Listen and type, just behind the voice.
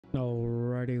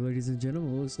Alrighty, ladies and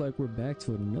gentlemen, looks like we're back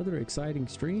to another exciting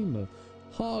stream of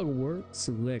Hogwarts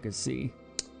Legacy.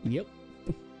 Yep.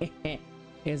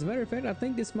 As a matter of fact, I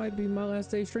think this might be my last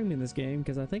day streaming this game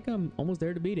because I think I'm almost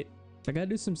there to beat it. I gotta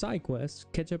do some side quests,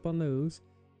 catch up on those,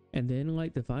 and then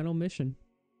like the final mission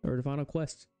or the final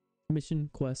quest. Mission,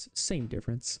 quest, same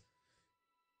difference.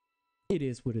 It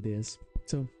is what it is.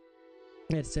 So,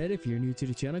 that said, if you're new to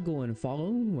the channel, go in and follow.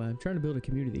 I'm trying to build a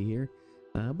community here.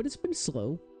 But it's been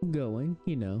slow going,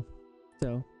 you know.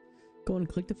 So go and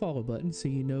click the follow button so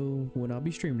you know when I'll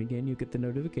be streaming again. You'll get the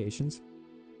notifications.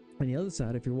 On the other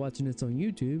side, if you're watching this on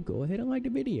YouTube, go ahead and like the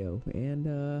video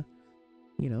and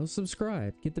you know,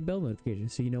 subscribe. Get the bell notification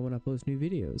so you know when I post new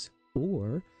videos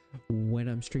or when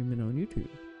I'm streaming on YouTube.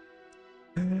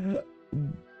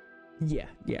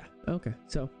 Yeah. Okay.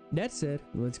 So that said,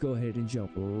 let's go ahead and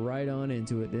jump right on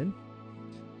into it then.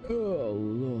 Oh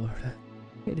Lord.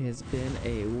 It has been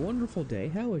a wonderful day.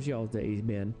 How has y'all's days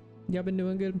been? Y'all been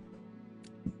doing good?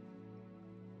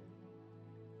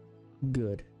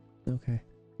 Good. Okay.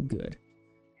 Good.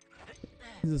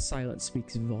 The silence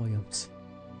speaks volumes.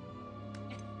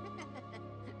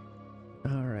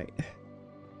 Alright.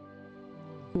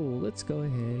 Cool. Let's go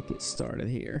ahead and get started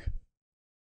here.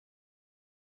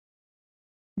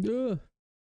 Ugh.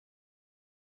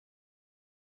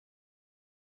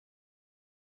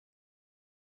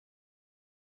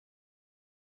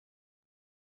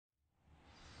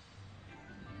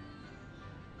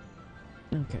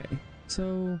 Okay,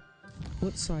 so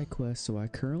what side quests do I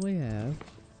currently have?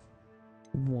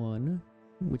 One,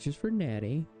 which is for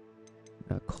Natty.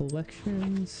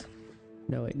 Collections.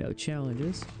 No, wait, no,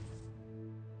 challenges.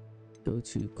 Go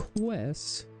to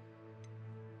quests.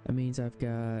 That means I've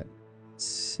got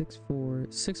six more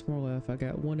left. I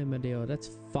got one in my deal.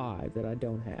 That's 5 that I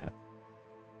don't have.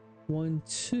 1,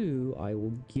 2 I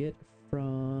will get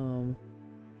from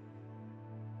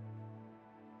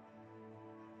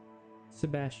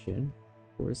Sebastian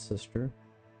or his sister.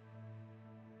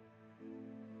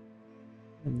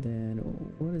 And then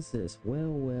what is this?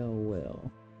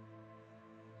 Well.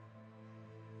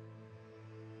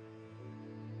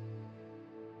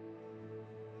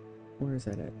 Where is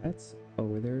that at? That's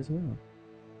over there as well.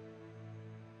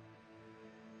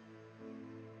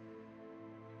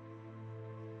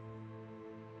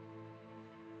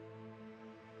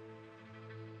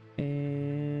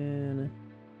 And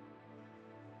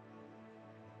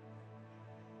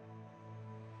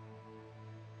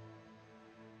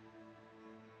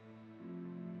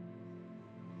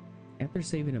after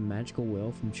saving a magical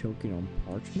well from choking on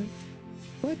parchment?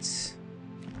 What?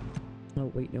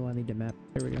 Oh wait, no, I need the map.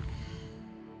 There we go.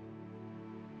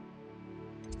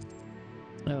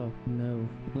 Oh no,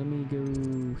 let me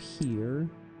go here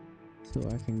so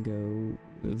I can go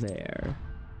there.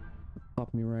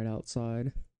 Pop me right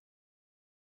outside.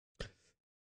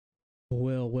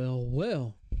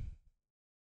 Well.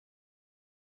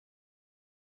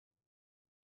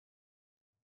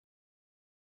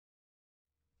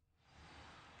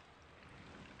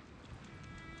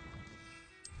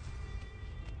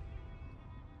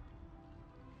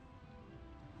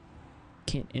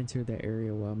 Can't enter that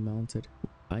area while mounted.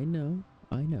 I know.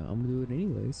 I'm gonna do it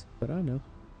anyways, but I know.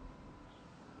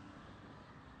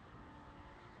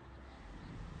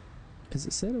 Because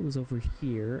it said it was over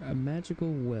here, a magical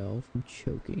well from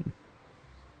choking.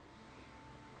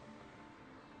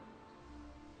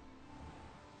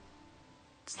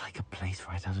 It's like a place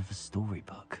right out of a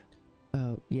storybook.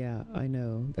 Oh, yeah, I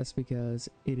know. That's because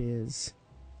it is.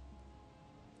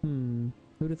 Who'd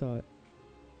have thought?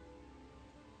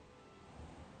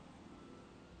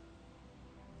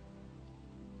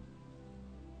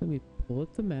 Let me pull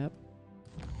up the map.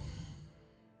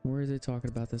 Where is it talking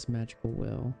about this magical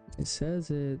well? It says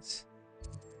it's...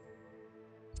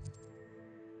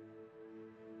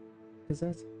 because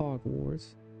that's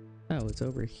Hogwarts. Oh, it's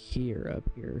over here, up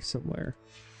here somewhere.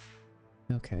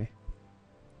 Okay.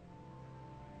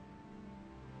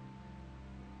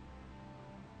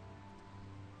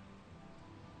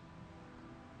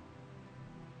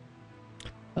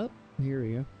 Oh, here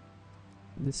we go.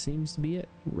 This seems to be it,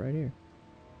 right here.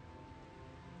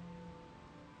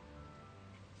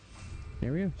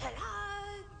 There we go.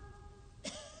 Hello?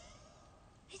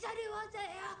 Is anyone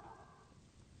there?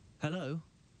 Hello?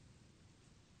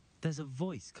 There's a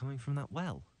voice coming from that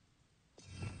well.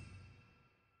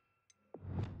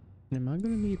 Am I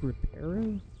gonna need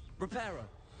Reparo? Reparo!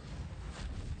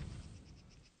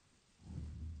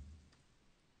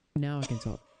 Now I can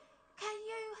talk. Can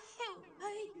you help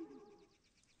me?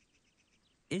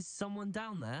 Is someone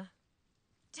down there?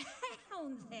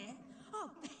 Down there? I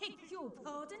beg your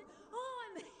pardon.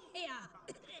 I'm here.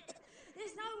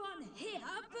 There's no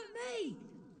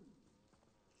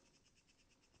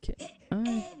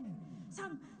I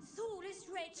Some thoughtless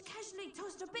wretch casually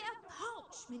tossed a bit of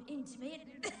parchment into me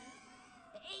and it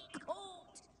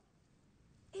caught.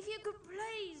 If you could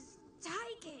please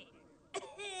take it.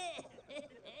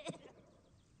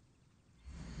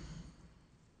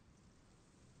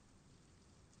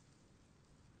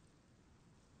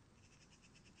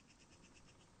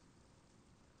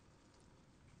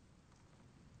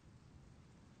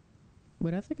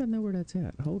 Wait, I think I know where that's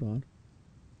at. Hold on.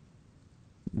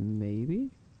 Maybe?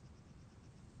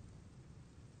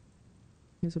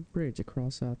 There's a bridge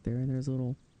across out there, and there's a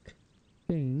little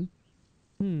thing.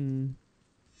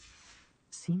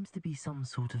 Seems to be some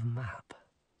sort of map.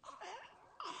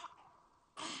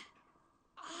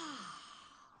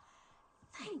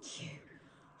 Thank you.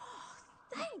 Oh,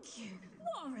 thank you.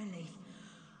 What a relief.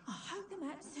 I hope the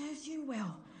map serves you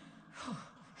well.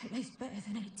 At least better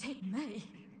than it did me.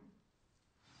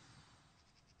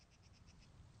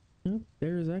 Oh,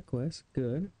 there's that quest.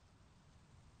 Good.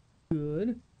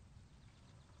 Good.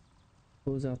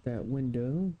 Close out that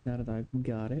window now that I've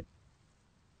got it.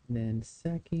 And then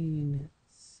sacking,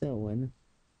 selling.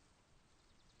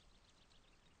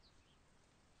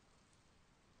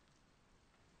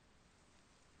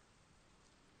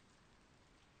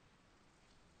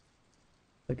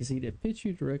 I can see that pits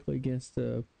you directly against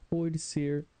the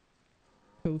Poidsir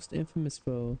Coast infamous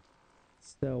foe,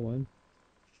 Selwyn.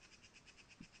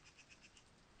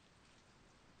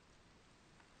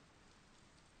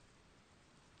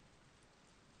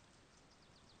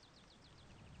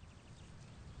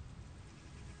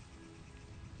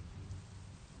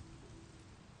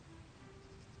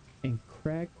 And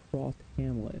Cragcroft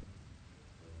Hamlet.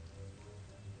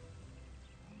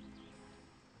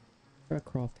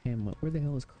 Cragcroft Hamlet. Where the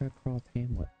hell is Cragcroft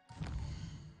Hamlet?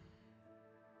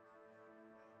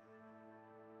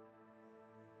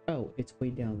 Oh, it's way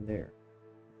down there.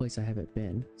 Place I haven't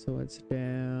been. So it's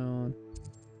down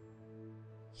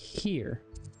here.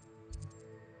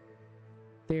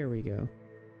 There we go.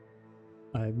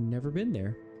 I've never been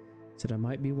there. So that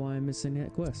might be why I'm missing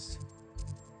that quest.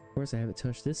 Of course, I haven't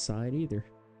touched this side either.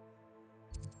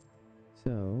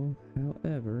 So,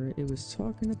 however, it was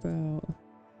talking about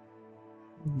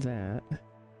that.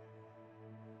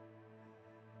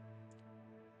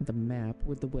 The map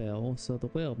with the well. So the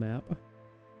well map.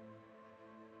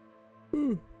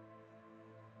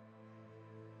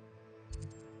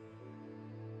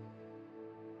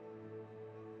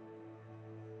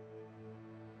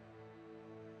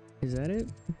 Is that it?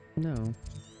 No.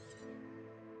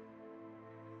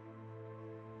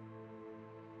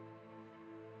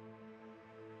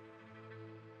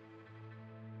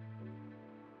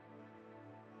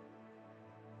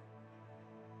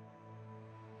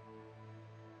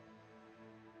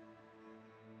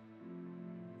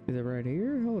 Is it right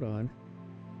here? Hold on.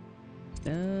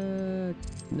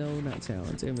 No, not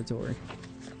talents. Inventory.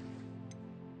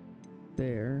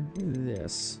 There.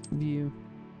 This. View.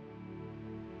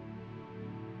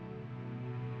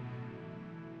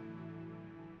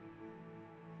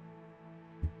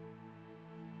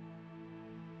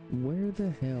 Where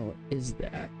the hell is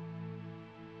that?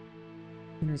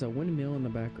 And there's a windmill in the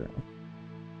background.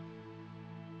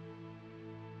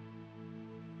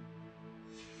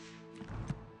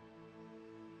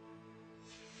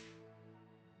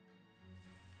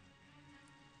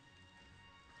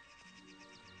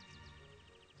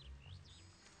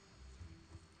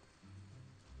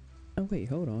 Oh wait,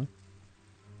 hold on.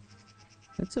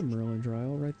 That's a Merlin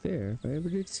trial right there, if I ever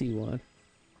did see one.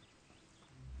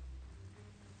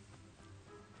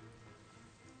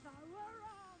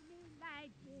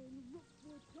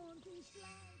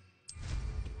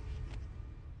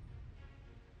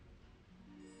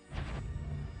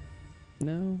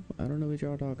 No, I don't know what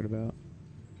y'all talking about.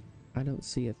 I don't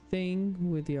see a thing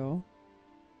with y'all.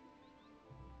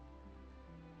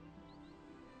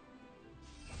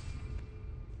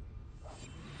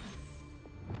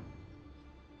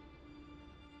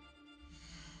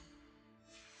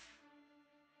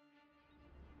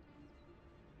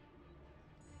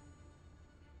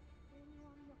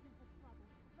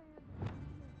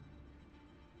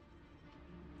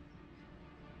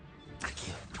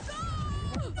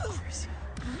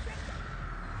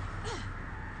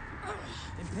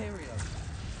 Imperial.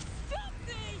 Stop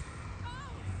this!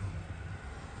 Oh!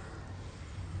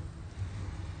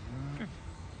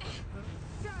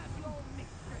 Serve your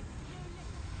mistress, you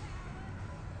little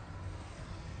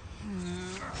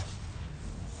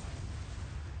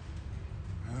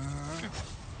coward!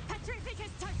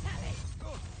 Petrificus totalis!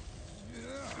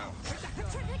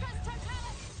 Petrificus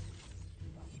totalis!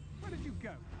 Where did you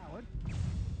go, coward?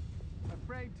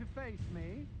 Afraid to face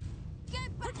me?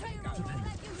 Get back here or I'll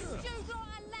let you stew like a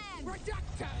lamb!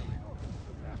 Reducto!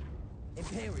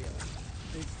 Imperial.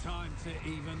 It's time to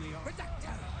even the odds.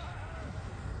 Reducto!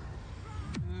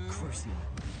 Crucial.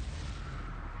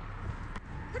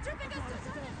 Petrificus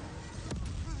Totalis!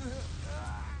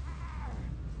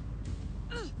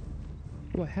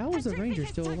 Well, how is the ranger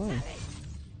still alive?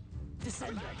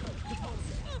 Descend.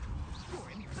 You're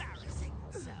embarrassing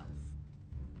yourself.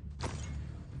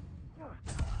 You're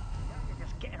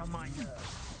just getting on my nerves.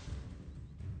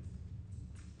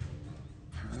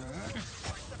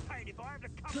 What's the pain if I have to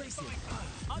come and fight?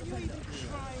 Are you even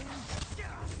trying?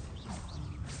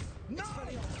 No!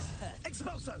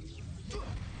 Expulso!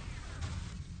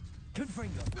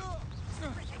 Confringo.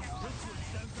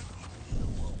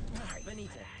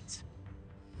 Benita.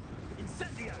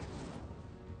 Incendio!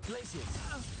 Glacius.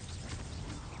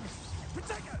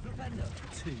 Protego! Defender.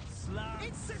 Too slow.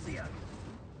 Incendio!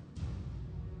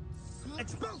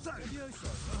 Expulso!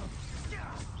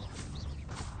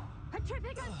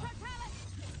 Petrificus Totalis!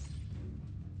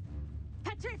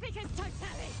 Petrificus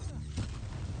Totalis!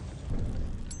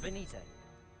 Benita.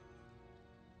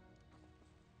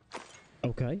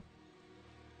 Okay.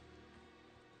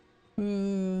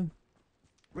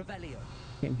 Revelio.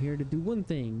 Came here to do one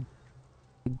thing.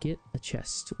 To get a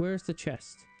chest. Where's the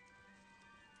chest?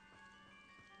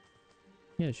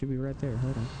 Yeah, it should be right there.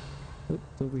 Hold on. Oh,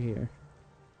 it's over here.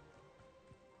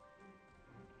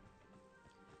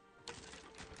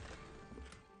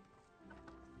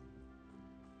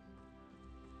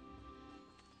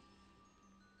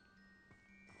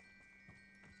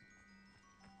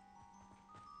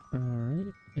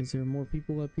 Alright. Is there more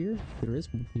people up here? There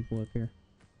is more people up here.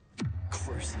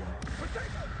 Crucial.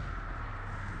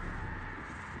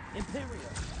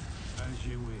 Imperial. As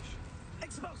you wish.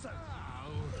 Expulso!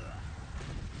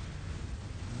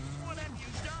 What have you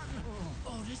done?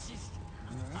 Oh, this is...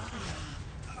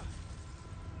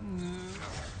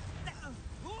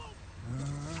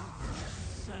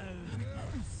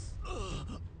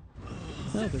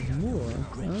 Oh, there's more.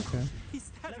 Okay.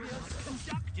 Is that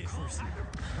conductive?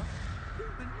 You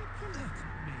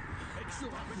manipulated me.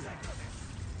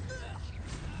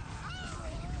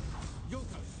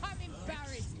 I'm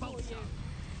embarrassed for you.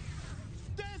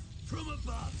 Death from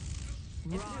above.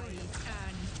 Rise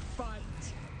and fight.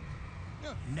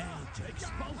 Now to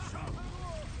expulsion.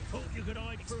 Thought you could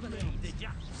hide from me, did ya?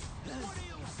 What are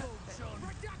your thoughts on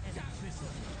electricity?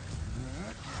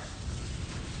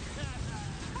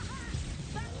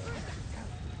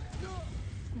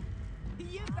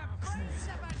 You've the brains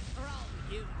of a troll,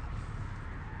 you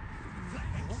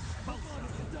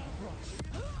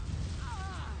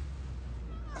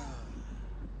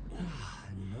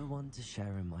No one to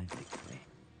share in my victory.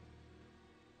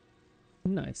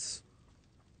 Nice.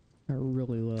 I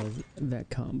really love that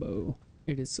combo.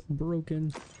 It is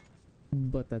broken,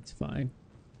 but that's fine.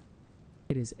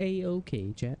 It is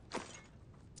A-OK, chat.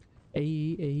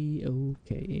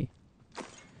 A-OK.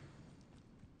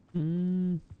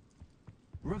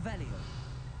 Revelio.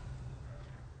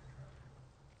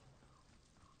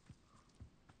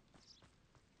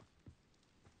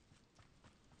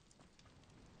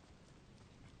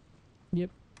 Yep.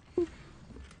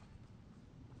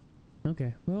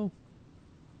 Okay, well,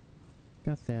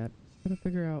 got that. Gotta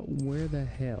figure out where the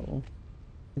hell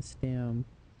this damn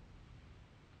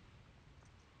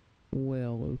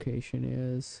well location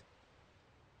is.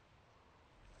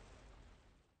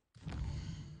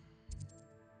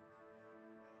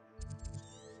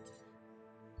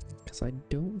 Because I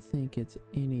don't think it's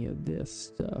any of this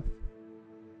stuff.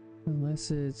 Unless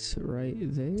it's right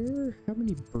there? How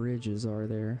many bridges are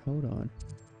there? Hold on.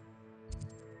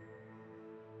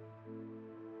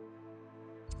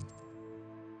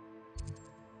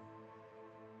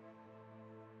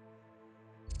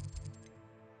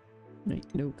 Wait,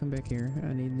 no, come back here.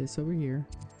 I need this over here.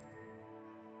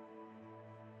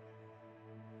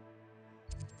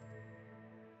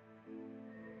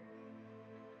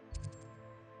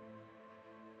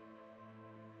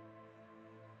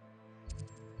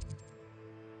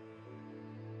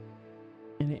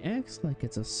 And it acts like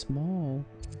it's a small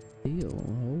deal.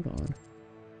 Hold on.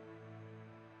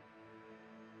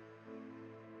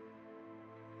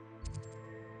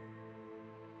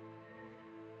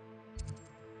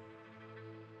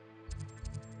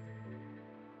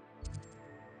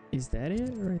 Is that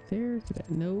it right there?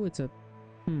 No, it's a...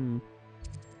 Let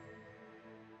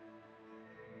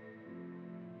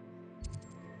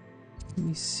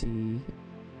me see.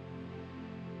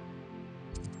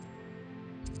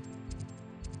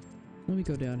 Let me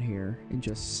go down here and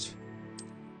just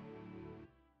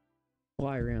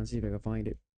fly around, see if I can find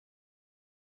it.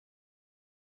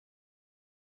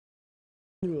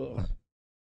 Ugh.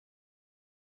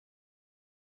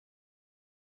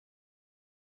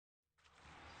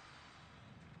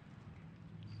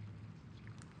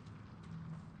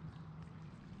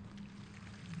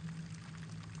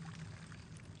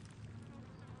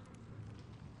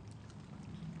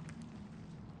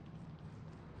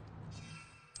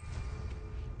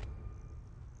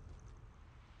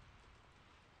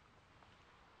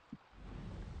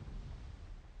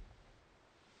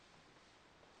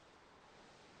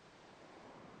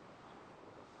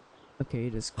 Okay,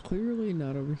 it is clearly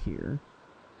not over here.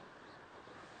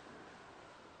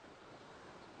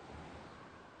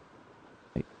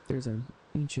 Wait, there's an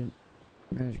ancient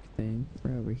magic thing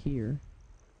right over here.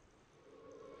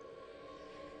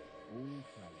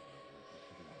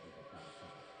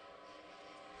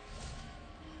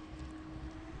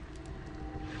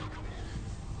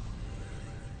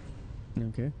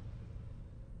 Okay.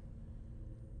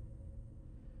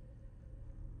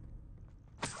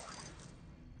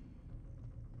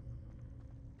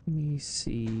 Let me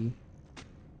see.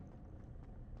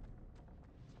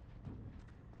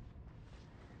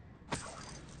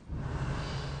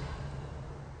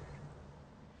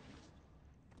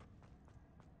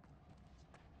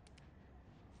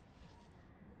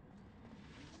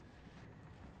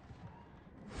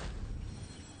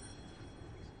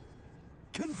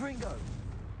 Confringo!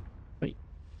 Wait.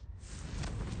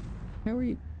 How are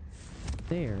you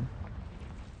there?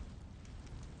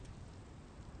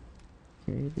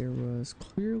 Okay, there was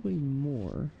clearly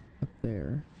more up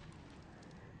there.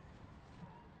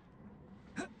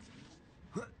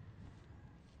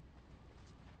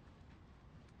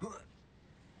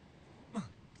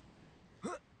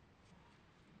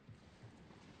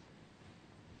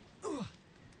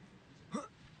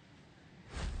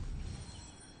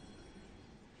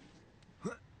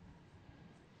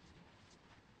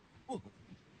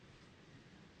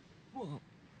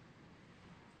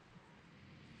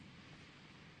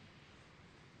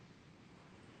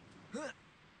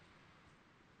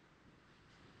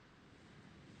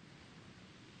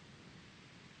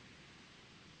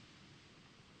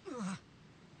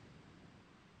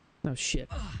 Oh shit.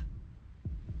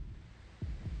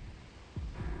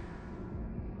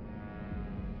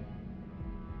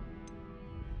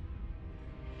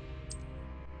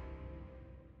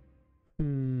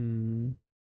 Hmm.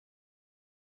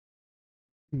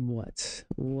 What?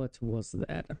 What was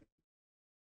that?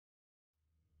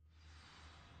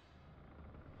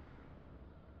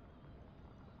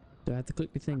 Do I have to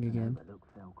click the thing again?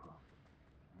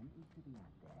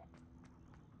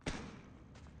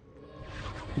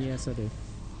 Yes, I do.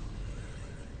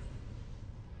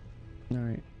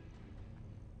 Alright.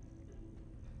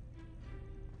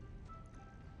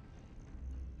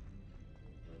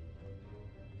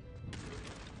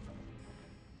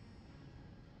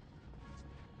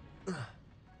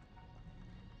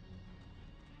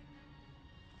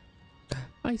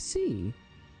 I see.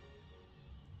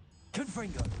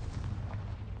 Confringo!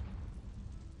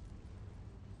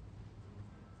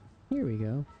 Here we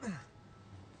go.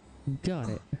 Got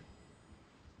it.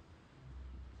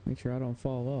 Make sure I don't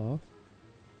fall off.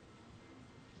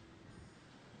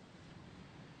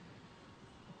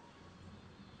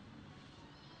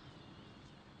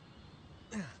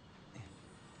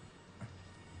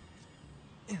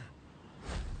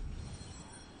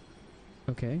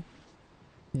 Okay.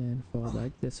 And fall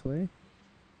back this way.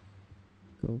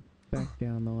 Go back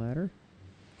down the ladder.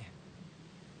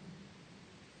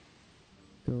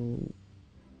 Go.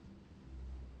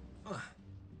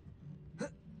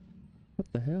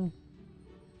 What the hell?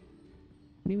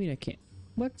 What do you mean I can't?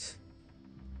 What?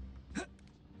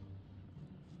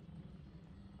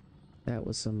 That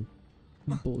was some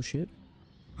bullshit.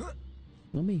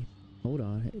 Let me. Hold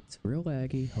on. It's real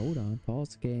laggy. Hold on.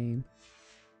 Pause the game.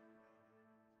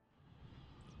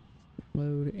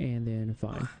 Load and then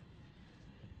fine.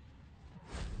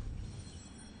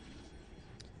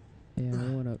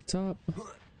 And one up top.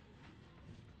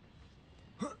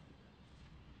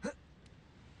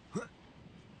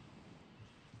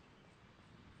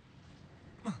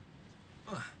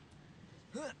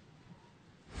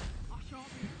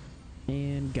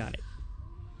 And got it.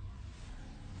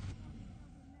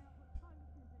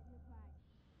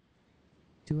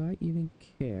 Do I even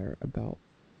care about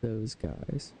those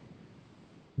guys?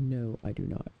 No, I do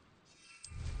not.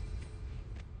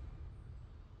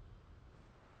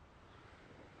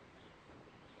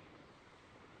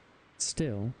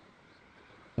 Still,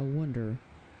 I wonder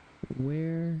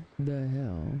where the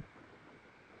hell.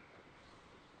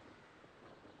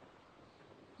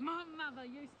 My mother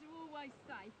used to always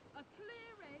say, a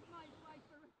clear head made way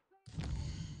for a...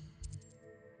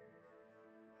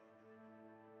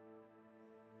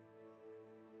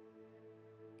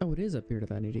 Oh, it is up here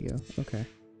that I need to go. Okay.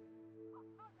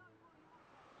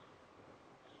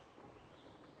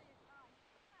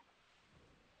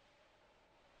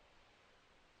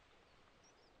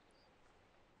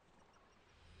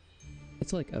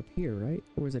 It's like up here, right?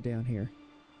 Or is it down here?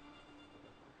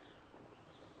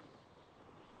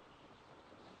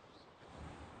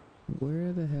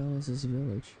 Where the hell is this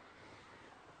village?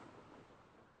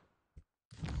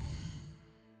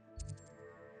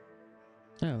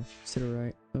 Oh, to the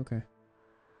right. Okay.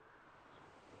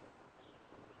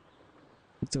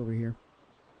 It's over here.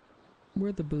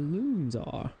 Where the balloons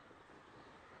are.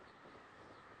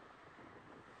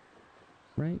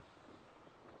 Right?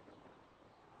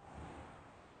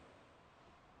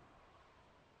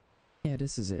 Yeah,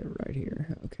 this is it right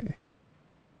here. Okay.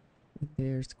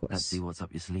 There's the quest. Let's see what's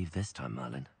up your sleeve this time,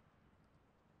 Merlin.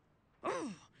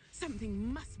 Oh,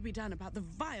 something must be done about the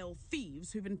vile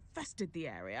thieves who've infested the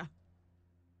area.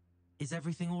 Is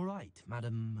everything all right,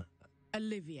 Madam?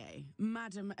 Olivier,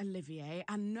 Madame Olivier,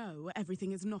 and no,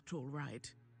 everything is not all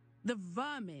right. The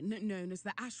vermin known as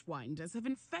the Ashwinders have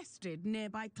infested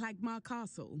nearby Clagmar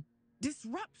Castle,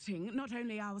 disrupting not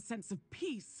only our sense of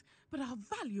peace, but our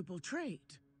valuable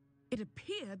trade. It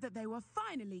appeared that they were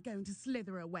finally going to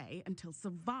slither away until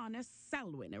Sylvanus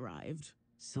Selwyn arrived.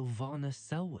 Sylvanus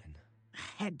Selwyn?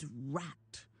 Head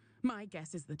rat. My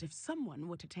guess is that if someone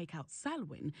were to take out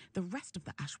Selwyn, the rest of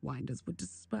the Ashwinders would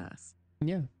disperse.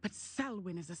 Yeah. But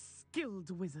Selwyn is a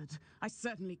skilled wizard. I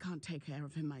certainly can't take care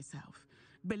of him myself.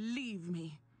 Believe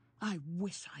me, I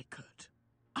wish I could.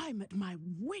 I'm at my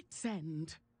wit's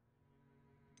end.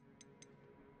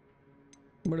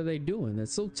 What are they doing?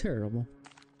 That's so terrible.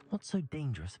 What's so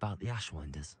dangerous about the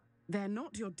Ashwinders? They're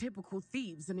not your typical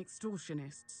thieves and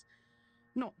extortionists.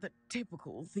 Not that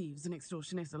typical thieves and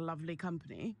extortionists are lovely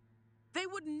company. They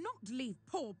would not leave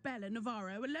poor Bella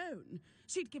Navarro alone.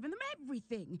 She'd given them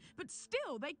everything, but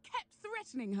still they kept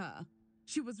threatening her.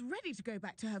 She was ready to go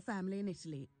back to her family in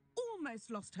Italy, almost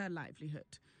lost her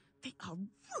livelihood. They are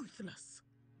ruthless.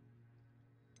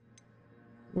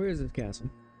 Where is this castle?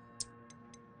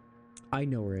 I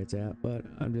know where it's at, but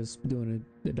I'm just doing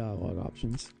the dialogue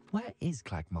options. Where is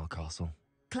Clagmar Castle?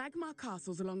 Clagmar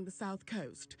Castle's along the south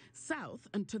coast, south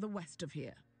and to the west of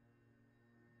here.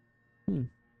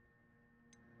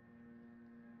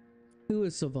 Who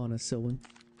is Sylvanus Selwyn?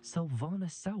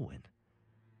 Sylvanus Selwyn?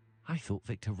 I thought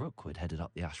Victor Rookwood headed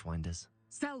up the Ashwinders.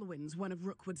 Selwyn's one of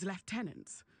Rookwood's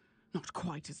lieutenants. Not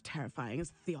quite as terrifying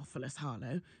as Theophilus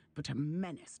Harlow, but a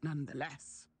menace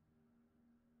nonetheless.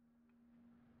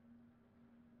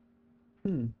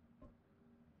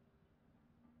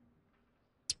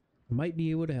 Might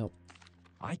be able to help.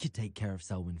 I could take care of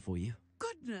Selwyn for you.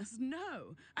 Goodness,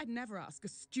 no! I'd never ask a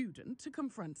student to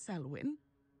confront Selwyn.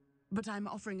 But I'm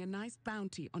offering a nice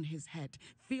bounty on his head.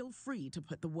 Feel free to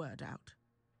put the word out.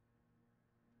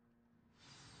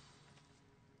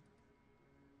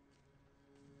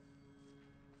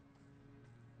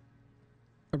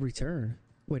 A return?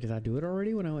 Wait, did I do it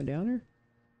already when I went down there?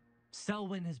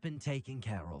 Selwyn has been taken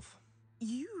care of.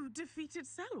 You defeated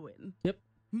Selwyn? Yep.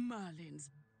 Merlin's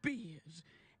beard.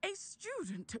 A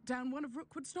student took down one of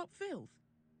Rookwood's top filth.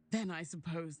 Then I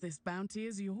suppose this bounty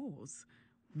is yours.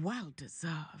 Well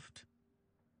deserved.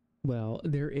 Well,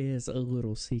 there is a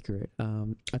little secret.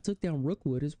 I took down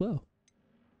Rookwood as well.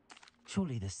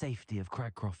 Surely the safety of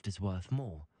Cragcroft is worth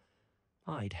more.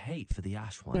 I'd hate for the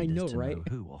Ashwinders know, to right? know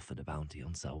who offered a bounty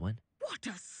on Selwyn. What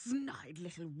a snide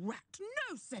little rat.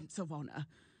 No sense of honor.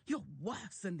 You're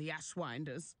worse than the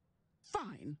Ashwinders.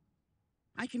 Fine.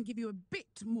 I can give you a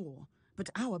bit more, but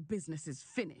our business is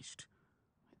finished.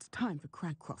 It's time for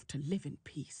Cragcroft to live in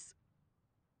peace.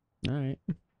 All right.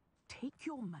 Take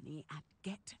your money and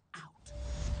get out.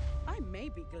 I may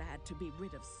be glad to be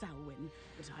rid of Selwyn,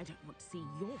 but I don't want to see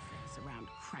your face around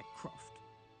Cragcroft.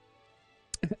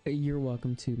 You're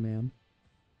welcome to, ma'am.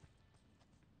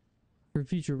 For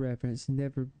future reference,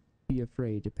 never be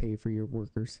afraid to pay for your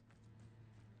workers.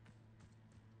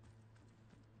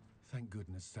 Thank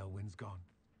goodness Selwyn's gone.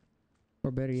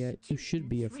 Or better yet, you should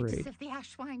be Tricks afraid of the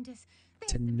Ashwinders.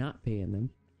 to not paying them.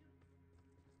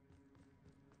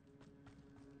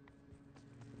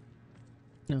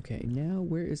 Okay, now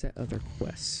where is that other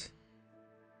quest?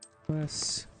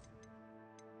 Quest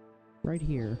right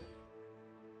here.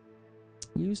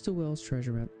 Use the Wells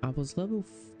treasure map. I was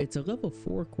it's a level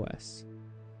 4 quest.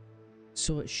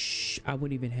 So I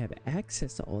wouldn't even have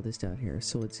access to all this down here.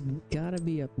 So it's gotta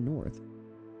be up north.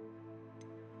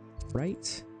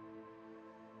 Right?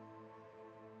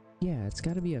 Yeah, it's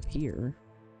gotta be up here.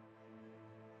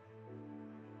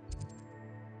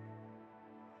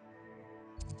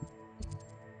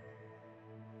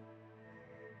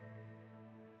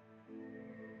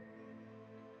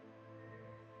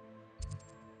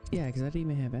 Yeah, because I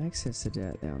didn't even have access to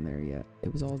that down there yet.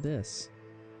 It was all this.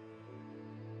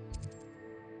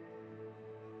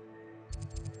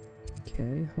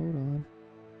 Okay, hold on.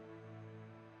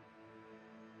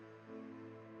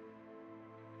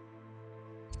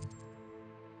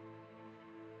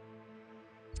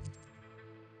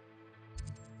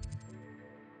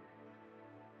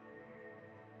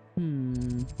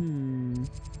 Hmm.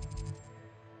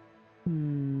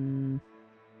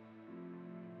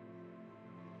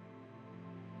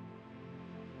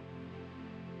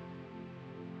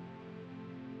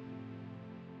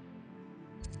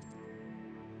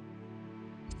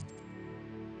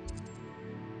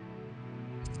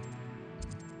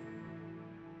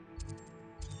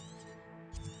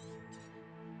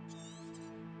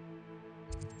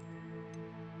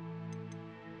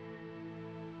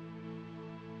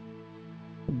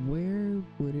 Where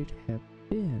would it have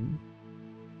been?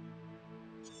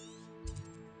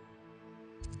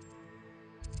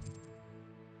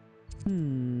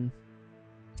 Hmm.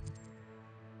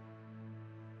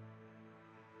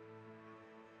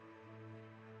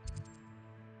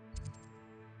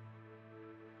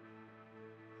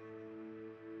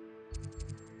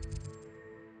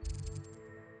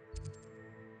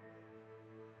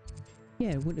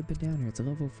 Yeah, it wouldn't have been down here. It's a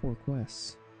level 4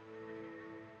 quest.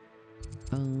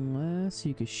 Unless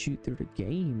you could shoot through the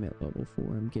game at level 4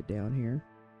 and get down here.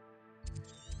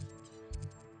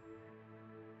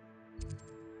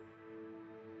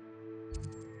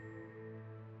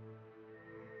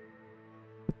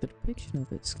 But the depiction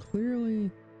of it's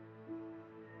clearly...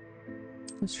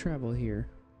 Let's travel here.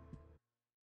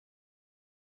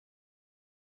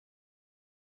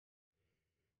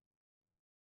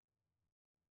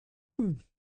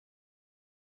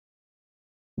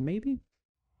 Maybe?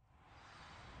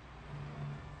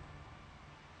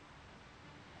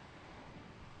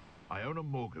 Iona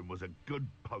Morgan was a good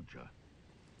poacher.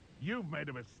 You've made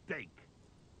a mistake.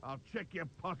 I'll check your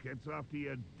pockets after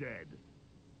you're dead.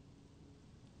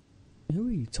 Who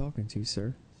are you talking to,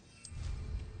 sir?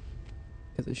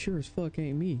 Because it sure as fuck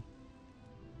ain't me.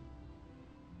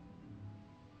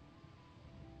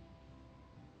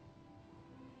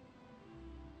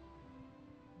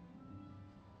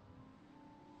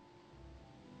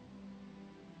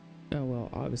 Oh, well,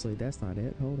 obviously that's not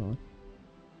it. Hold on.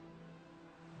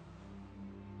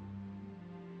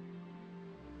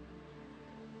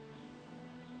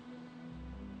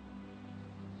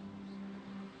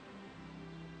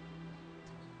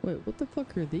 Wait, what the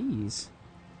fuck are these?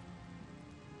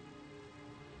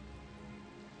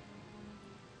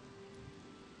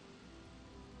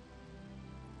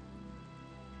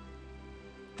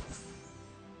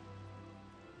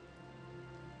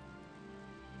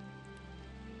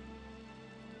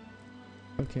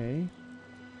 Okay.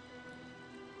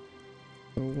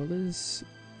 Oh, what is...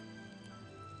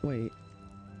 Wait.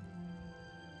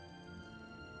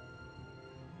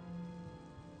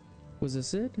 Was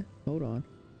this it? Hold on.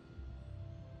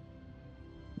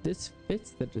 This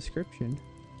fits the description.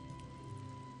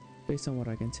 Based on what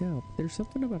I can tell. There's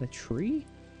something about a tree?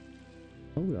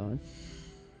 Hold on.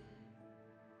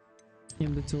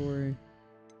 Inventory.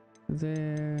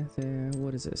 There.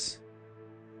 What is this?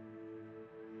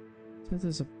 So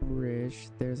there's a bridge.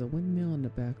 There's a windmill in the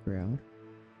background.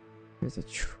 There's a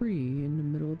tree in the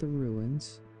middle of the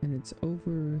ruins. And it's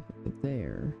over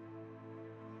there.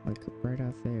 Like right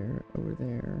out there. Over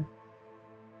there.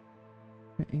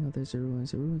 Right angle, there's the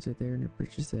ruins. The ruins are there and the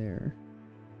bridge is there.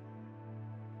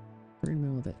 We're in the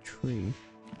middle of that tree.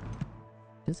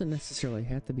 Doesn't necessarily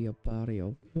have to be a body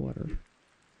of water.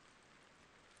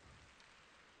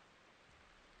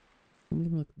 Let me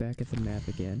look back at the map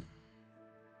again.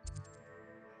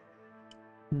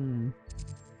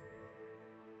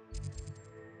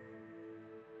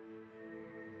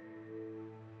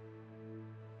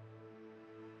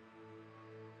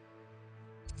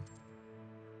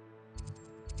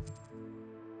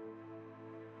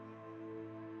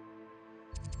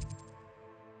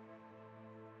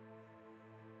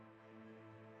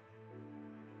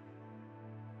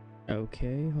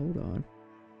 Okay, hold on.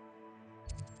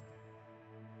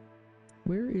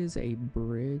 Where is a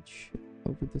bridge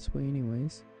over this way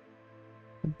anyways?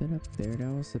 I've been up there.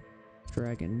 That was the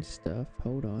dragon stuff.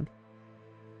 Hold on.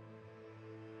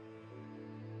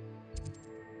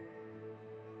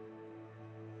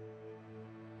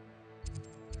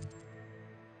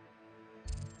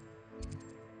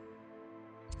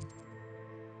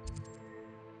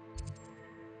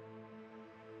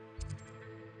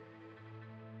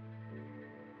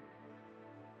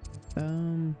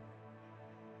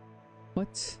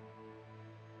 What?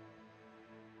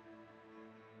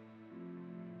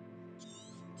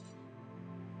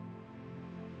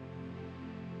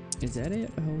 Is that it?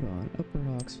 Hold on. Upper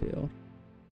Hawksfield.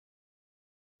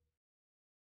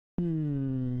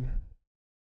 Hmm.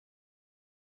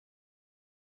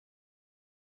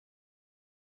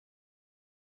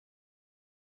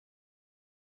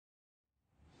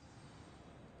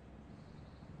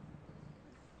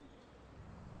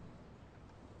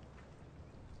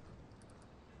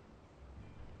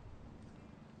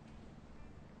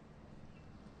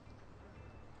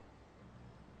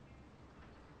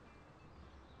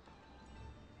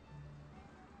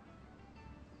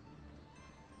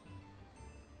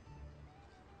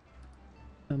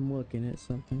 I'm looking at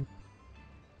something.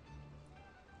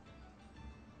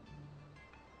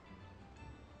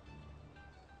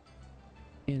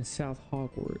 In South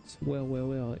Hogwarts.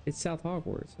 Well. It's South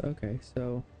Hogwarts. Okay,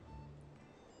 so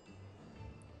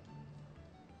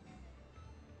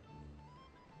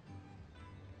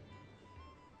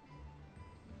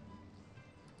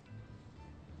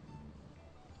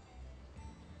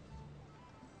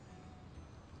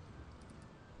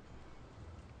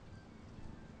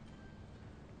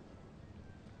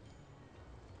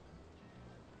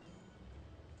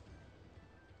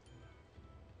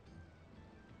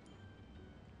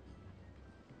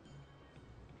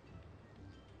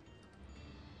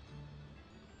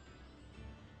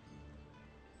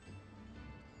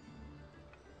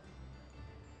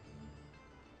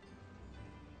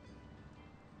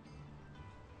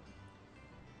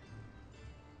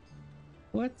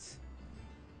what?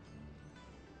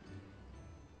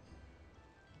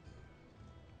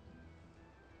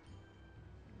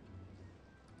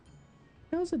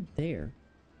 How's it there?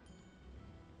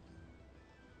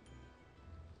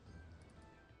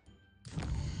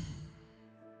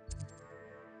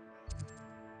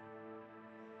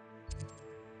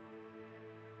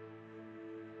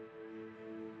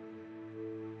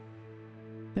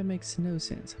 That makes no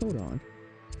sense. Hold on.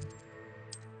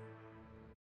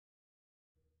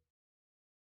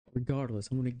 Regardless,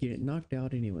 I'm gonna get it knocked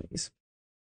out anyways.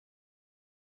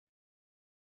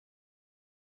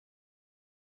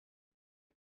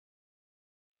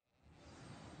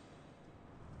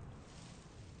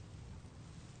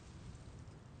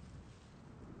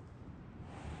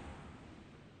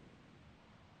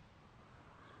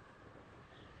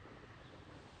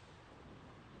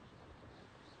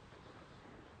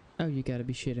 Oh, you gotta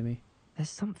be shitting me. There's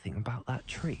something about that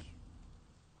tree.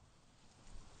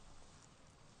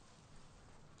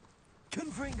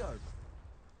 Confringo!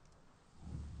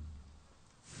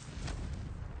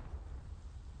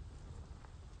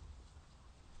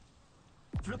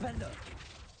 Flipendo!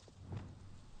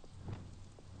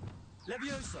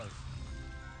 Levioso!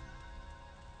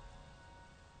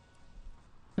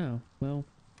 Oh, well.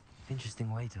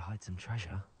 Interesting way to hide some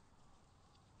treasure.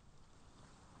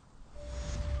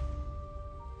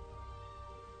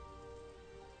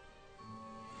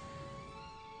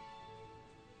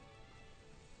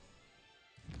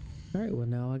 Alright, well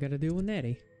now I gotta deal with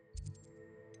Natty.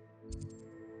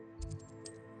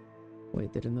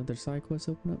 Wait, did another side quest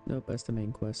open up? Nope, that's the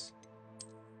main quest.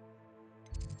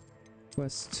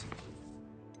 Quest.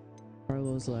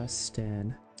 Carlo's last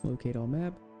stand. Locate all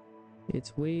map.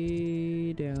 It's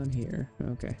way down here.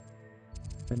 Okay.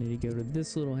 I need to go to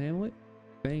this little hamlet.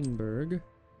 Bangberg.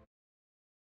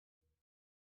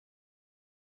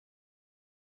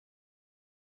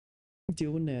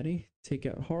 Deal with Natty. Take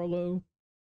out Harlow.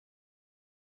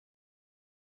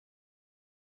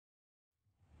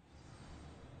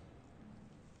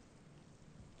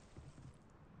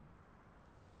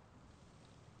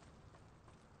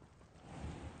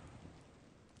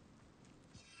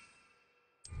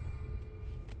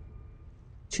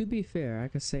 To be fair, I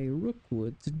could say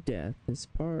Rookwood's death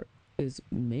is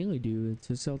mainly due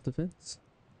to self-defense.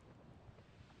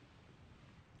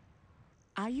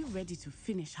 Are you ready to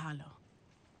finish Harlow?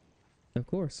 Of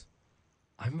course.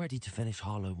 I'm ready to finish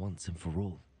Harlow once and for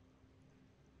all.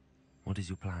 What is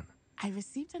your plan? I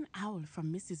received an owl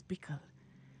from Mrs. Bickle.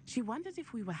 She wondered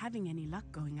if we were having any luck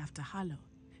going after Harlow.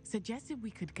 Suggested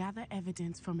we could gather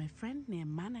evidence from a friend near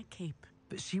Manor Cape.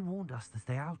 But she warned us to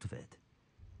stay out of it.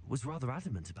 Was rather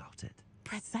adamant about it.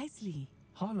 Precisely.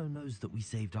 Harlow knows that we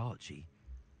saved Archie,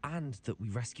 and that we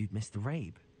rescued Mr.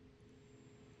 Rabe.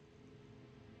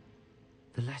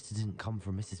 The letter didn't come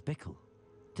from Mrs. Bickle,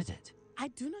 did it? I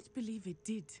do not believe it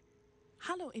did.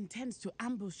 Harlow intends to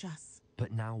ambush us.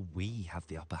 But now we have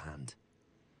the upper hand.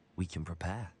 We can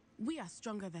prepare. We are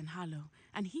stronger than Harlow,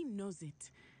 and he knows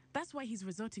it. That's why he's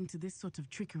resorting to this sort of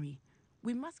trickery.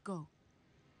 We must go.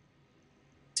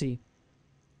 See,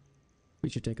 we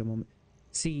should take a moment.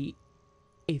 See,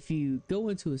 if you go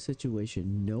into a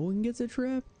situation knowing it's a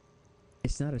trap,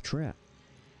 it's not a trap.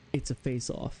 It's a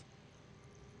face-off.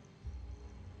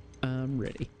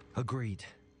 ready. Agreed.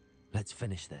 Let's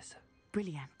finish this.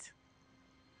 Brilliant.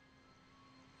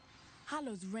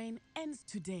 Hallow's reign ends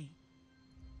today.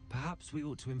 Perhaps we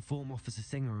ought to inform Officer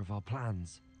Singer of our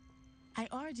plans. I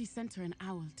already sent her an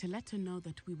owl to let her know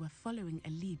that we were following a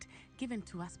lead given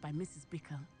to us by Mrs.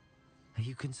 Bickle. Are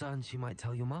you concerned she might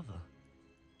tell your mother?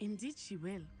 Indeed she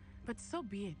will, but so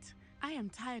be it. I am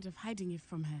tired of hiding it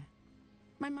from her.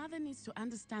 My mother needs to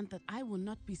understand that I will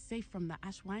not be safe from the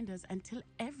Ashwinders until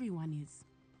everyone is.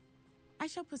 I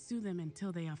shall pursue them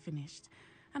until they are finished,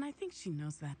 and I think she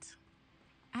knows that.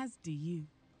 As do you.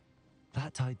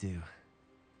 That I do.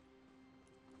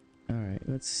 Alright,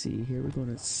 let's see here. We're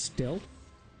going to stealth.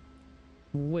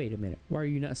 Wait a minute. Why are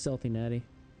you not stealthy, Natty?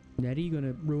 Natty, you're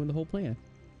going to ruin the whole plan.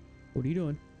 What are you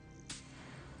doing?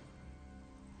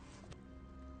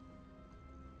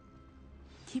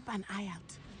 Keep an eye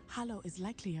out. Hallow is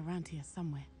likely around here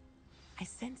somewhere. I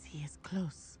sense he is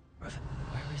close. Where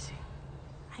is he?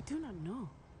 I do not know.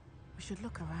 We should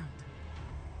look around.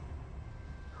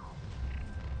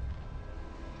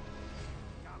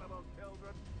 Gullible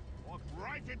children, walk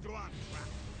right into our trap.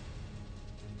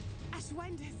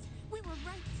 Ashwinders, we were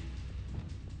right.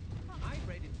 I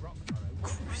raided Rockborough. I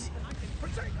can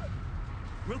protect them.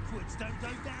 Rookwoods don't go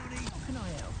down easy. How can I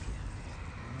help you?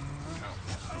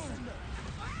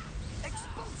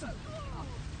 Expulso!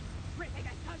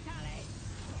 Ridiculous totally!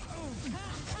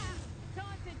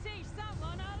 Time to teach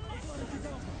someone a lesson!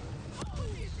 Who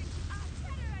do you think you are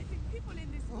terrorizing people in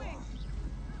this way?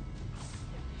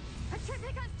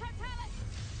 Petrificus totalis!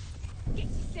 Get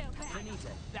yourself out!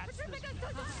 Benita, that's the... Petrificus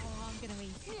totalis! Oh, I'm gonna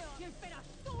eat you! You've been a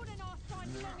thorn in our side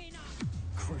long enough!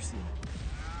 Crucian.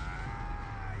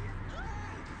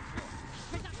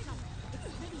 Reduction!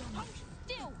 Hold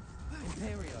still!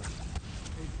 Imperial.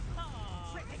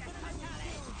 Petrificus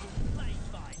totalis!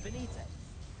 Benite.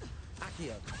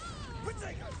 Accio.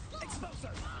 Protego! Expulso!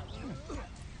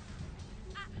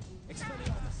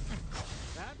 Expelliarmus!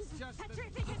 That's just the...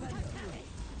 Petrificus totalis!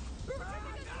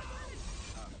 Petrificus totalis!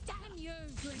 Damn you!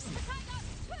 Potato!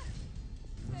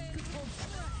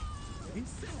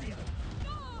 Incendio!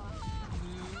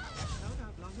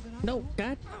 No,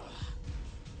 God.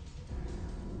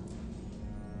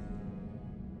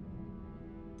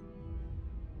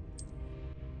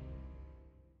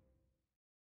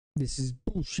 This is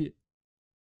bullshit.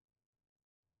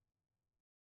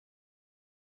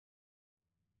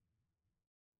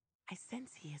 I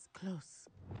sense he is close.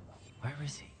 Where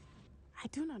is he? I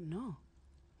do not know.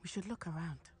 We should look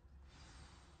around.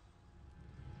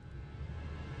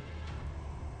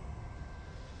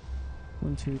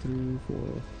 One, two, three,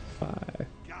 4, 5.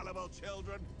 Gullible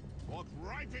children, walk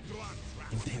right into our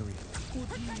trap. Imperial.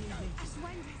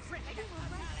 Ashwinders, we were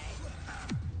right.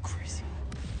 Crazy.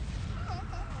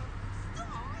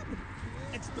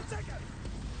 It's Protego!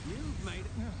 You've made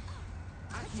it.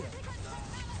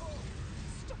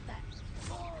 Stop that!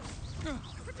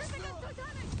 Petrificus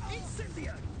totalis!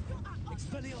 Incendio!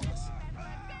 Expelliarmus!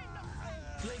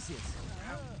 Glacius.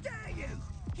 How dare you!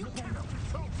 You cannot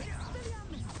control me!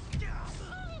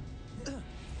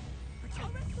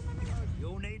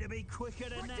 You'll need to be quicker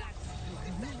than that.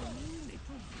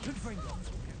 Confringo.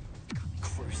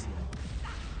 Crucian.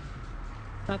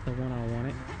 Not the one I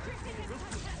wanted.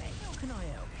 How can I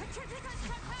help?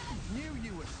 Knew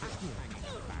you were hanging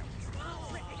about.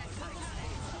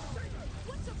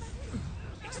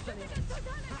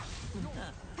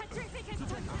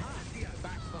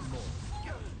 Back for more.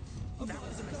 That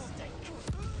was a mistake.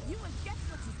 You will guess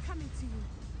what is coming to you.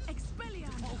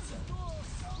 Expelliarmus.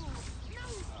 No!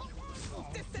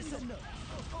 Descendo!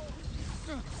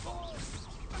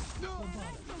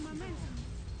 Extra momentum.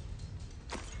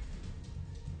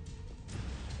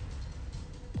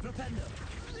 Flipendo.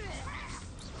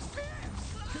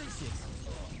 Glacius.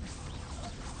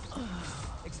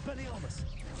 Expelliarmus.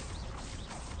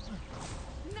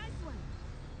 Nice one.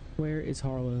 Where is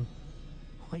Harlow?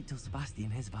 Wait till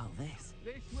Sebastian hears about this.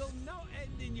 This will not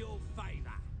end in your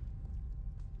favour.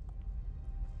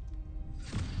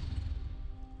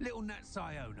 Little Nat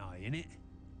Sione, innit?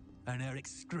 And her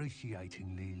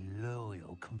excruciatingly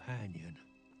loyal companion.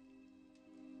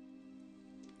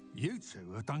 You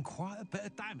two have done quite a bit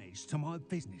of damage to my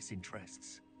business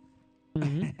interests.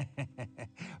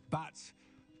 But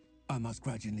I must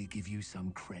grudgingly give you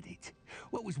some credit.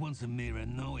 What was once a mere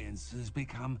annoyance has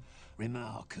become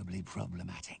remarkably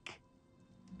problematic.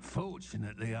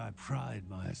 Fortunately, I pride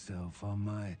myself on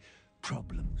my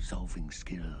problem-solving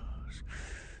skills.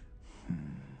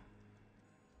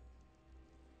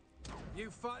 You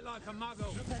fight like a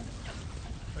muggle.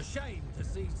 A shame to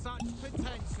see such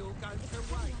potential go to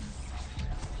waste.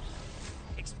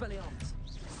 Expelliarmus.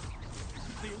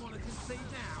 Do you want to concede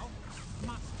now?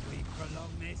 Must we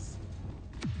prolong this?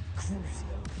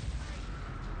 Crucio.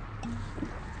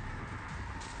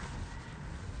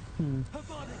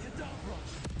 Havana Kedavra!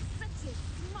 Such a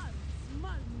small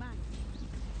man.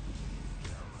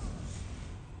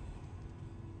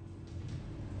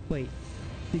 Wait,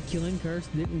 did killing Curse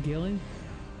didn't kill him?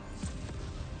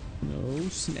 No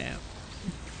snap.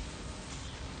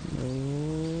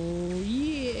 Oh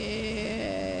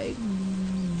yeah,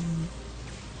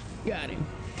 got him.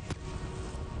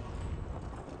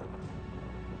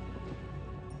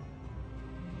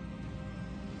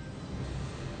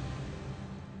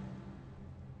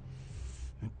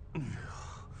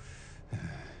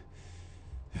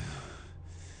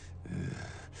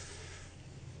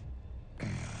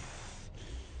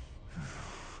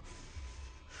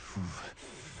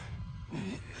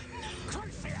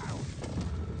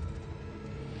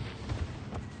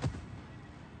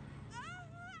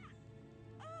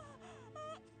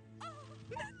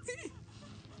 Natty!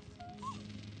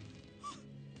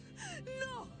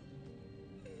 No!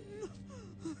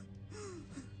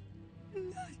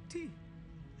 Natty!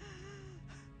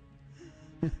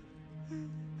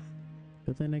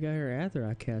 Good thing I got her after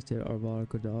I casted Avada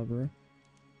Kedavra.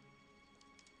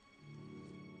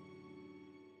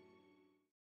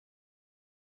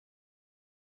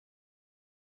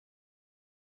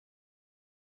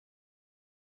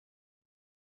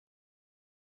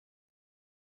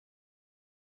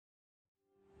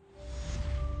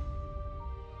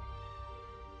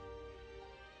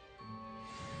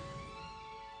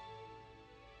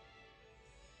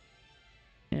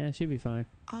 Yeah, she'll be fine.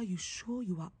 Are you sure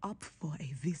you are up for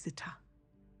a visitor?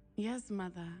 Yes,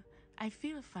 Mother. I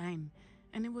feel fine,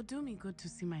 and it will do me good to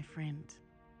see my friend.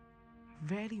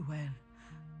 Very well.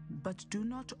 But do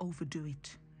not overdo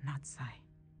it, Natsai.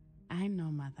 I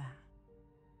know, Mother.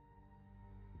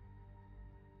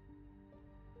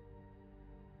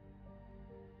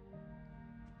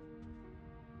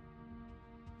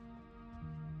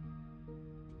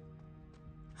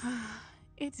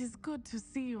 It is good to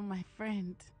see you, my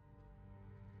friend.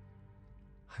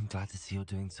 I'm glad to see you're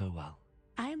doing so well.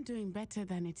 I am doing better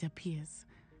than it appears.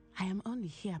 I am only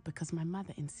here because my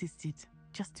mother insisted,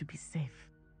 just to be safe.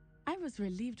 I was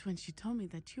relieved when she told me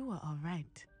that you were all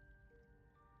right.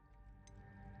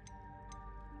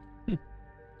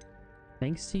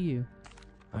 Thanks to you.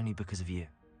 Only because of you.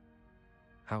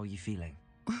 How are you feeling?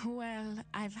 Well,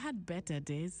 I've had better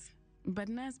days, but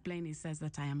Nurse Blaney says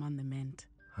that I am on the mend.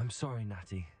 I'm sorry,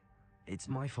 Natty. It's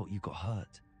my fault you got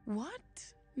hurt.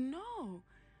 What? No.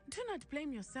 Do not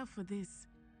blame yourself for this.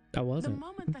 I wasn't. The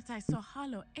moment that I saw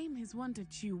Harlow aim his wand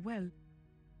at you, well...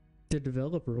 The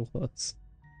developer was.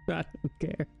 I don't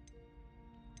care.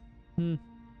 You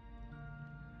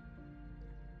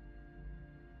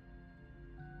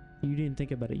didn't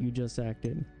think about it, you just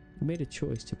acted. You made a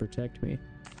choice to protect me.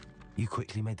 You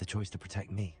quickly made the choice to protect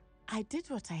me. I did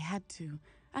what I had to,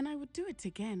 and I would do it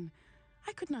again.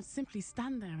 I could not simply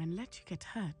stand there and let you get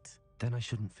hurt. Then I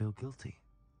shouldn't feel guilty.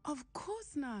 Of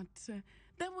course not.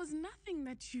 There was nothing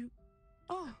that you...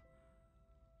 Oh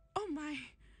my...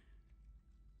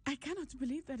 I cannot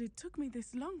believe that it took me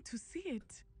this long to see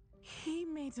it. He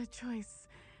made a choice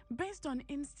based on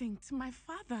instinct. My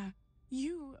father,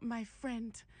 you, my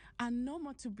friend, are no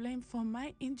more to blame for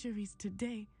my injuries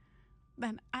today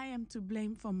than I am to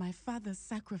blame for my father's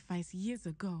sacrifice years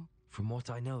ago. From what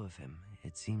I know of him,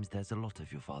 it seems there's a lot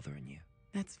of your father in you.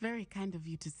 That's very kind of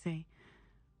you to say.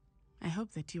 I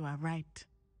hope that you are right.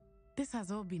 This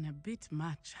has all been a bit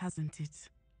much, hasn't it?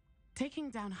 Taking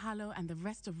down Harlow and the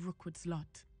rest of Rookwood's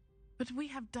lot. But we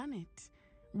have done it.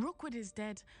 Rookwood is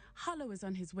dead, Harlow is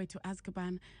on his way to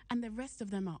Azkaban, and the rest of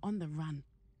them are on the run.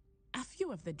 A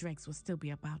few of the dregs will still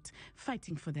be about,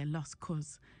 fighting for their lost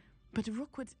cause. But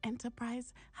Rookwood's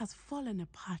enterprise has fallen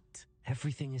apart.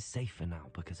 Everything is safer now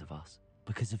because of us.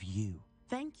 Because of you.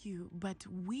 Thank you, but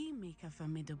we make a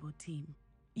formidable team.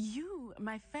 You,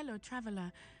 my fellow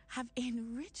traveler, have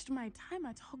enriched my time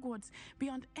at Hogwarts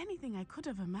beyond anything I could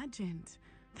have imagined.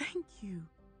 Thank you.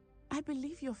 I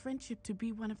believe your friendship to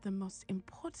be one of the most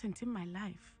important in my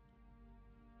life.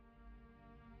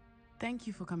 Thank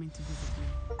you for coming to visit me.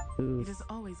 Oof. It is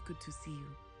always good to see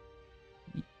you.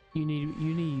 You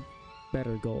need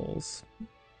better goals.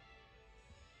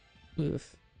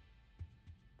 Oof.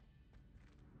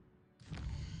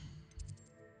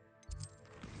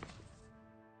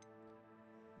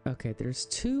 Okay, there's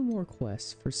 2 more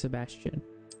quests for Sebastian.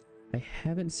 I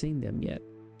haven't seen them yet.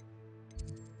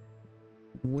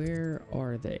 Where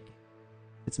are they?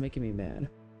 It's making me mad.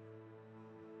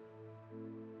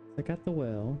 I got the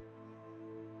well.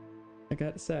 I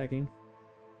got sagging.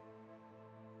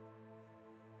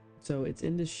 So it's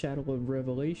in the shadow of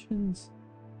revelations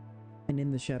and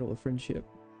in the shadow of friendship.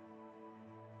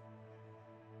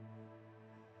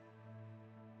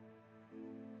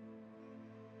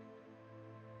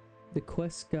 The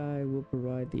quest guide will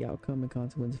provide the outcome and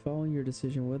consequence following your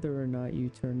decision whether or not you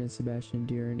turn in Sebastian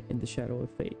during in the shadow of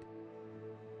fate.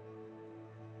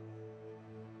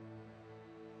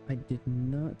 I did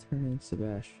not turn in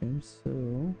Sebastian,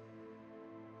 so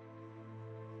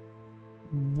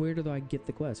where do I get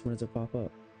the quest? When does it pop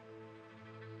up?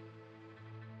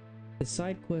 The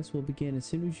side quest will begin as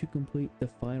soon as you complete the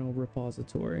final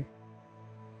repository.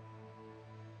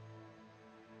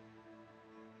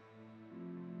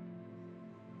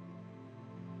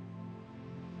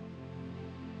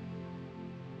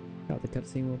 How the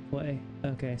cutscene will play.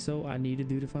 Okay, so I need to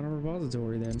do the final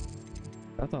repository then.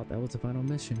 I thought that was the final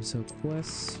mission. So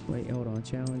quests. Wait, hold on.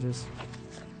 Challenges.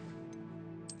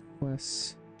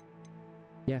 Quests.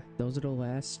 Yeah, those are the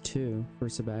last two for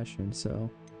Sebastian.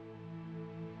 So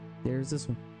there's this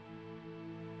one.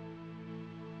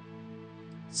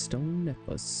 Stone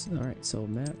necklace. All right, so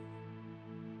map.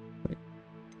 Wait.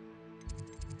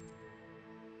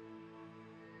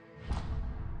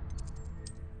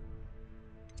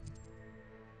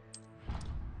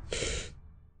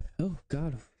 Oh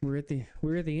God, we're at the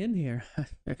end here.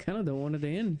 I kind of don't want it to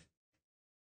end.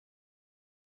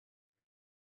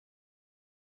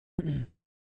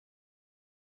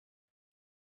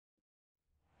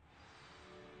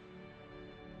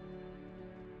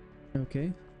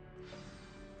 Okay.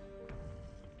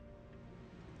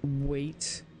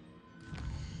 Wait.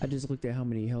 I just looked at how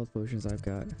many health potions I've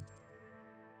got.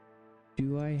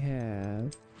 Do I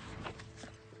have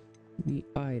the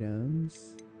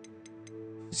items?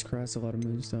 Just crossed a lot of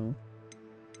moonstone.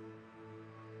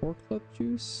 Pork club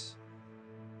juice?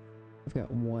 I've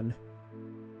got one.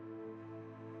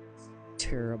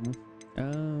 Terrible.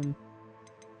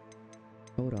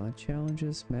 Hold on.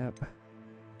 Challenges, map.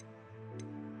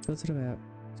 Go to the map.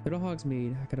 Let's go to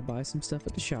Hogsmeade. I gotta buy some stuff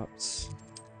at the shops.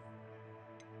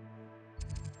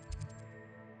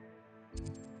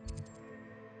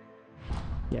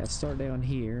 Yeah, start down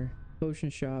here. Potion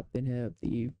shop, then have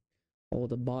all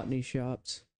the botany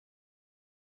shops.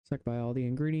 So I can buy all the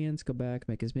ingredients, go back,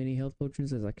 make as many health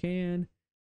potions as I can.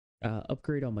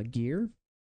 Upgrade all my gear.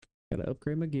 Gotta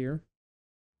upgrade my gear.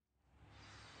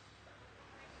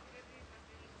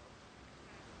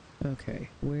 Okay,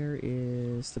 where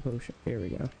is the potion? There we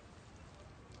go.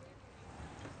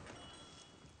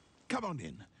 Come on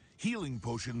in. Healing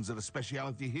potions are a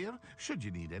specialty here, should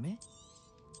you need any.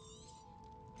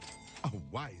 A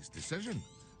wise decision.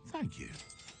 Thank you.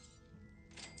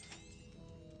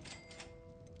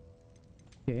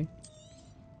 Okay.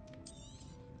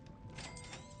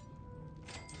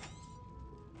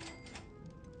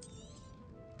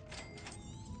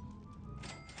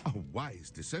 A wise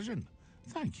decision.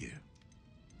 Thank you.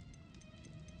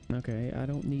 Okay, I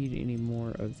don't need any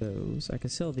more of those. I can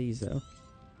sell these though.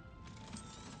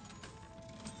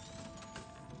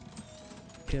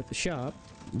 Get at the shop.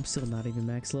 I'm still not even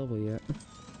max level yet.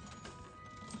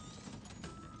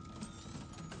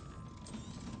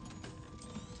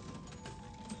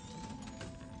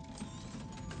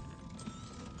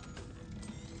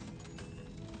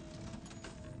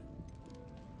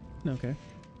 Okay.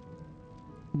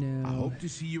 Now I hope to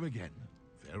see you again.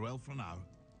 Farewell for now.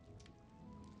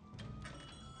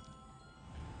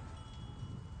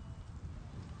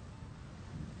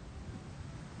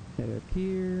 head up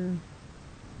here.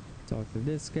 Talk to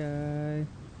this guy.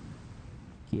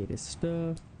 Get his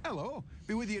stuff. Hello,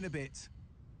 be with you in a bit.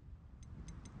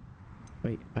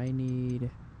 Wait, I need...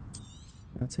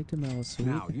 I'll take the mouse.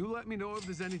 Now, you let me know if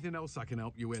there's anything else I can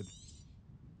help you with.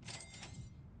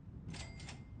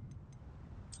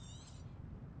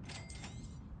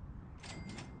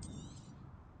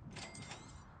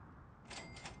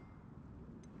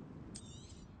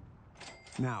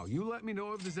 Now, you let me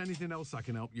know if there's anything else I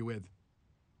can help you with.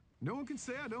 No one can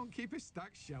say I don't keep a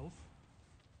stacked shelf.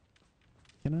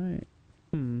 Can I?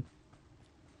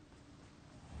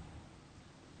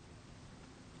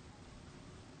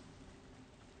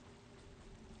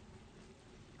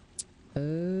 Oh,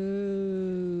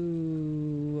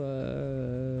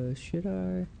 should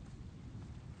I?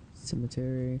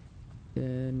 Cemetery.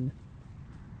 Then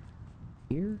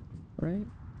here, right?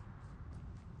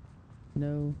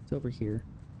 No, it's over here.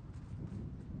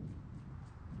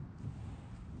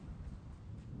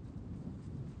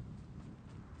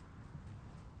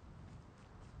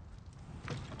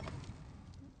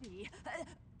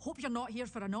 Hope you're not here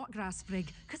for a knotgrass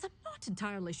sprig, because I'm not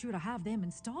entirely sure I have them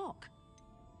in stock.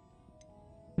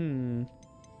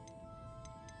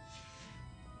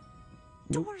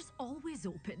 Doors always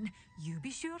open. You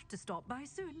be sure to stop by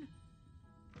soon.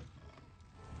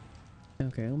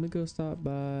 Okay, let me go stop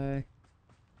by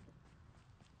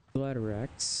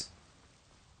Gladerax.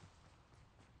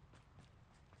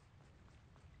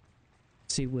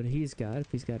 See what he's got,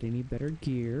 if he's got any better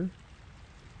gear.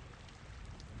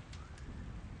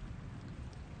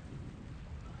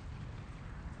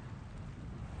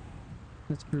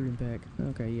 Let's brewing pack.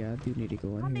 Okay, yeah, I do need to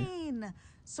go in Come here. in.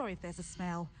 Sorry if there's a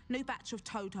smell. New batch of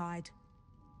toad-hide.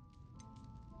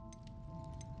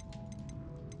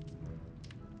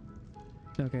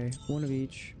 Okay, one of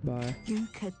each. Bye. You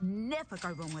could never go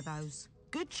wrong with those.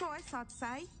 Good choice, I'd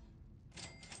say.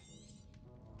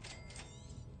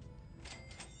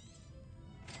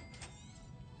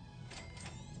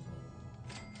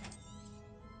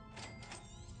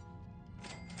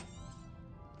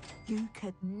 You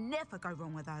could never go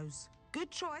wrong with those.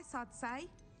 Good choice, I'd say.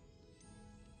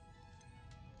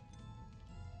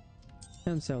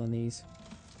 I'm selling these.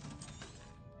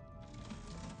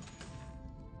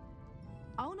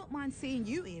 I'll not mind seeing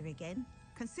you here again.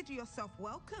 Consider yourself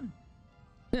welcome.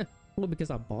 Yeah, well, because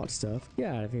I bought stuff.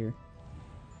 Get out of here.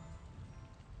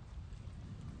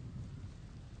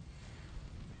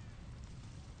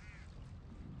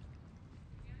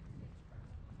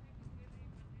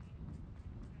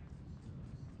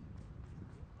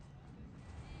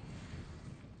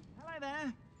 Hello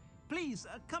there. Please,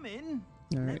 come in.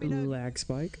 All Let right, me know if lag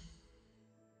spike.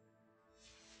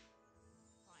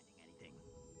 finding anything.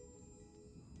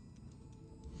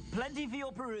 Plenty for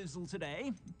your perusal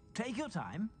today. Take your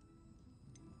time.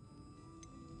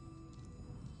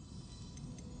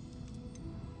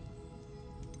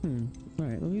 All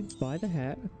right, let me buy the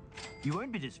hat, You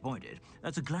won't be disappointed.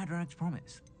 That's a Gladrax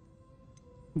promise.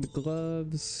 the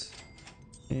gloves,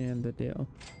 and the deal.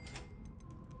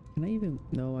 Can I even?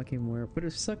 No, I can't wear it, but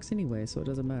it sucks anyway, so it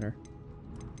doesn't matter.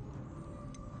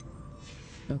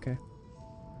 Okay.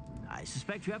 I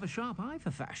suspect you have a sharp eye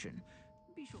for fashion.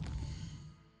 Be sure.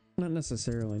 Not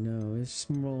necessarily, no. It's just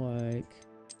more like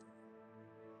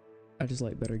I just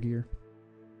like better gear.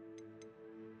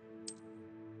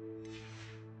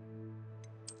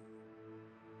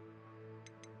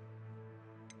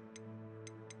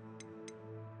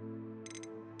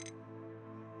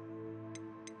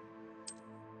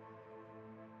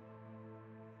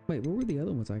 Wait, what were the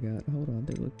other ones I got? Hold on,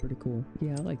 they look pretty cool.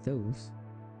 Yeah, I like those.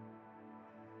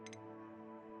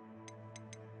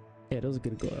 Yeah, those are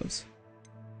good gloves.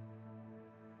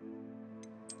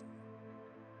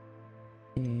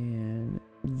 And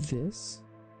this.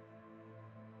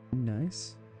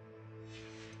 Nice.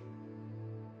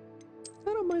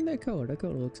 I don't mind that color. That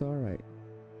color looks alright.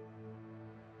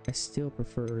 I still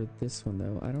prefer this one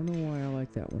though. I don't know why I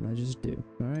like that one. I just do.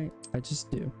 Alright? I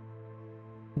just do.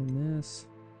 And this.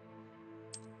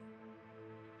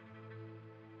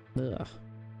 Ugh.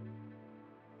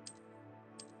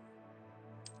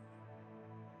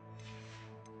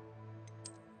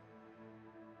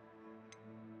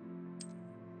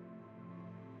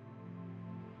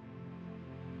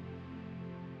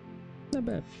 Not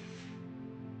bad.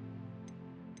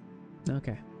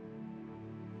 Okay.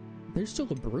 There's still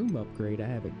a broom upgrade I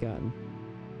haven't gotten.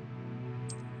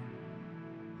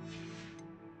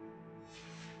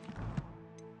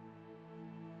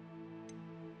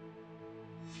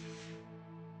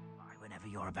 Whenever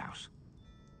you're about.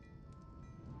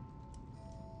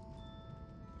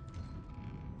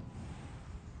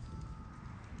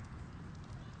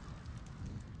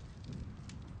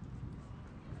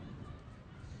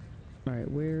 Alright,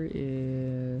 where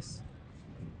is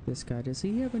this guy? Does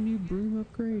he have a new broom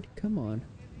upgrade? Come on.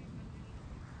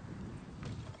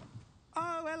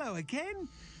 Oh, hello again.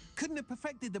 Couldn't have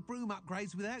perfected the broom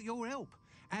upgrades without your help.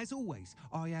 As always,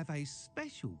 I have a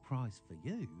special prize for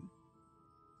you.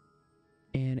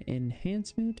 An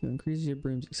enhancement to increase your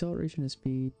broom's acceleration and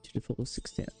speed to the fullest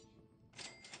extent.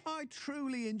 I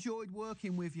truly enjoyed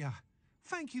working with you.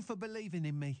 Thank you for believing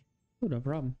in me. Oh, no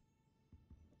problem.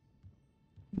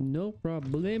 No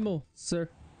problemo, sir.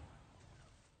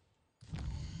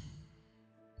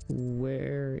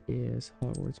 Where is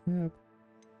Hogwarts map?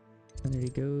 I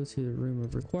need to go to the room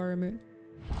of requirement.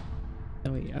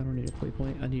 Oh wait, I don't need a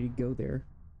waypoint. I need to go there.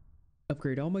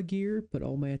 Upgrade all my gear, put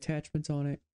all my attachments on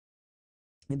it,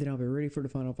 and then I'll be ready for the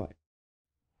final fight.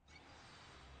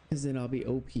 Because then I'll be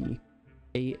OP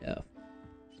AF.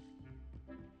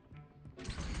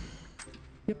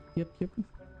 Yep.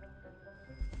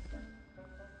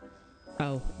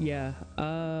 Oh, yeah.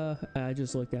 I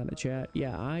just looked down the chat.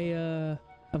 Yeah,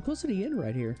 I'm close to the end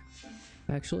right here,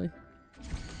 actually.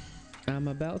 I'm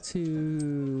about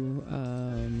to,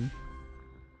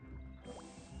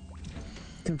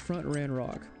 confront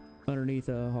Ranrock underneath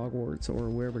Hogwarts or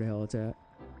wherever the hell it's at.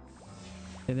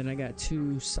 And then I got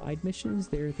 2 side missions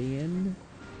there at the end.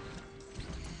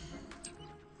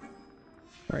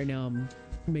 Right now I'm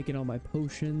making all my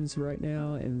potions right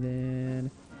now, and then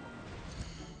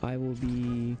I will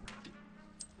be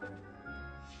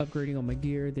upgrading all my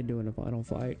gear, then doing a final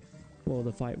fight. Well,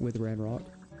 the fight with Ranrock.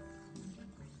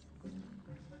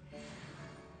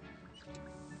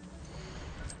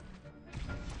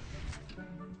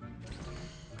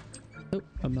 Oh,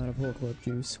 I'm out of whole club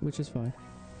juice, which is fine.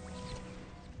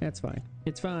 That's fine.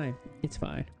 It's fine. It's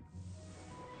fine.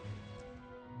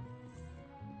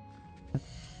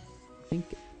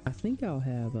 I think I'll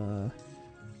have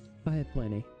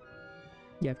plenty.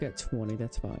 Yeah, I've got 20,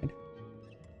 that's fine.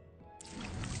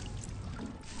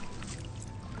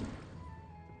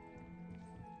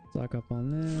 Lock up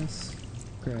on this.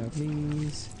 Grab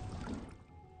these.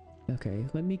 Okay,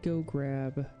 let me go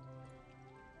grab.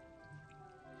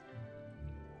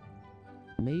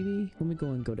 Maybe let me go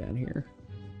and go down here.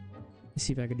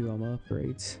 See if I can do all my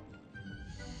upgrades.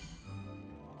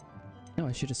 Oh,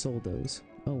 I should have sold those.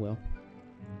 Oh well.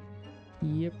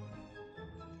 Yep.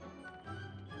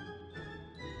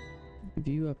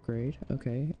 View upgrade.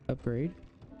 Okay, upgrade.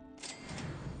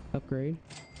 Upgrade.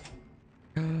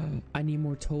 I need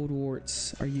more toad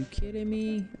warts. Are you kidding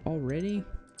me already?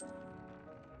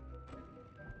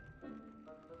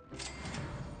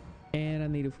 And I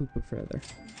need a Fooper feather.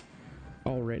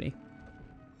 Already.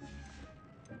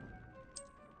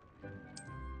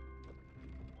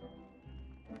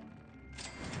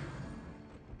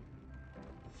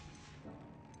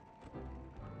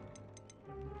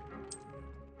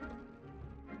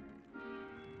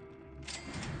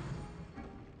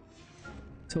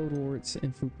 Toad warts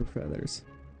and Fooper feathers.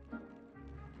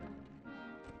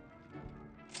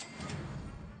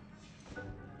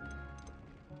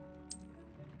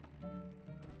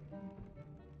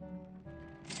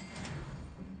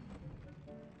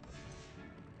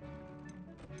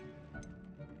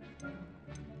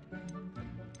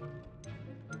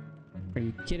 Are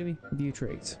you kidding me? View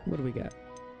traits. What do we got?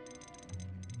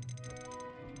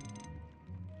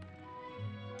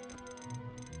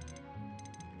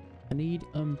 I need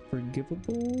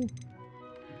Unforgivable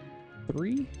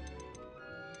 3?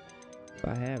 If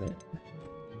I have it.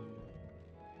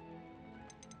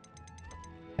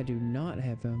 I do not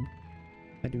have them.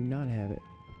 I do not have it.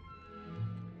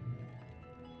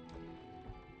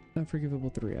 Unforgivable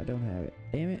 3. I don't have it.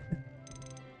 Damn it.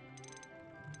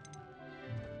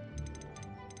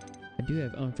 I do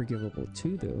have Unforgivable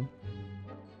 2 though.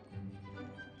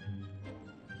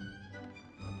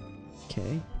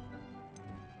 Okay.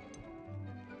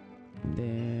 And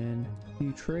then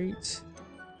view traits.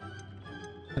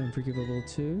 Unforgivable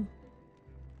 2.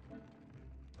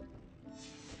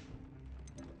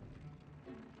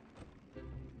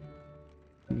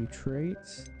 View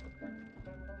traits.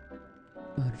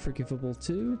 Unforgivable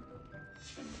 2.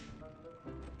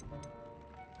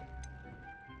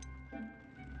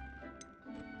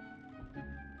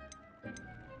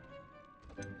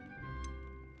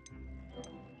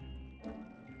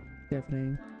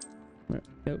 Deafening.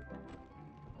 Nope.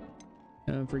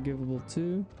 Unforgivable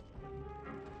 2.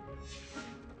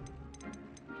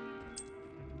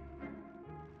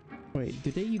 Wait,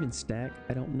 do they even stack?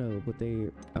 I don't know, but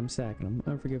I'm stacking them.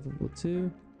 Unforgivable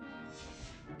 2.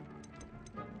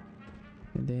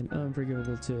 And then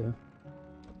Unforgivable 2.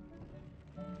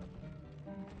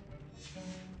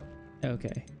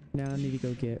 Okay. Now I need to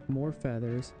go get more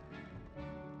feathers.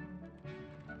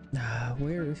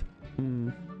 Where's...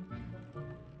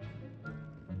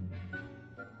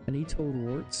 I need toad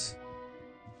warts.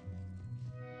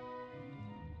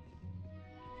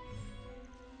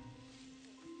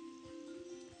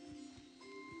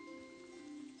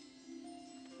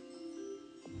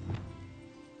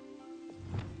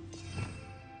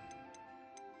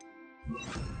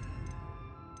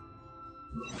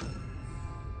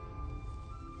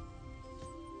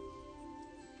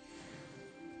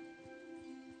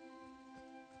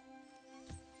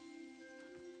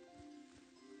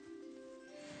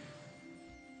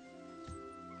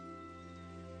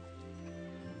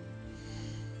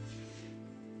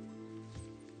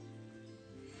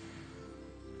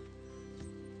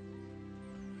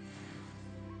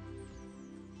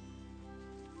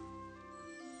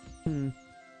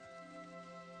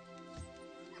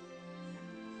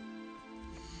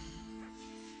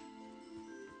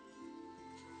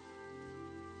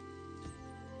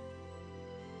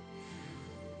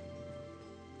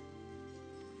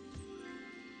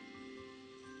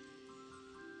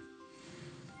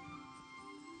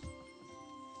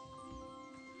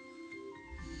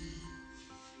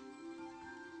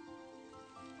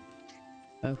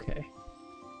 Okay.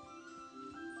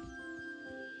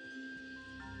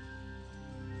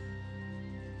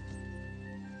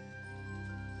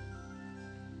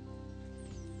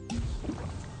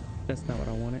 That's not what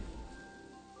I wanted.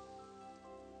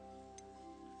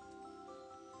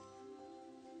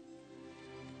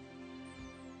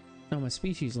 Oh, my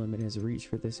species limit has reached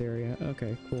for this area.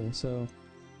 Okay, cool. So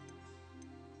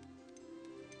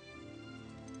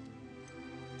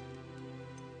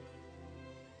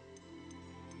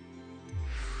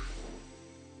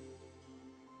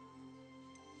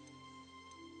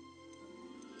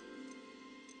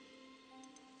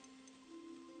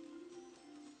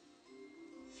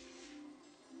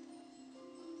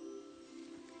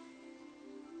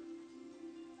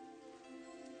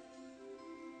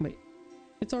wait,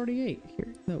 it's already 8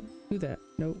 here. No, do that.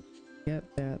 Nope. Yep,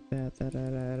 that.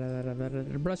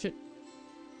 Brush it.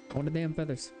 I want the damn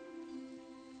feathers.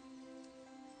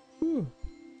 Whew.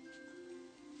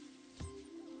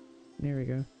 There we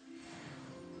go.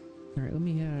 All right, let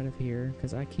me get out of here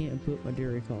because I can't put my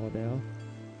dairy call down.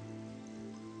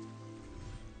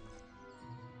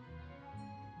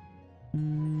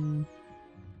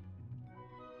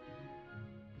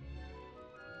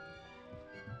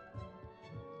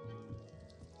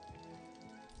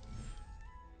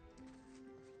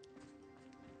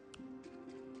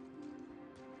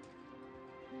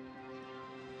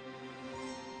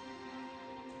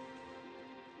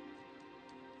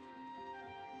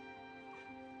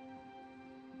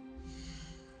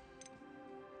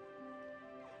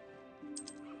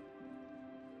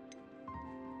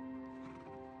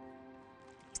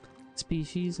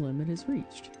 Species limit is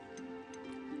reached.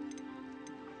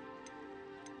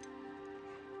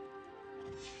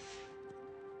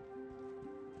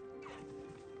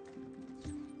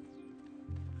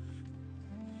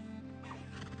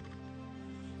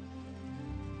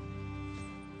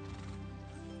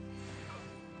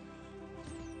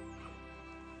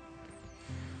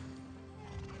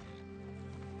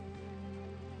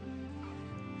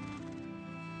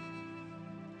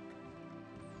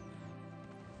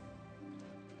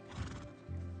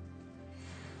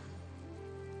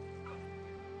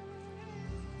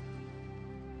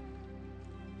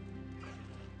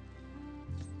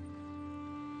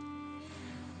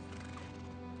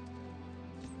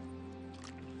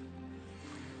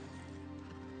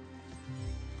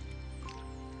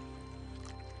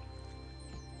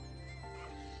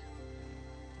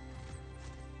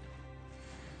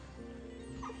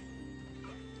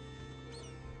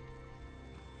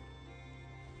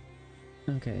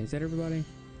 Okay, is that everybody?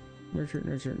 Nurture,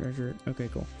 nurture, nurture. Okay,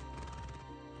 cool.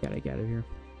 Gotta get out of here.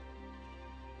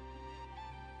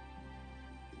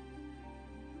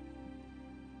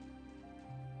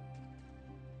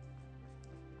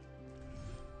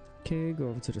 Okay, go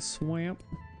over to the swamp.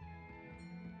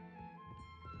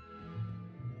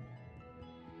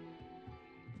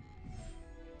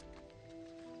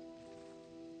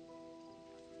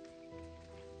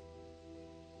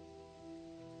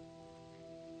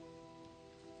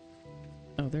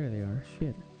 Oh, there they are.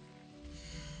 Shit.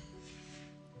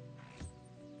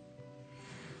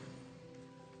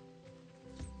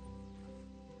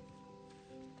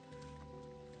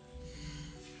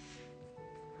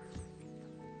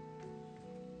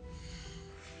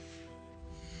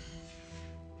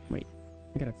 Wait,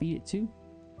 I gotta feed it too?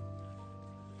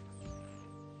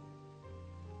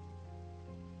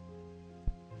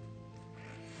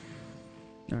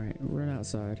 Alright, run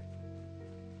outside.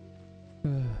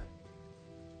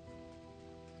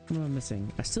 What am I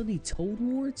missing? I still need toad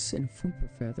warts and flooper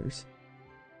feathers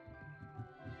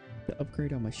to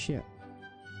upgrade on my ship.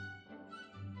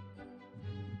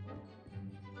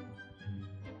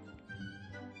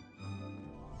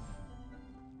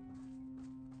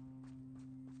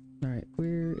 Alright,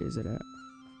 where is it at?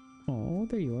 Oh,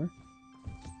 there you are.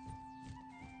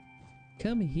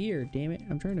 Come here, damn it.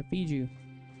 I'm trying to feed you.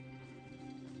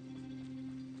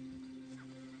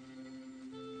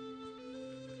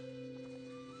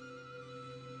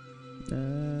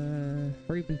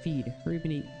 Hurry up and feed. Hurry up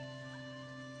and eat.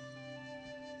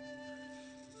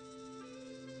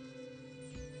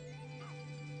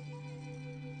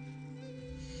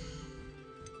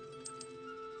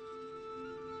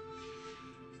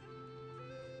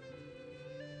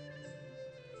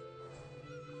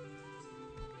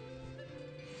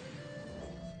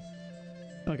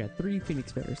 Oh, I got 3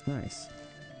 phoenix feathers. Nice.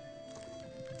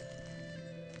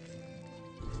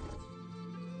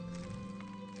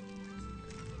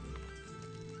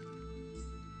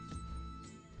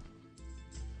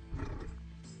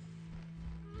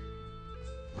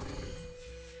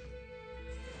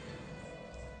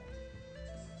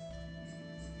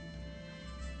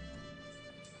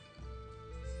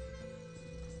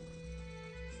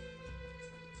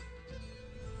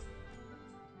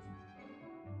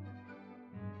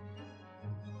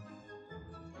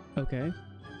 Okay.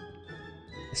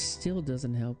 It still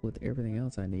doesn't help with everything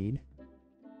else I need.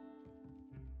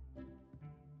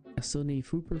 I still need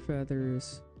Fooper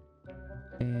feathers.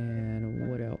 And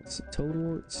what else?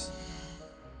 Toadwarts.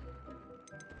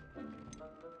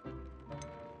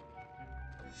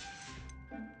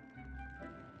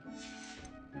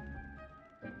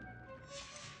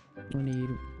 I need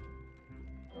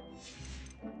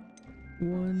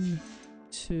 1,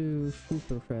 2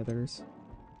 Fooper feathers,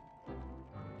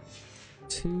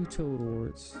 2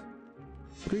 Toadwarts,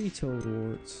 3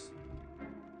 Toadwarts,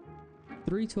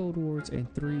 3 Toadwarts,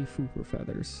 and 3 Fooper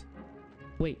feathers.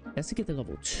 Wait, that's to get to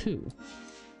level 2.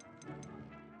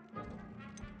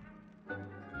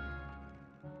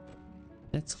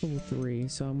 That's level 3,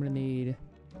 so I'm gonna need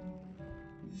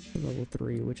level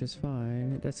 3, which is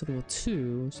fine. That's level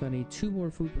 2, so I need 2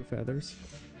 more Fooper feathers.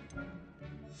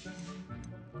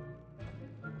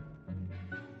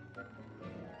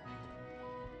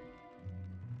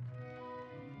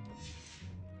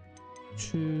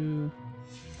 Two.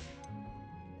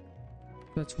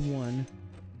 That's 1.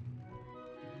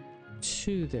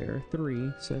 2 there.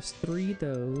 3. So that's 3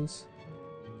 those.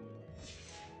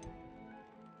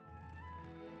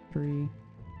 3,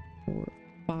 4,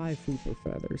 5 Fooper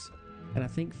feathers. And I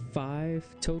think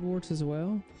 5 Toadwarts as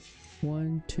well.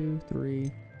 1, 2,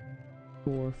 3,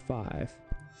 4, 5.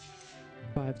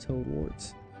 5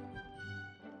 Toadwarts.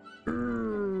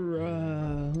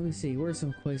 Let me see. Where's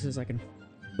some places I can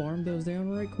farm those down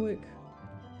right quick?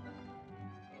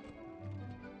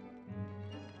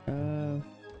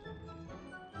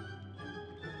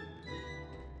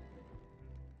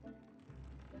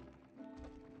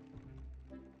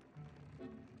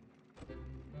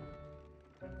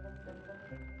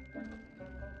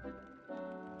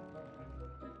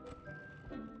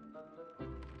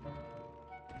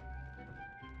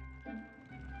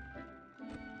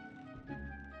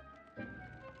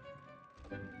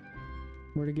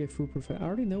 Where to get food perfect? I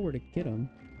already know where to get them.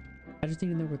 I just need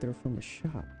to know where they're from the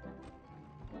shop.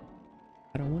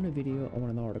 I don't want a video, I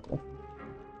want an article.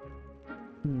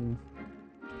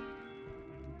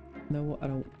 No, I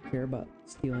don't care about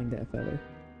stealing that feather.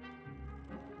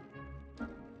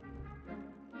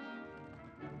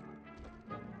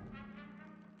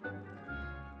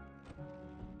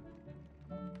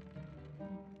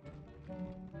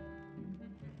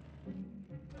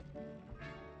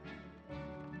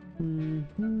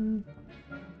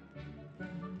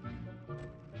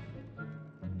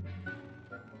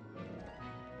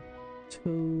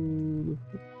 Toad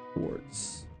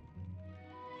warts.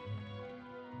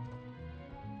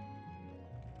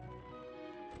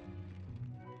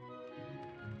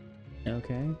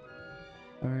 Okay.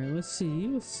 All right, let's see.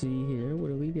 Let's see here. What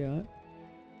do we got?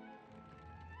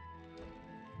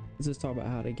 Let's just talk about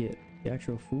how to get the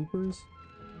actual foopers.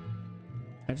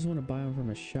 I just want to buy them from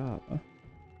a shop.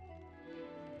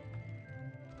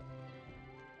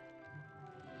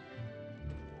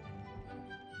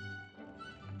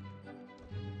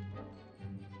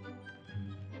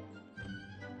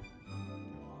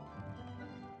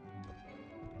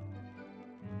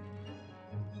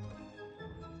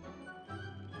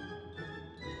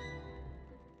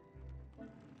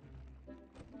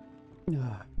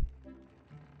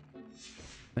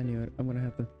 I knew it. I'm gonna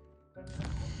have to.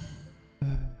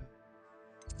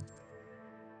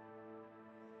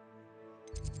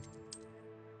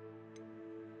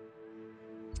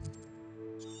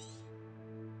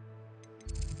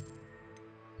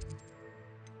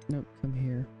 Nope, come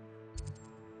here.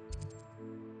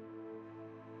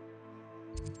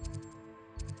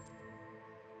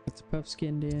 It's puff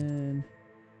skinned in.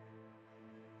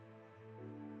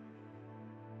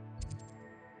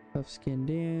 Puff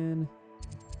skinned in.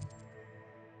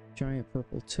 Giant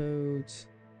purple toads.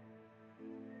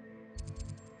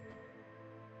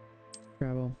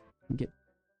 Travel. Get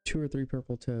 2 or 3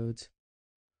 purple toads.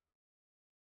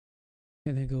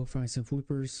 And then go find some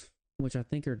floopers, which I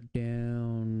think are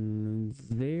down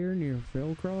there near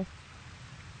Velcroft.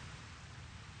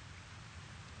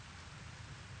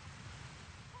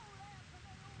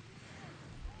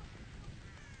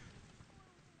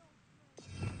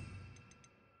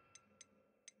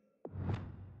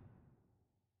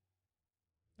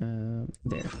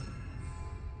 There.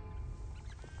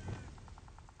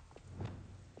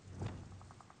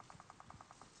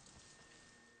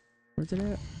 Where's it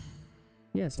at?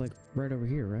 Yeah, it's like right over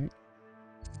here, right?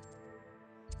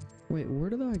 Wait, where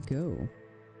did I go?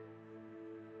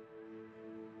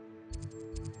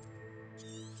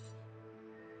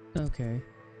 Okay.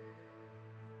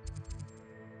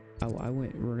 Oh, I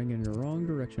went running in the wrong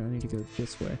direction. I need to go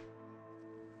this way.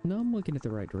 No, I'm looking at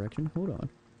the right direction. Hold on.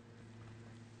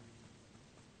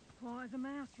 Always a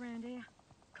mouse round here.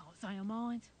 Can't say I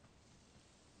mind.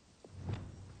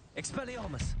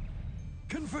 Expelliarmus!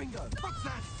 Confringo! What's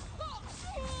that?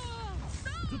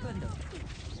 Flipendo!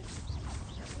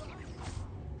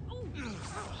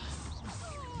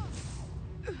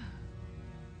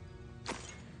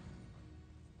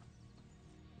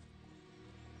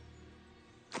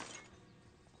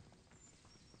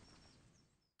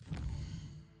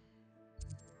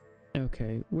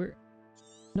 Okay, where?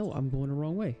 No, I'm going the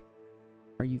wrong way.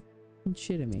 Are you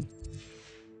shitting me?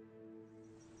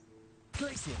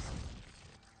 Glacius!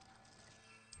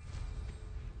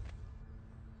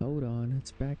 Hold on,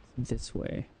 it's back this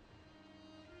way.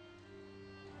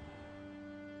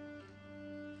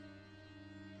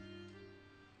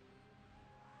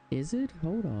 Is it?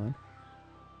 Hold on.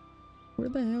 Where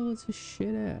the hell is this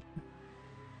shit at?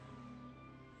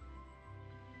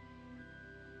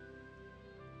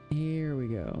 Here we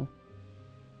go.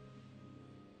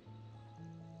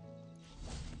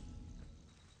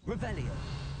 Revelio!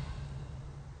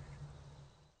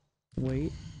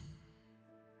 Wait.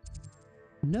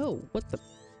 No, what the?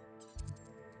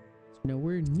 It's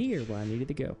nowhere near where I needed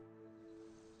to go.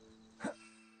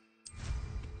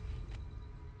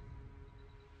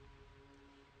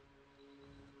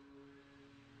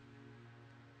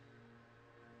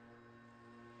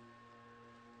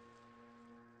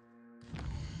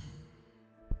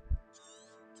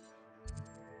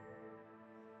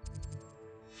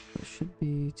 It should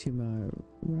be to my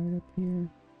right up here.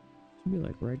 Should be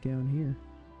like right down here.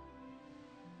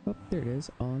 Oh, there it is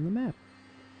on the map.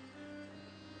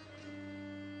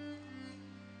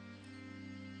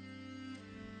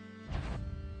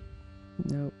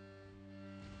 Nope.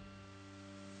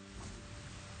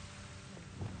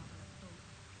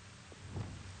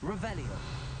 Revelio!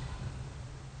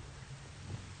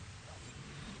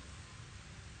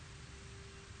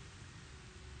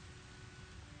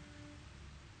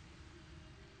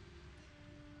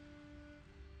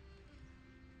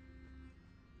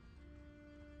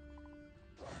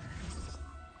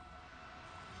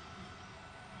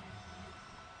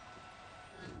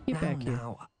 Get back here.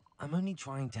 Now, I'm only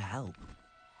trying to help.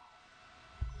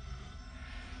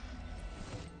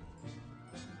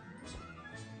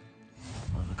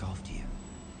 I'll look after you.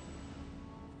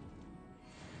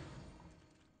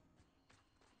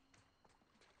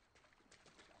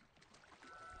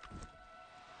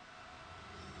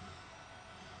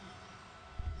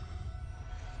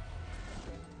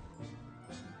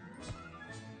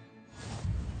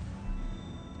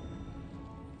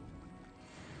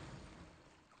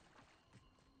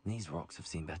 These rocks have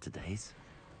seen better days.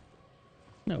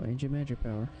 No, ancient magic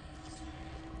power.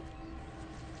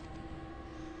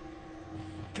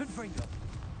 Confringo!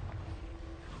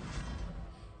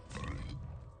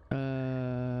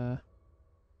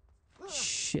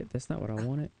 Shit, that's not what I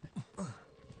wanted.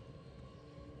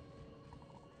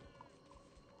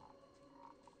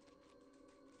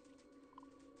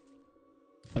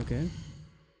 Okay.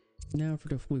 Now for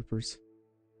the floopers.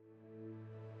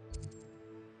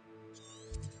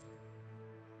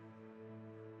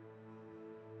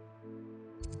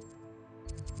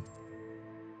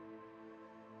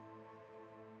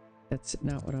 That's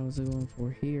not what I was going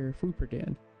for here. Flooper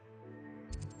Den.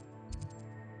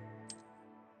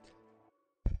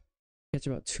 Catch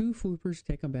about 2 floopers,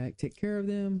 take them back, take care of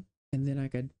them, and then I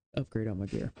could upgrade all my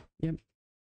gear. Yep.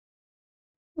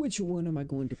 Which one am I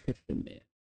going to put them in?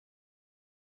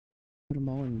 Put them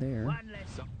all in there. One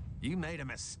less. You made a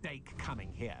mistake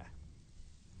coming here.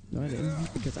 No, I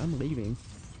didn't, because I'm leaving.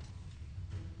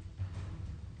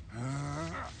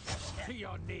 To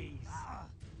your knees.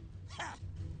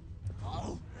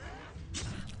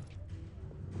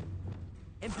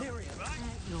 Imperium! At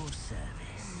your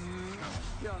service.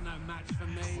 You're no match for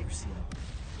me. Please,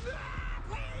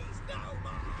 no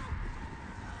more!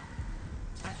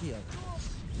 Accio!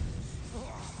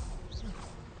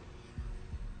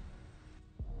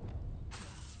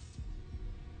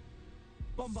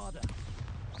 Bombarder!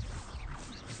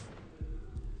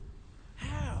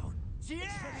 How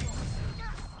dare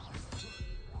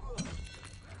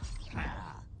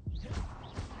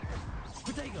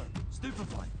Protego!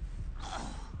 Stupefy!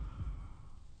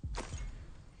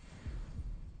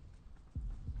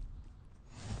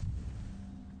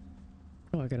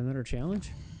 Oh, I got another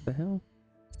challenge? What the hell?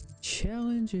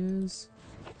 Challenges.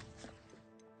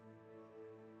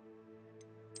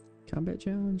 Combat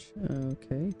challenge?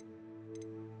 Okay.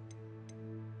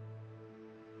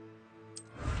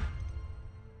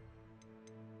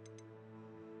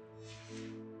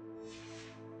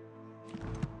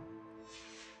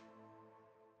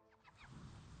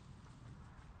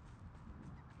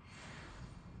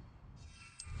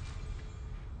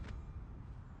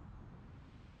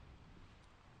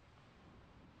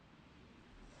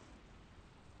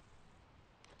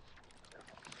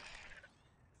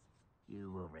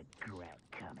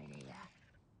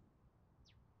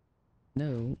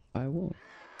 No, I won't.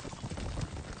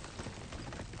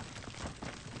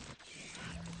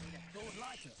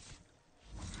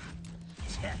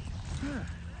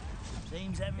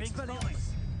 Seems everything's fine.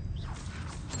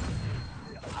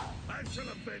 I shall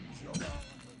avenge you.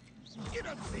 You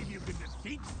don't believe you can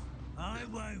defeat? I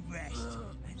won't rest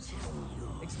until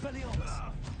you're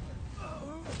Expelliarmus.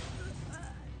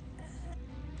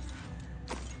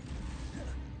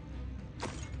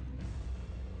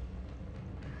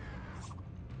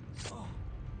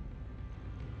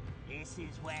 This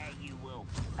is where you will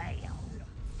fail.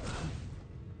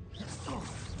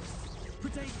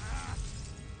 Protect.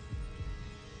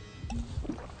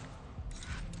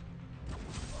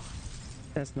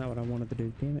 That's not what I wanted to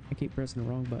do. Damn it, I keep pressing the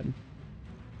wrong button.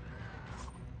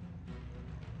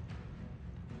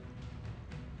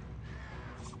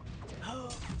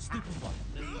 Stupid one.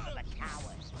 Leave the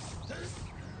coward.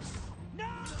 No!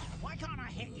 Why can't I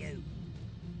hit you?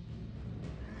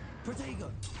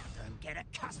 Protego. Don't get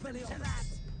accustomed to that.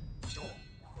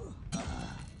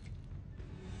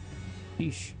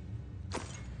 Yeesh.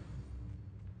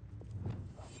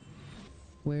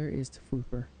 Where is the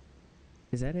fooper?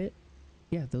 Is that it?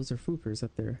 Yeah, those are foopers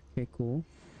up there. Okay, cool.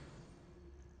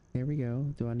 There we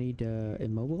go. Do I need to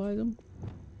immobilize them?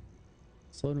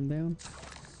 Slow them down?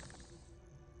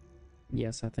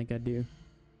 Yes, I think I do.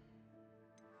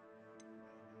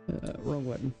 Wrong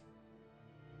button.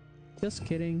 Just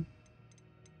kidding.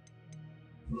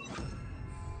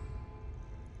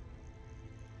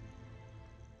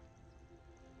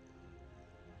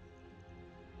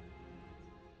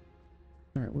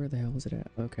 Alright, where the hell is it at?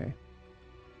 Okay.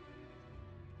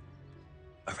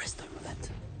 Arresto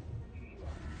momentum.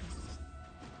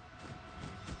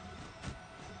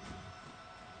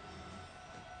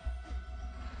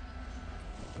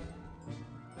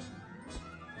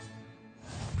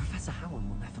 Professor Howard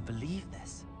will never believe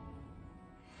this.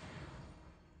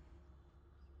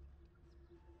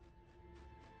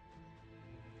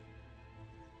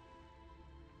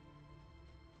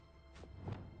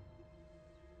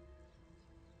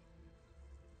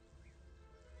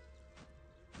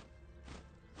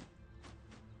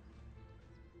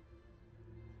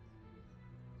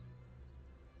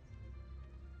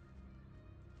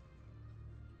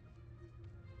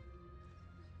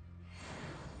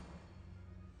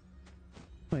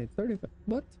 Wait, 35.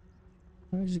 What?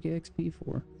 What did I just get XP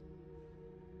for?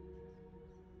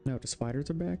 No, the spiders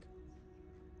are back?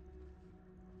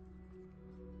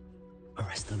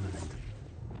 Arresto momentum.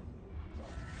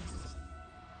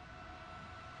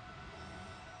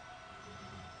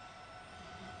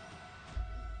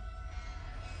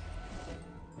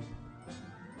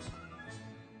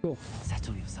 Cool.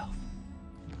 Settle yourself.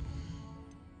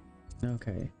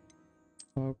 Okay.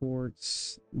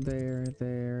 Hogwarts. There.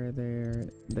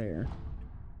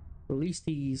 Release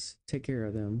these. Take care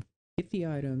of them. Get the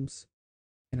items.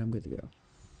 And I'm good to go.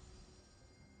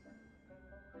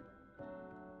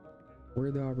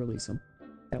 Where do I release them?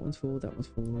 That one's full. That one's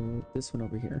full. This one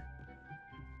over here.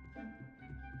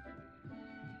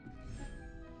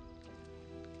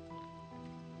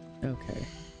 Okay.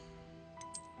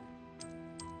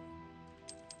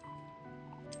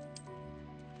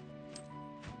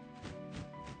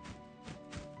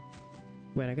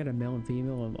 Wait, I got a male and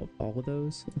female of all of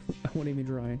those? I won't even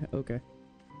try. Okay.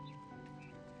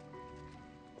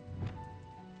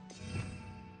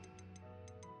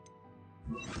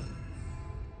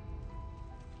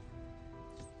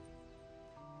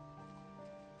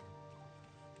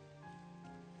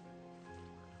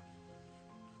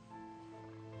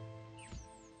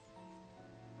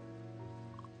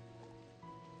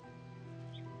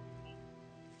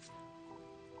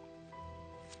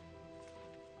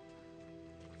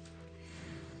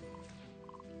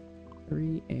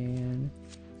 Three and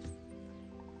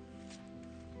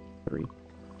 3.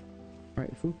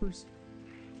 Alright, foopers.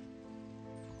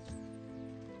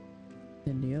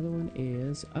 And the other one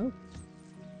is, oh,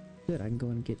 good. I can go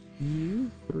and get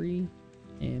you 3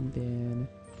 and then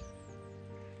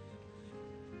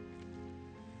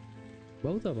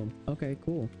both of them. Okay,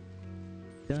 cool.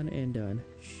 Done and done.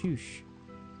 Shoosh.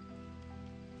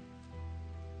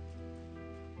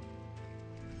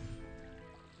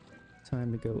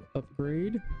 Time to go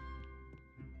upgrade.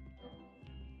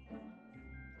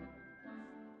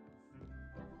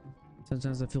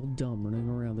 Sometimes I feel dumb running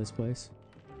around this place.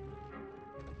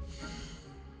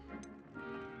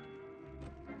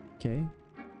 Okay.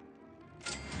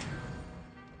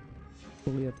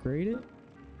 Fully upgraded.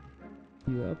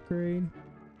 You upgrade.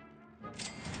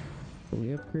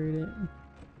 Fully upgrade it.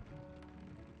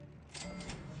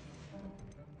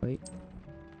 Wait.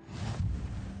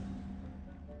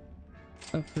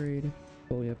 Upgrade.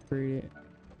 Fully upgrade it.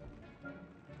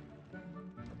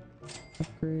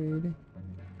 Upgrade.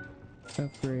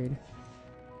 Upgrade.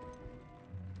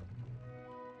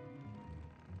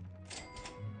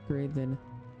 Upgrade, then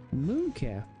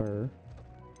mooncalf fur.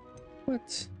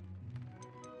 What?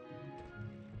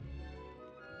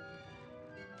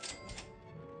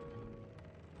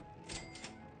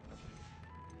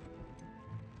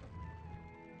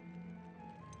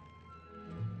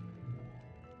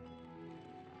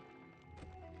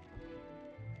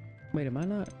 Wait, am I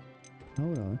not?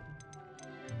 Hold on.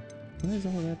 Why is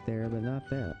all that there, but not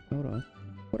that? Hold on.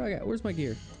 What do I got? Where's my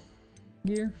gear?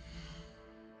 Gear?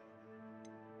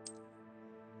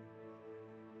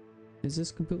 Is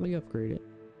this completely upgraded?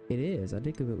 It is. I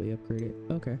did completely upgrade it.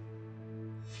 Okay.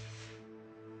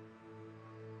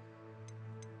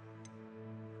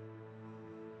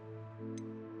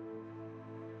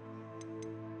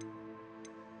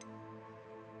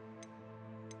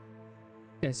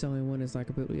 That's the only one that's not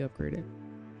completely upgraded.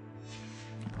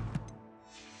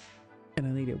 And I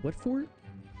needed what for it?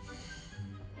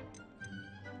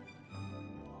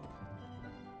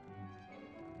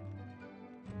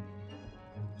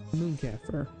 Mooncalf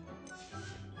fur.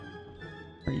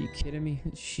 Are you kidding me?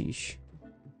 Sheesh.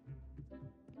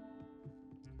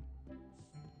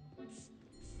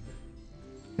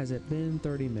 Has it been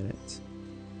 30 minutes?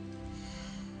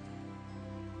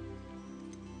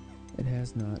 It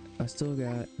has not. I still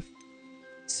got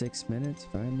 6 minutes,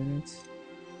 5 minutes.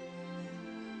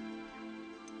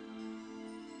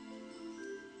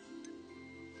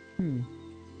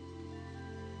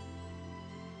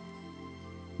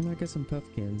 I might get some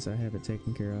puffkins. I have it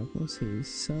taken care of. Let's see.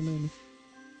 Summon.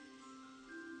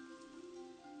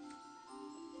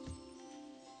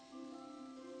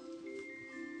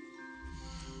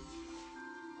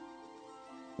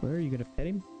 Where are you gonna pet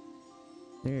him?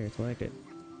 There, select it.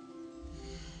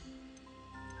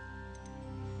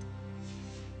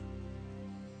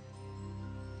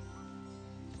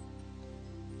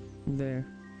 There.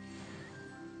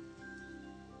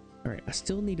 Alright, I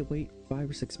still need to wait 5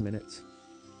 or 6 minutes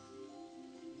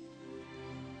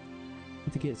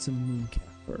to get some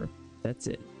mooncalf fur. That's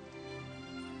it.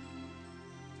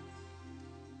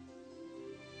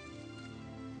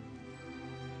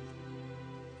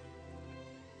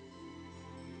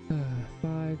 Ah,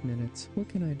 5 minutes. What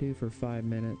can I do for 5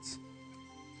 minutes?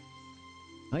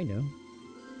 I know.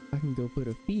 I can go put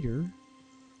a feeder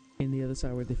in the other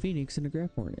side where the phoenix and the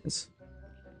grapehorn is.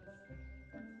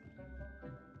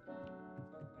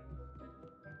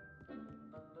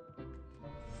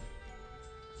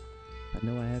 I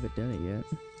know I haven't done it yet.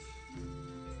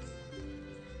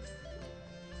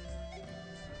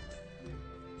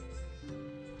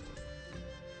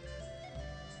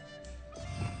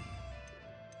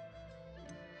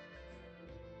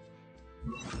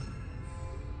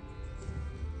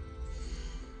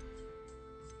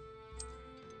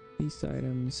 These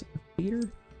items, feeder.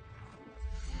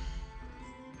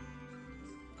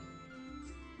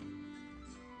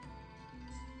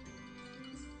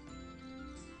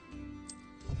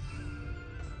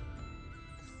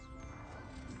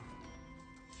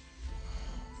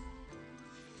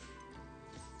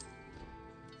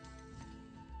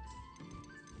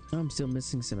 I'm still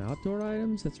missing some outdoor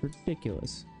items? That's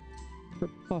ridiculous.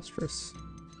 Preposterous.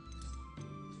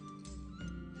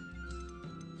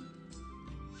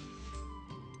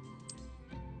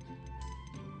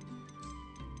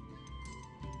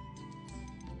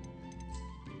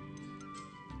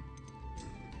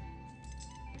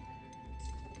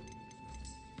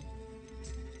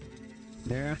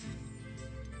 There.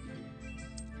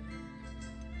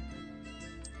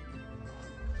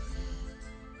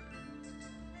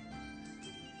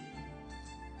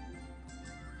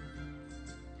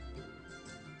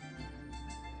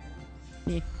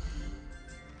 Yeah.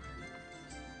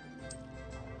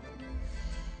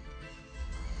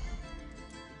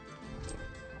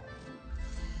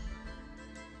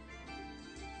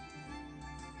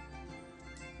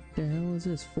 The hell is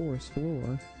this? Forest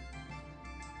floor?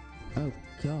 Oh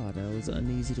god, that was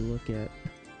uneasy to look at.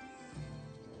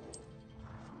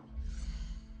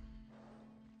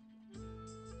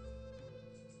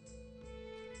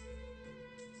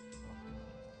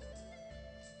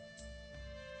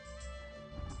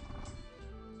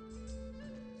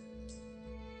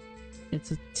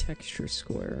 It's a texture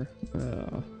square.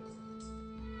 Oh.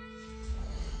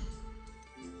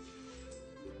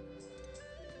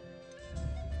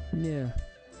 Yeah.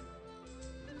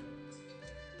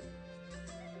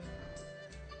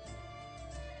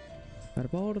 Out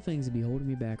of all the things that be holding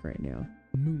me back right now,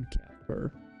 mooncalf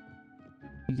fur.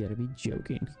 You gotta be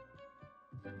joking.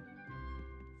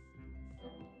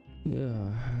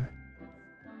 Yeah.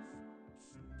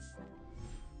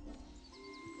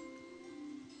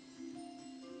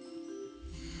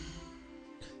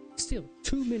 Still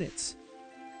 2 minutes.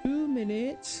 2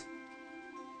 minutes.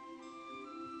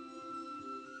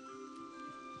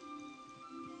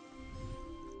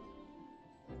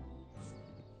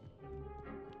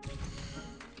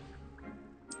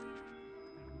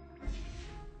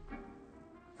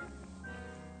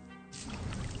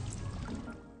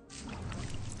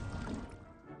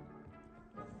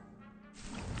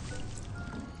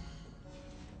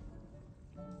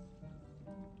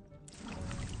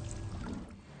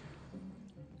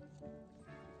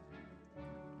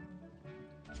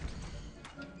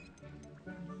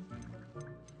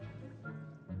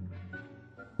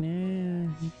 Nah,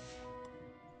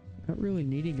 not really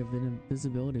needing a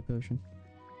invisibility potion.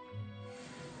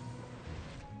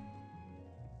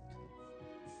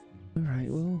 Alright,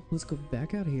 well, let's go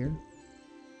back out here.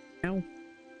 Ow.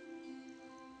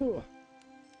 Ugh.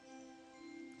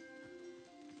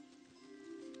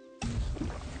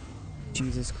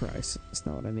 Jesus Christ, that's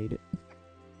not what I needed.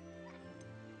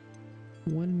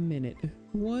 1 minute.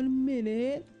 1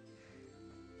 minute!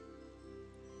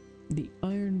 The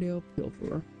Irondale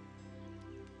Pilferer.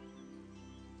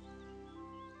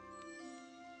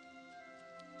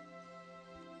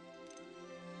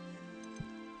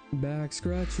 Back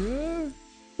scratcher!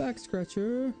 Back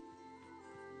scratcher!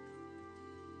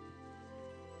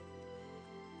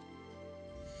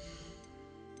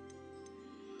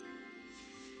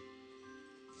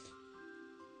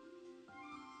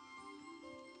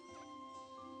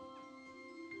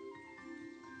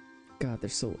 God, they're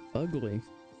so ugly.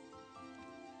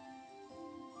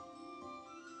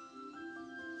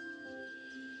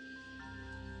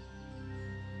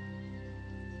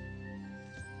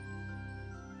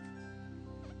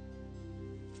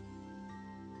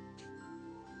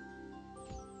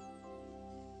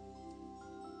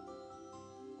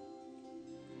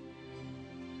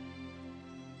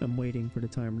 I'm waiting for the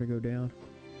timer to go down.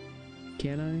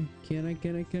 Can I? Can I?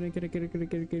 Can I? Can I? Can I? Can I? Can I?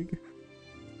 Can I? Can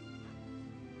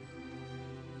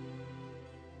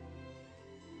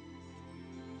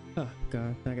I? Oh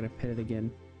God, I gotta pet it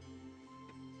again.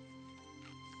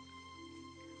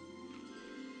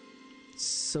 It's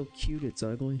so cute, it's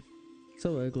ugly.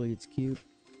 So ugly, it's cute.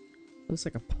 Looks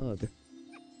like a pug.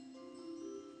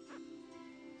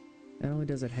 Not only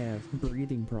does it have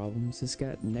breathing problems, it's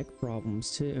got neck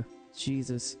problems too.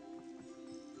 Jesus.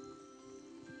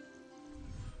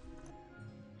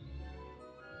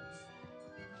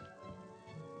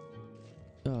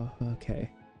 Oh, okay.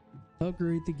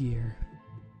 Upgrade the gear.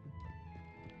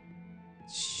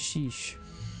 Sheesh.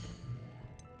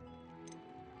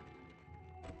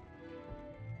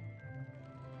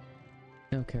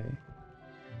 Okay.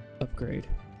 Upgrade.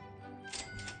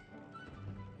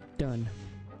 Done.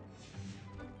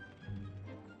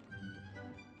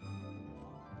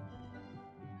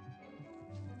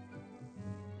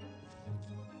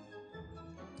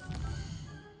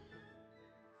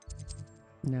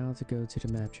 Now to go to the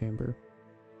map chamber.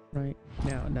 Right?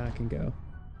 Now I can go.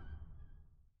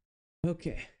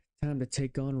 Okay. Time to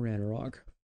take on Ranrock.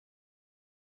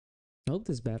 I hope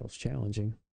this battle's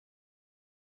challenging.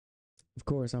 Of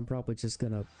course, I'm probably just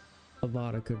gonna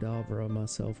Avada Kedavra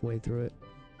myself way through it.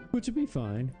 Which will be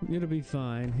fine. It'll be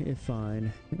fine. It's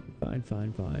fine. Fine,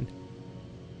 fine, fine.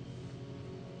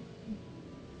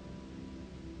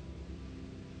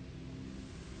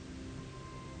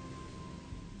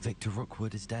 Victor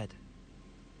Rookwood is dead.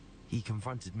 He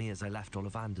confronted me as I left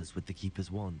Ollivander's with the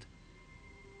Keeper's wand.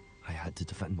 I had to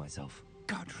defend myself.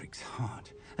 Godric's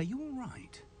heart. Are you all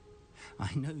right?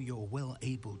 I know you're well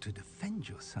able to defend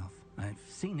yourself. I've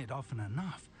seen it often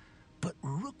enough. But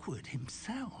Rookwood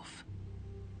himself...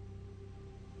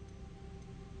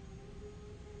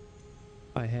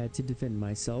 I had to defend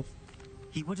myself.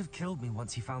 He would have killed me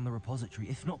once he found the repository,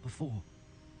 if not before.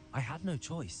 I had no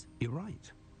choice. You're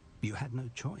right. You had no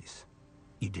choice.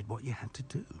 You did what you had to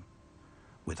do.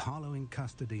 With Harlow in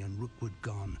custody and Rookwood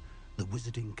gone, the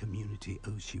wizarding community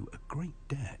owes you a great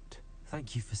debt.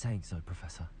 Thank you for saying so,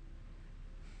 Professor.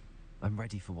 I'm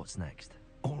ready for what's next.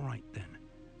 All right, then.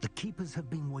 The Keepers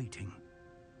have been waiting.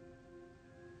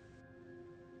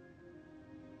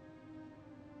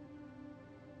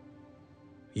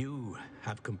 You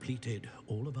have completed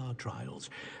all of our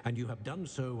trials, and you have done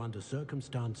so under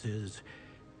circumstances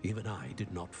even I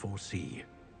did not foresee.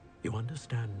 You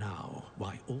understand now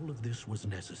why all of this was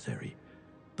necessary.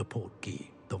 The portkey,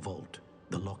 the vault,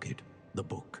 the locket, the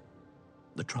book,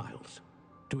 the trials.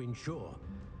 To ensure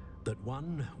that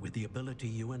one with the ability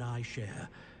you and I share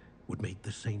would make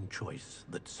the same choice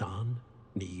that San,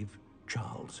 Neve,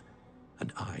 Charles,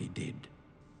 and I did.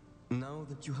 Now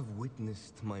that you have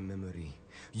witnessed my memory,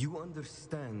 you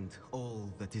understand all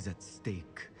that is at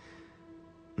stake.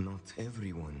 Not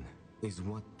everyone is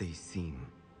what they seem.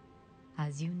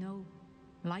 As you know,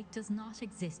 light does not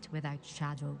exist without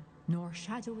shadow, nor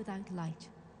shadow without light.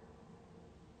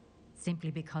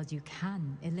 Simply because you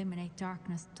can eliminate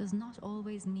darkness does not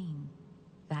always mean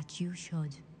that you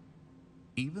should.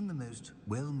 Even the most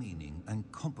well-meaning and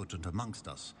competent amongst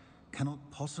us cannot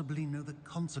possibly know the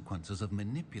consequences of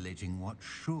manipulating what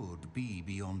should be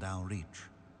beyond our reach.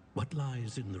 What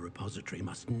lies in the repository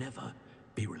must never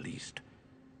be released.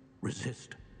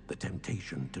 Resist the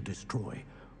temptation to destroy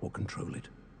or control it.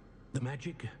 The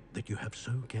magic that you have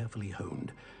so carefully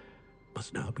honed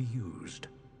must now be used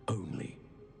only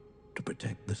to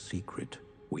protect the secret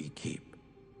we keep.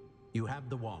 You have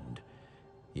the wand.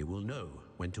 You will know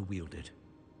when to wield it.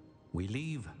 We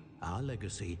leave our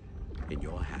legacy in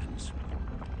your hands.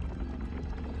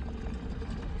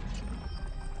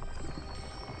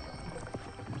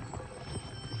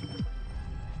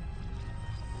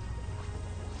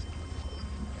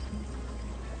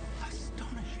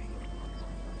 Astonishing.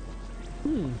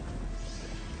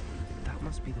 That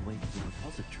must be the way to the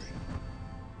repository.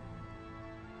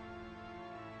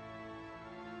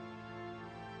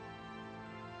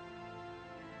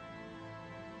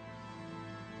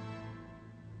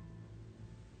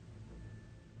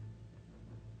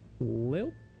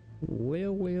 Well.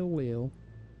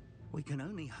 We can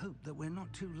only hope that we're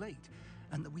not too late,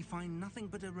 and that we find nothing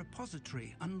but a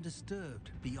repository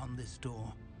undisturbed beyond this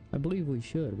door. I believe we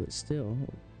should, but still.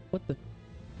 What the?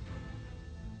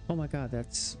 Oh my god,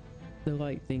 that's the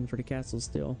light thing for the castle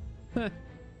still.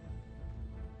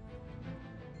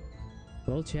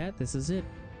 Well, chat, this is it.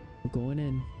 We're going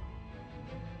in.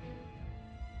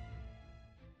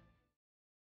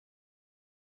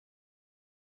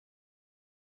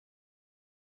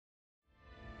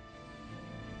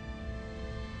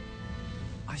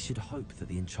 I should hope that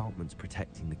the enchantments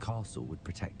protecting the castle would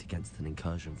protect against an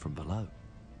incursion from below.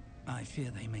 I fear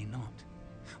they may not.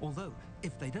 Although,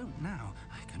 if they don't now,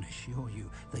 I can assure you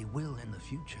they will in the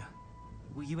future.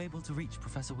 Were you able to reach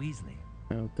Professor Weasley?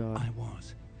 Oh god. I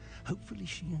was. Hopefully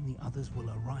she and the others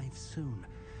will arrive soon.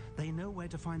 They know where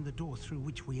to find the door through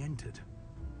which we entered.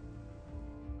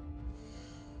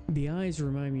 The eyes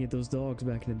remind me of those dogs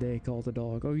back in the day called the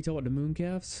dog. Oh, you talking about the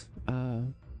mooncalves?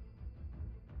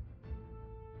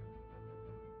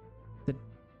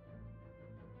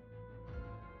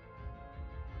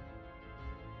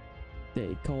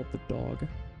 They called the dog.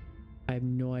 I have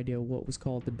no idea what was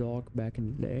called the dog back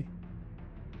in the day.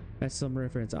 That's some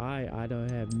reference. I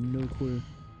don't have no clue.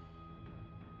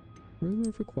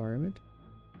 Remove requirement.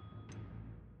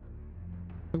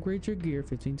 Upgrade your gear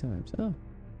 15 times. Oh.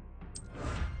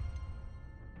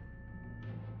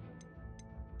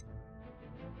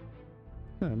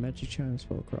 Magic Chime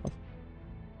Spellcraft.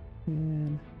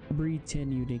 And breed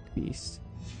 10 unique beasts.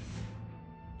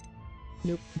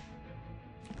 Nope.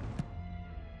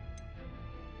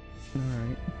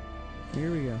 Alright.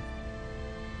 Here we go.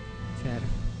 Chat.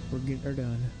 We're getting her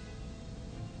done.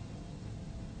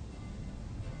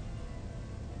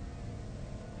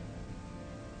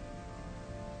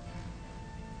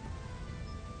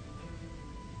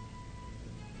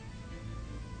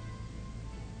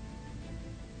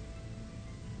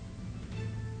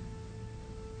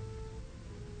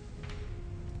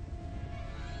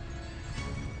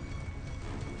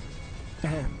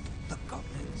 The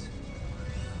goblins.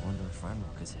 I wonder if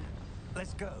Ranrock is here.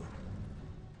 Let's go.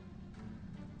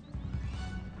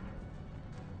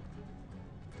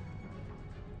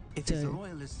 If his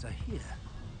loyalists are here,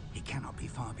 he cannot be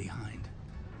far behind.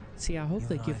 See, I hope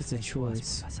they give us a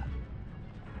choice.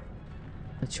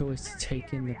 A choice to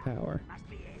take in the power.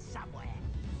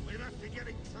 We must be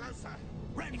getting closer.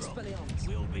 Expelliarmus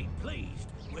will be pleased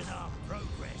with our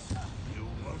progress. You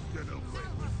won't get away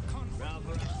with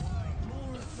Rather,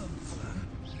 more of them.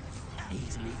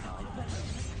 Easily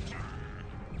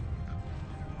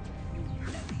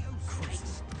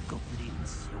Christ,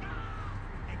 goblins.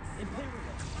 Imperial.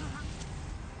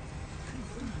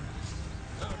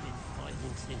 I've been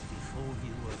fighting since before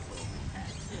you were born.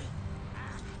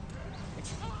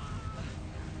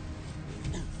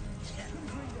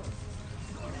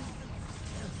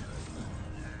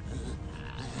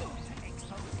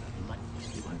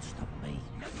 You won't stop me.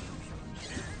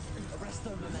 Arresto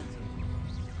momentum.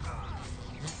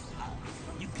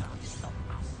 You can't stop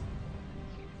us.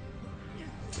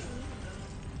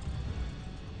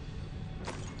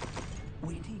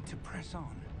 We need to press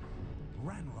on.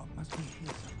 Ranrock must be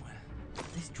here somewhere.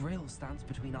 This drill stands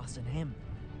between us and him.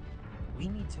 We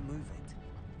need to move it.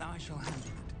 I shall handle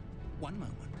it. One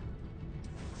moment.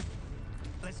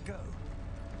 Let's go.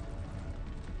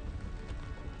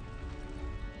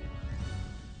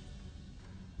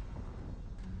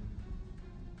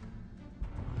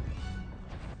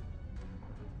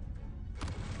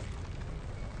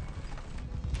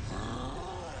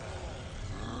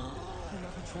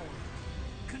 Another troll.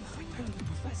 Confringo the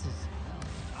professors.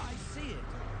 I see it,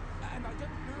 and I don't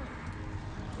know.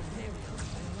 Imperial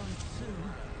may arrive soon.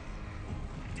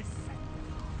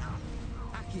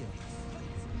 Accio.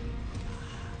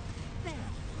 There you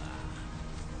are.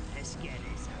 Let's get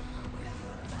this over with.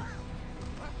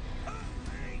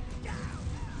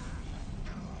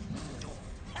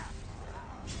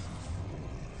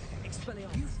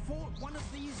 Expelliarmus. You fought one of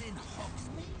these in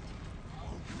Hogsmeade?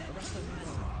 Arresto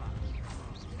Professor.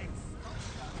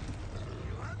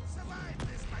 You won't survive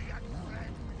this, my young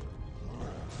friend.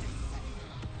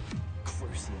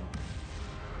 Crucial.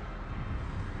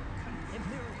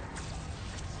 Imperial.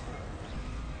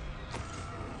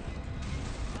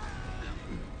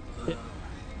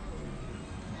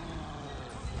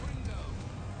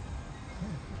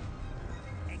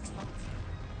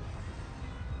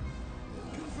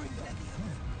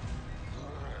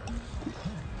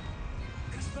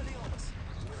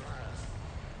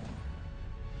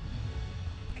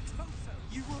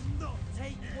 You will not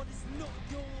take what is not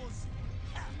yours.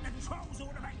 The trolls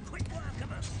ought to make quick work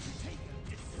of us.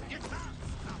 You can't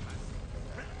stop us.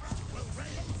 Red Rock will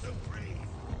reign supreme.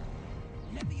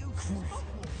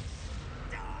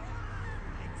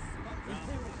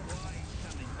 Why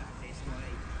coming back this way?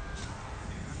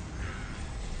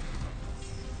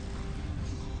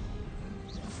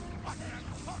 What an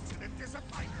unfortunate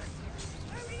disappointment.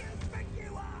 Who do you think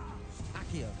you are?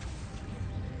 Accio.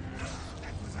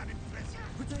 That was unimpressive.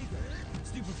 Protego.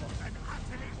 Stupefied. An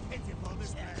utterly pitiful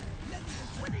display.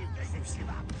 When are you going to give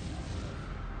up?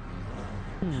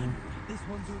 This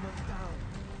one's almost down.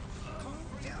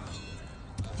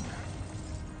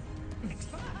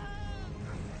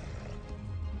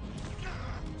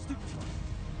 Stupefied.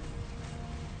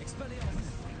 Expelliarmus.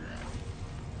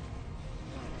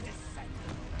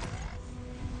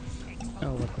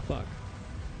 Oh, what the fuck?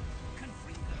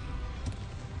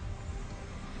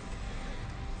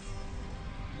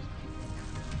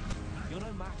 You're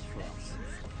no match for us.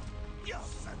 You're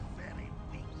so very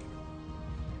weak.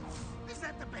 Is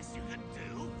that the best you can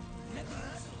do?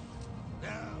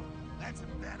 No, that's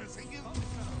embarrassing you.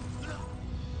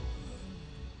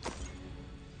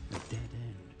 A dead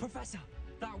end. Professor,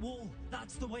 that wall,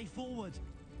 that's the way forward.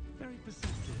 Very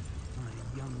perceptive, my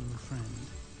young friend.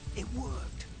 It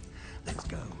worked. Let's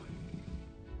go.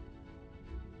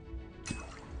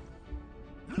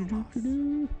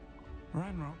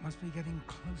 Ranrock must be getting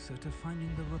closer to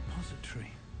finding the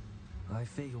repository. I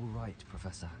fear you're right,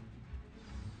 Professor.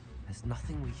 There's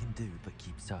nothing we can do but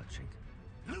keep searching.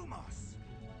 Lumos!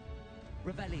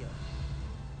 Revelio.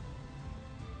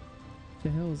 The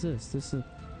hell is this? This is.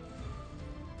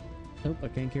 Nope, I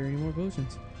can't carry any more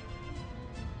potions.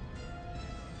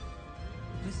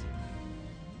 Listen.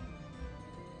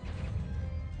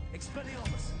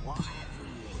 Expelliarmus. Why have we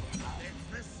here? It's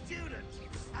the student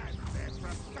and their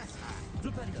professor.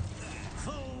 Revelio.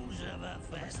 Fools of a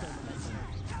festa.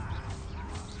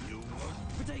 You won't.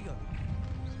 Protego.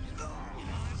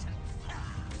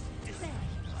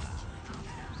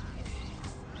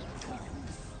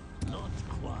 Not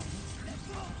quite.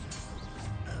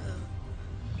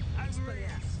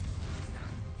 Expelliarmus.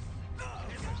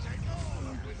 Imitate all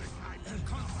of Wizardkind.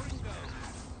 Confringo.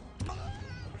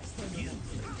 You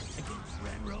against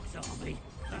Ranrock's army.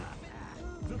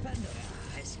 Flipendo.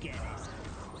 Let's get this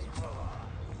over with.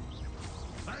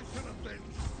 I should have been.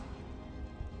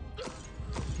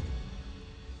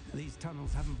 These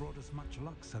tunnels haven't brought us much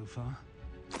luck so far.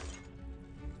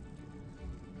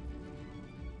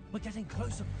 We're getting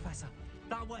closer, Professor.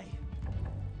 That way.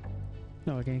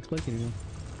 No, I can't click anymore.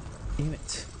 Damn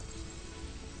it.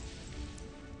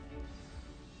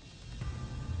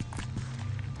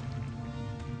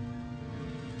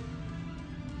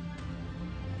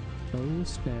 Oh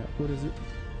snap, what is it?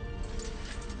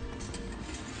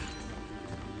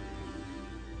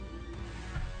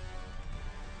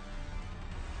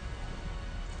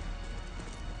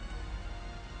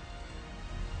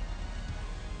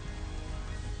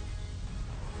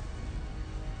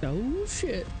 Oh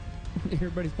shit.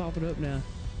 Everybody's popping up now.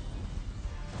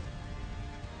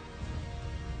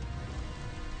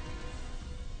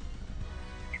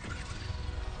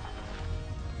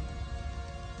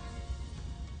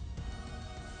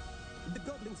 The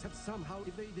goblins have somehow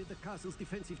evaded the castle's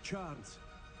defensive charms.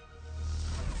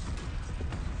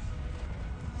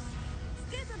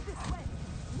 Steer them this way.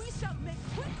 We shall make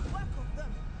quick work of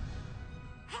them.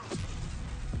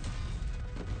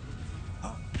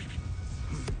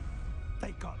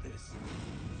 They got this.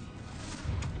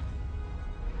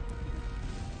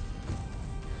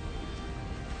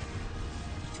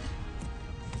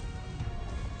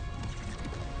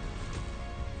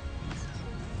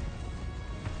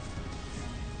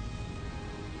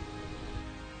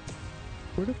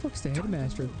 Where the fuck's the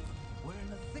headmaster? We're in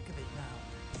the thick of it now.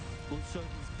 We'll show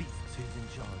these beasts who's in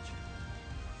charge.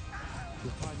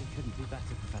 Your timing couldn't be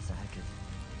better, Professor Heckard.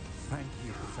 Thank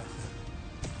you, Professor.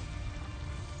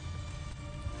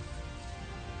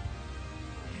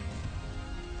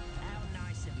 How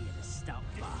nice of you to stop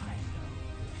by.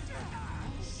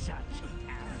 Such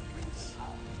arrogance.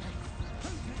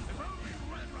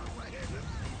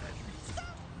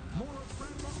 More of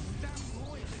Ranrock's damn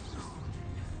loyalists.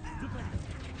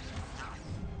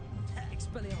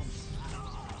 Expelliarmus.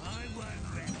 I won't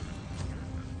bet.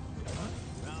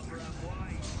 Rather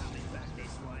unwise coming back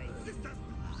this way.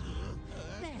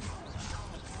 There.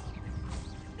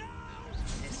 No!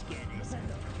 Let's get this.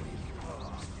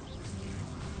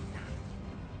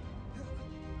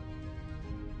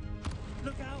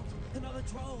 Look out! Another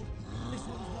troll! This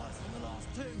one's worse than the last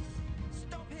two.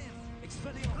 Stop him!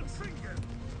 Expelliarmus!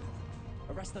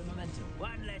 Arresto momentum.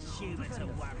 One less human to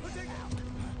worry about.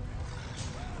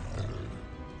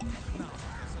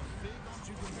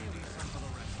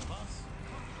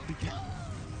 Be careful.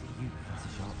 See you,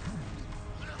 Professor Sharp.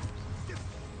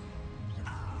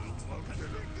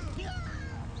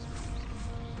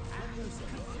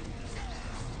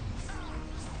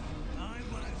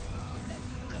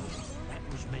 That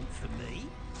was meant for me.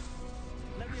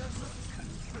 Leviosa.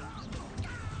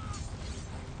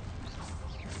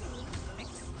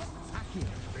 Accio.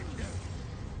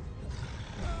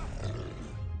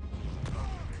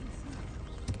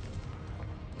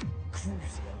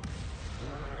 Crucio.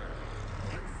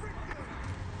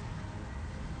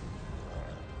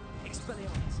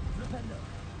 Expelliarmus. Flipendo.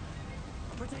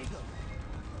 Protego.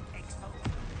 Expo.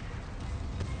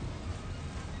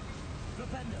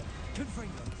 Flipendo.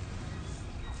 Confringo.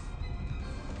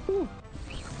 Ooh.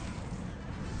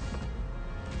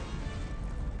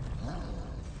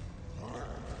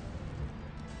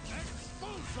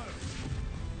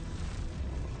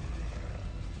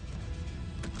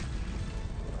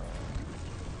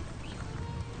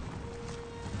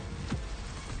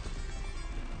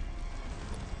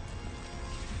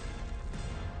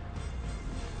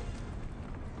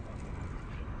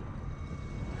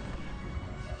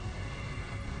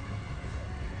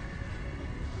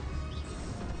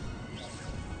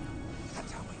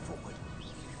 That's our way forward.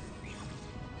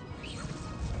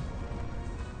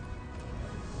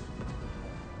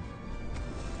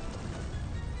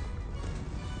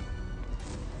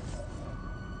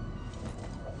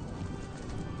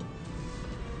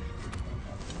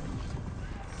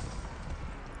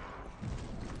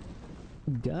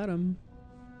 Got him.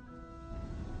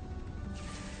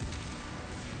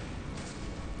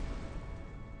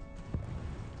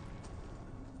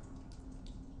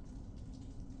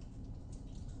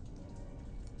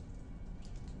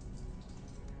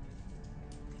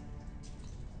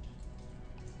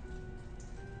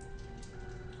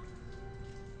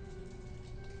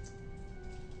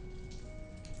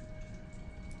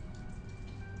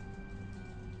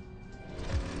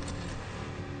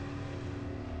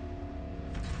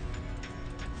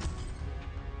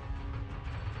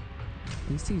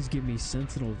 These things give me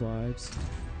Sentinel vibes.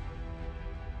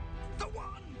 The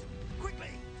wand! Quickly!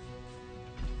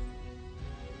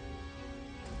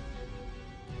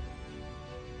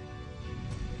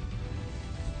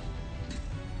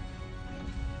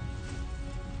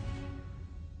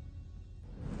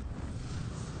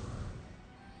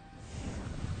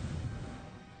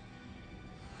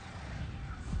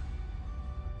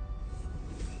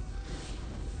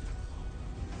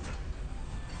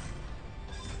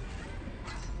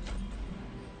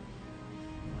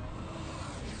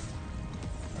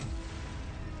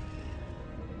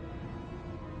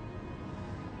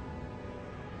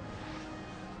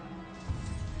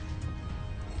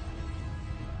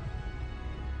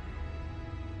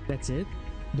 That's it?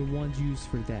 The ones used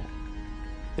for that.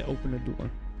 To open a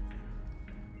door.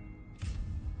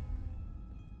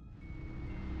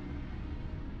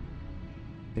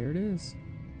 There it is.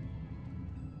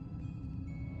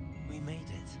 We made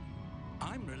it.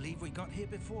 I'm relieved we got here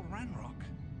before Ranrock.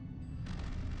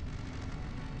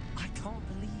 I can't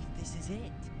believe this is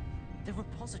it. The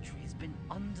repository has been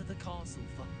under the castle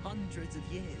for hundreds of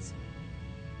years.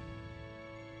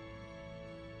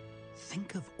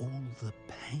 Think of all the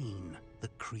pain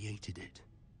that created it.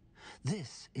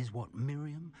 This is what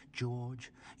Miriam,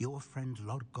 George, your friend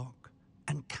Lodgok,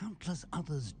 and countless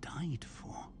others died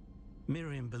for.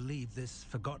 Miriam believed this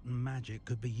forgotten magic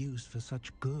could be used for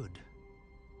such good,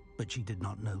 but she did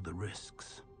not know the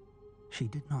risks. She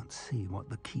did not see what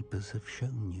the Keepers have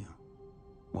shown you,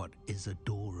 what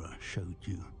Isadora showed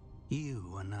you.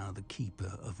 You are now the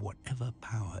Keeper of whatever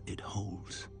power it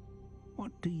holds.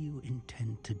 What do you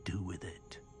intend to do with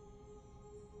it?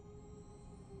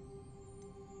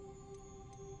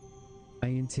 I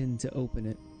intend to open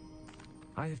it.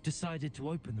 I have decided to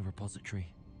open the repository.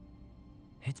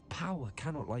 Its power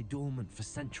cannot lie dormant for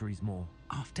centuries more.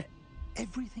 After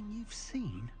everything you've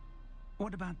seen,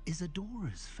 what about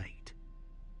Isadora's fate?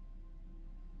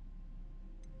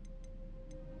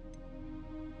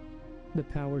 The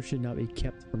power should not be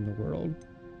kept from the world.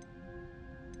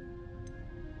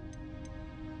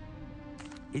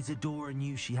 Isadora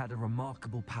knew she had a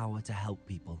remarkable power to help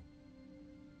people.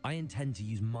 I intend to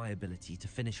use my ability to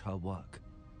finish her work.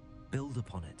 Build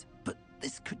upon it. But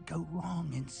this could go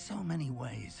wrong in so many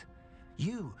ways.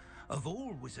 You, of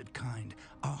all wizard kind,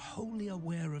 are wholly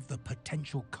aware of the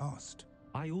potential cost.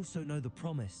 I also know the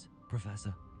promise,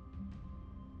 Professor.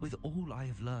 With all I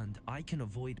have learned, I can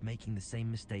avoid making the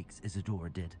same mistakes Isadora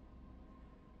did.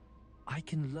 I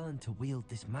can learn to wield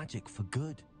this magic for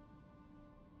good.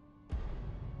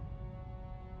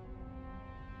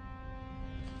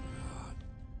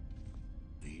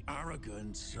 The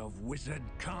arrogance of wizard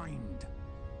kind.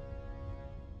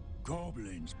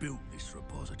 Goblins built this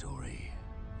repository.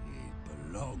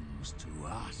 It belongs to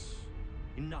us.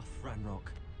 Enough, Ranrock.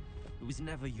 It was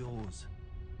never yours.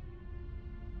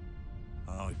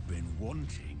 I've been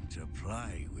wanting to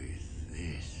play with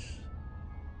this.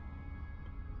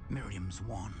 Miriam's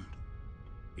wand.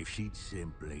 If she'd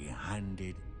simply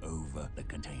handed over the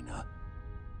container,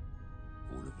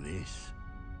 all of this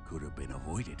could have been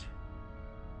avoided.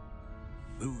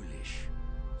 Foolish,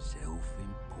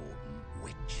 self-important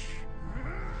witch.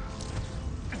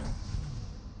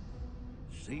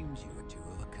 Seems you were two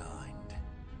of a kind.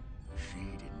 She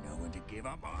didn't know when to give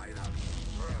up either.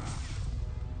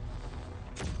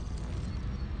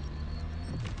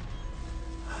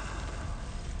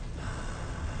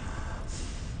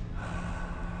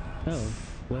 Oh,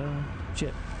 well,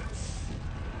 shit.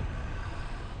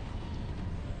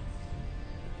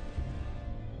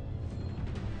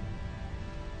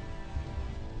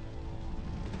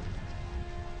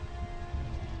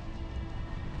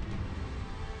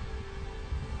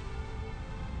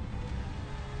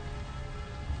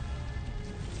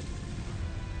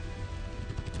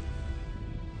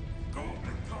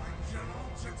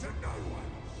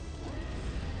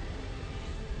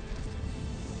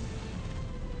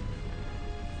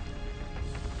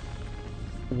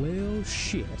 Well,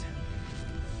 shit.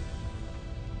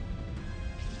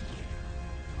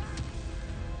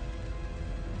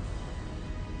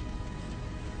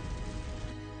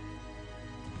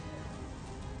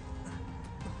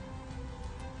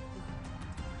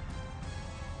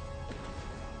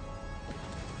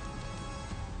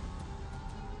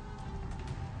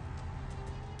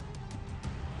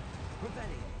 Rebellion.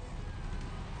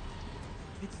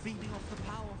 It's feeding off the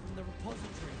power from the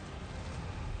repository.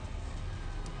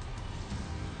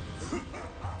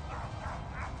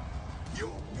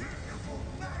 Your beautiful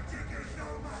magic is no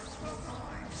match for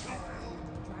mine, child!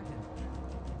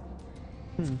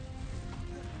 Dragon.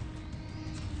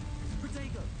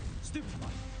 Protego,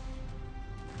 stupefy.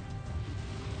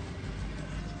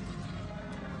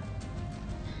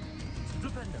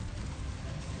 Flipendo.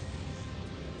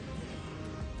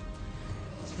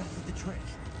 That did the trick.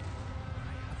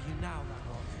 I have you now,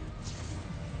 Ranrock.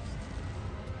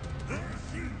 There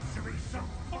seems to be some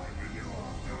fight in you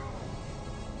after all.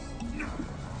 No!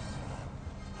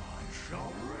 I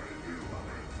shall rid you of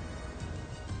it!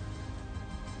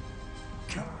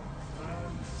 Come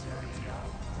closer,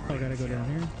 young Oh, I gotta go down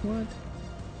here? What?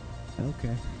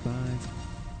 Okay, fine.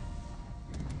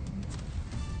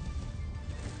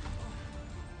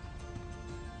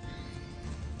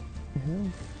 The hell?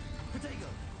 Protego.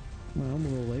 Well, I'm a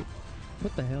little late.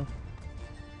 What the hell?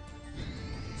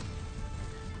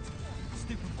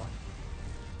 Stupefy.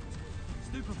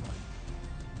 Stupefy.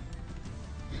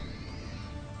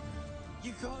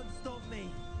 You can't stop me.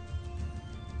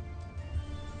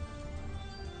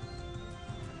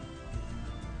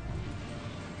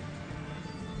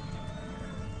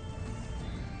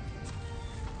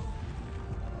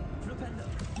 Flipendo.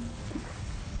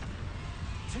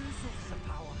 Two sources of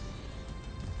power.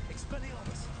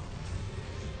 Expelliarmus.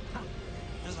 Ha!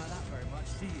 Don't like that very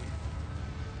much, do you?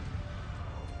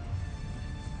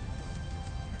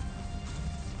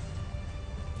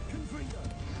 Confringo.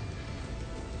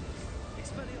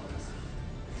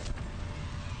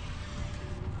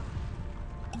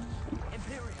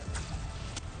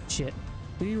 Shit.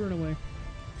 Did he run away?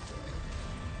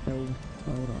 No.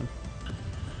 Hold on.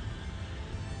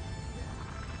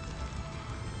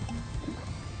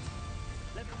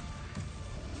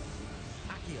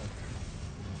 Accio.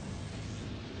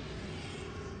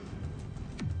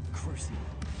 Crucible.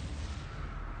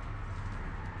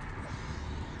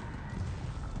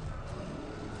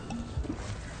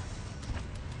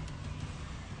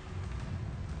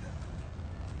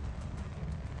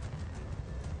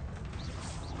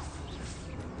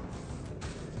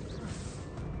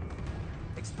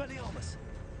 Expelliarmus.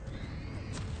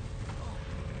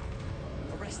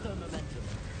 Arresto momentum.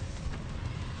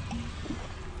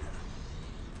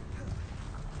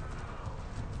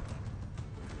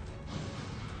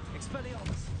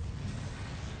 Expelliarmus.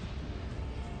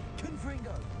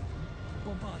 Confringo.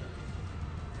 Bombarda.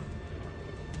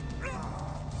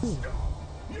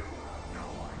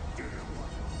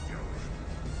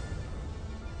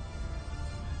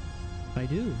 I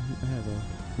do. I have a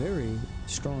very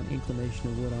strong inclination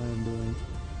of what I am doing.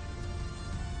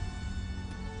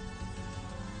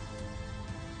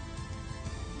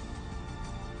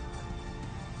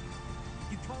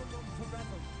 You can't run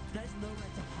forever. There's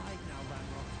nowhere to hide now,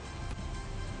 Ranrock.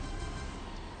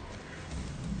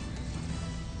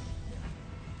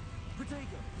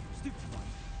 Protego, stupefy.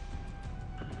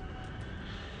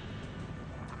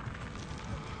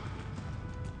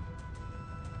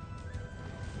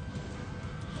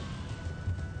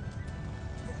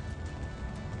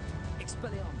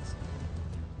 Expelliarmus.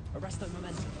 Arresto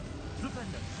momentum.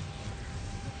 Flipendo.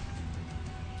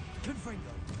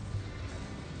 Confringo.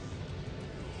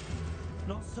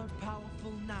 Not so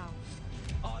powerful now,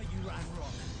 are you,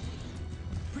 Ranrock?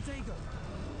 Protego.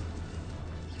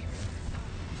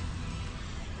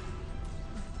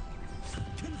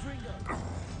 Confringo.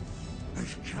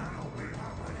 This cannot be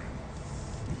happening.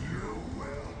 You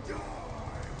will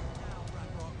die. Now,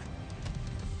 Ranrock.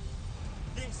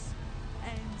 This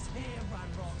ends here,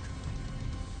 Ranrock.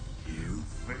 You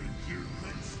think you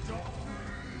can stop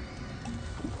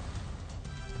me?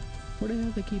 Where the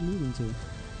hell they keep moving to?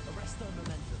 Arresto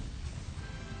momentum.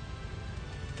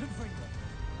 Confringo.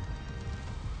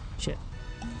 Shit.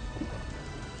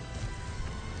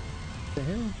 The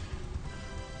hell?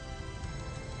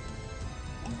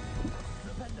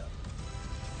 Flipendo.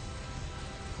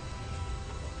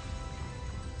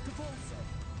 Cavalso.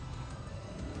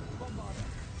 Bombarda.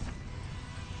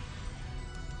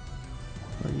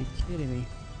 Are you kidding me?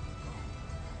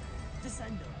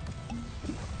 Descendo.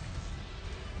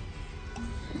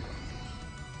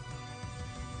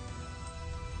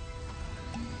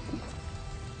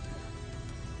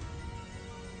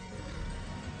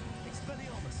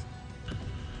 Expelliarmus.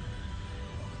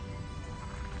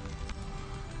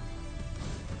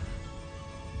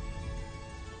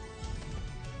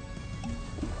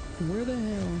 Where the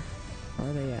hell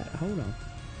are they at? Hold on.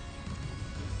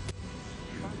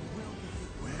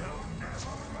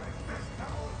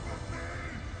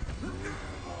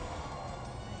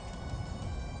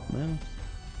 Well,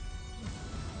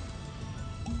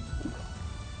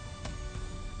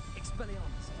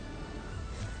 Expelliarmus.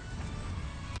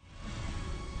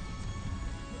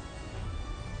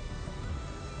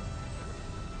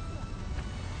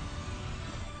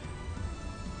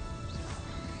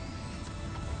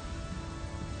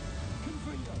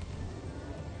 Confringo.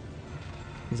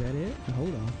 is that it?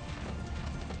 Hold on.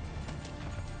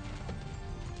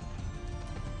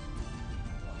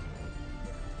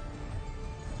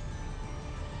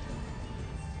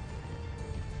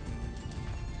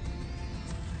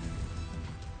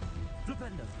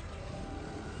 Flipendo.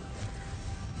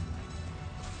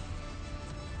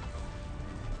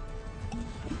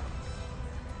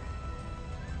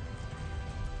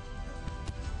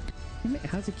 Damn it,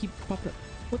 how's it keep popping up?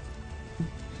 What?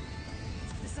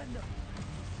 Descendo.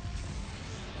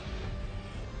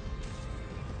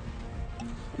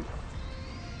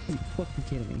 Are you fucking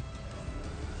kidding me?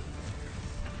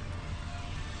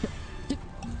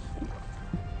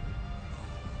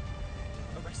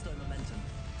 Arresto momentum.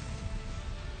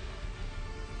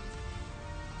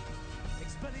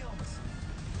 Expelliarmus.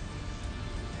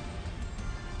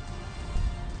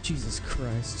 Jesus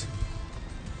Christ.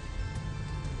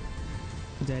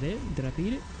 Is that it? Did I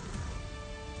beat it?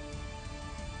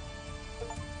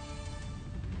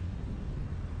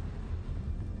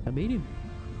 I beat him.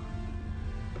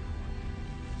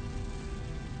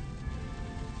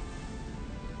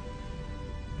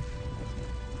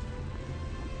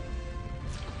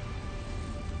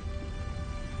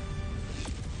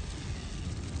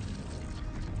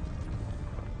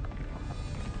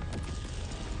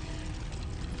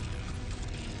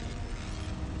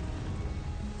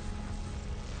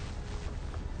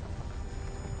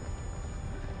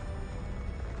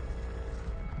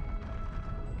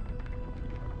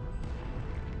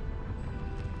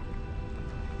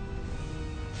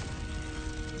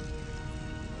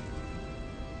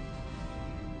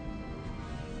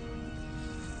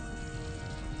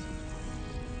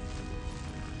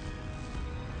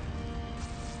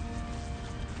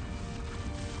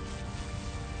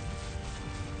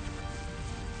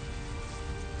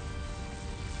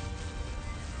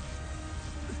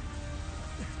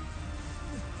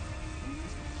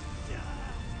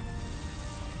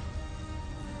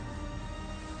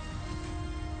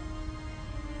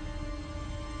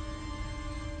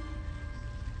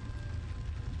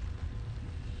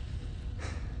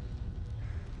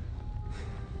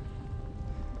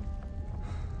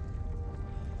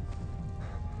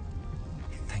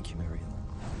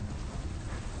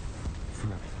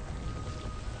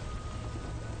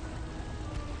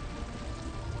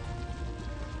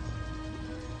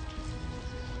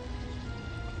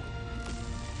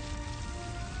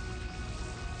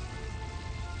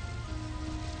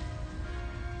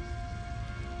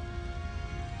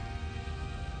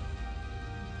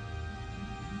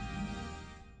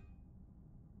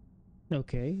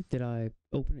 Okay, did I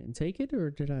open it and take it, or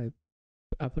did I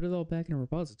put it all back in a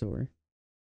repository?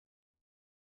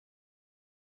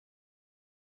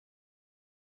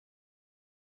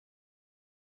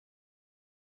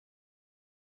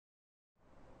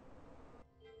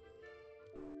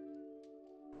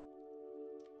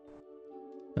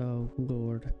 Oh,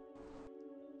 Lord.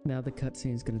 Now the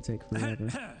cutscene's gonna take forever.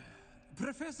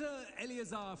 Professor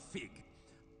Eleazar Fig.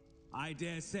 I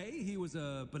dare say he was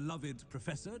a beloved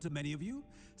professor to many of you,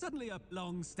 certainly a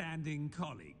long-standing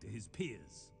colleague to his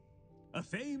peers. A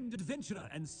famed adventurer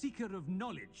and seeker of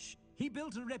knowledge, he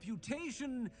built a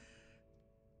reputation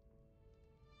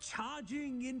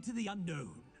charging into the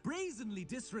unknown, brazenly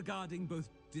disregarding both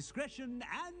discretion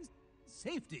and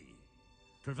safety,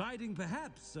 providing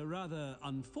perhaps a rather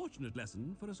unfortunate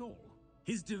lesson for us all.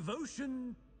 His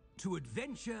devotion to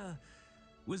adventure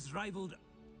was rivaled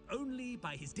only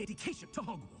by his dedication to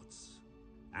Hogwarts.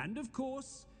 And of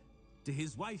course, to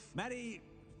his wife,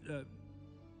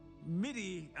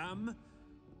 Miriam,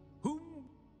 whom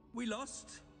we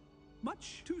lost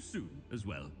much too soon as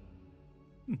well.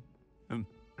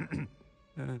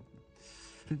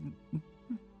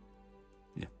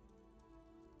 Yeah.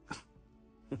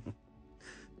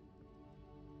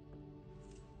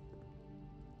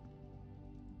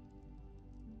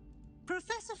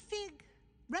 Professor Fig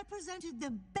represented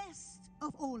the best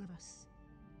of all of us.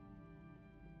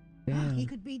 Damn. He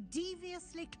could be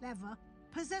deviously clever,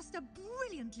 possessed a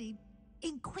brilliantly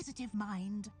inquisitive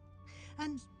mind,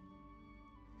 and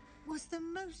was the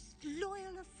most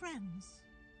loyal of friends.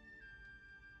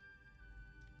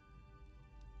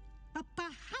 But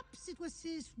perhaps it was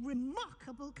his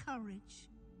remarkable courage,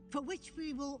 for which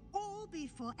we will all be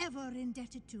forever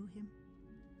indebted to him.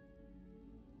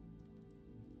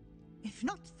 If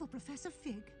not for Professor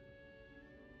Fig,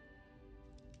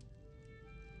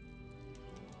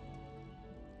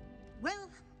 well,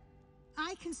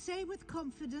 I can say with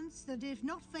confidence that if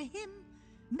not for him,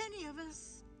 many of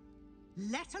us,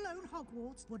 let alone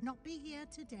Hogwarts, would not be here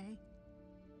today.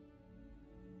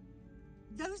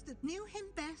 Those that knew him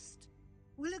best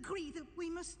will agree that we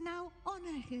must now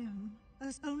honor him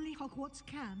as only Hogwarts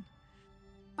can,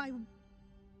 by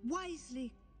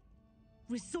wisely,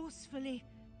 resourcefully,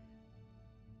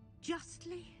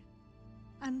 justly,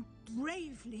 and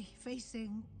bravely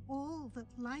facing all that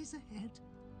lies ahead.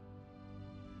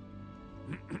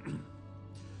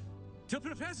 To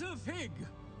Professor Fig!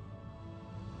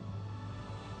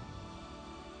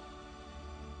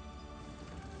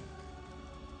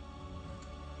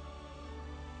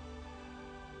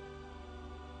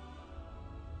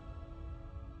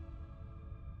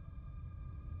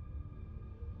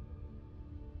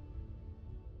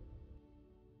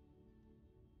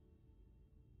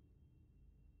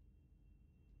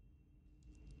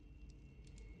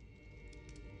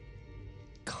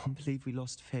 Can't believe we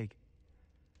lost Fig.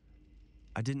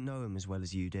 I didn't know him as well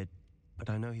as you did, but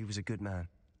I know he was a good man.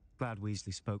 Glad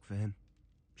Weasley spoke for him.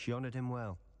 She honored him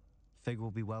well. Fig will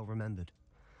be well remembered.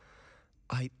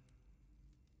 I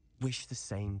wish the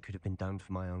same could have been done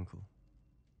for my uncle.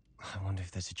 I wonder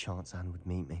if there's a chance Anne would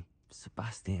meet me.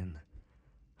 Sebastian,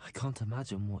 I can't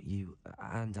imagine what you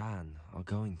and Anne are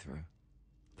going through.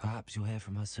 Perhaps you'll hear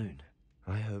from her soon.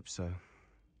 I hope so.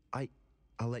 I'll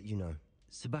let you know.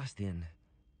 Sebastian,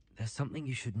 there's something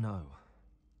you should know.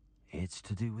 It's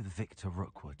to do with Victor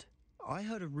Rookwood. I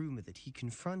heard a rumor that he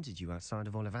confronted you outside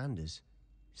of Ollivander's.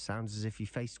 Sounds as if you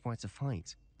faced quite a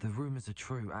fight. The rumors are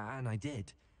true, and I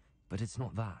did, but it's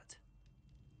not that.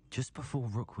 Just before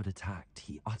Rookwood attacked,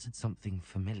 he uttered something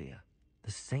familiar.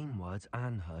 The same words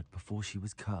Anne heard before she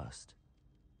was cursed.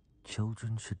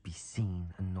 Children should be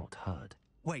seen and not heard.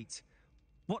 Wait,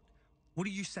 what are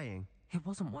you saying? It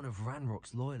wasn't one of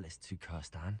Ranrock's loyalists who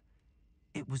cursed Anne.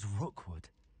 It was Rookwood.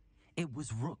 It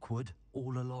was Rookwood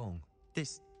all along.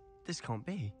 This can't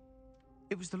be.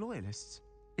 It was the Loyalists.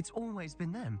 It's always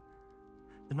been them.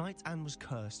 The night Anne was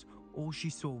cursed, all she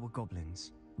saw were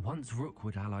goblins. Once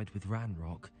Rookwood allied with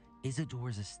Ranrock,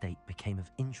 Isadora's estate became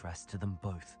of interest to them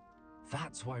both.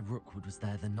 That's why Rookwood was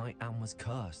there the night Anne was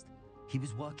cursed. He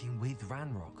was working with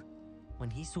Ranrock. When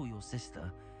he saw your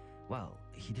sister, well,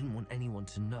 he didn't want anyone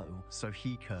to know. So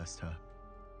he cursed her.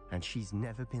 And she's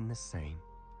never been the same.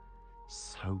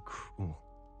 So cruel.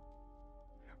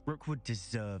 Rookwood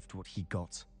deserved what he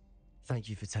got. Thank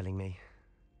you for telling me.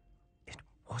 It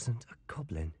wasn't a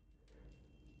goblin.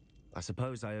 I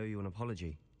suppose I owe you an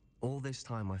apology. All this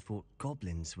time I thought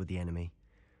goblins were the enemy.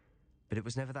 But it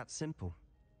was never that simple.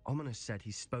 Ominous said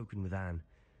he's spoken with Anne.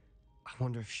 I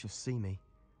wonder if she'll see me.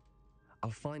 I'll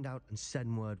find out and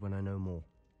send word when I know more.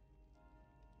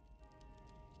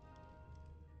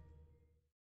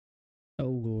 Oh,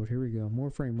 Lord. lord, here we go.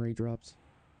 More frame rate drops.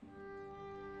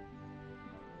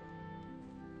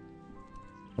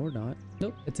 Or not.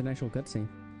 Nope, it's an actual cutscene.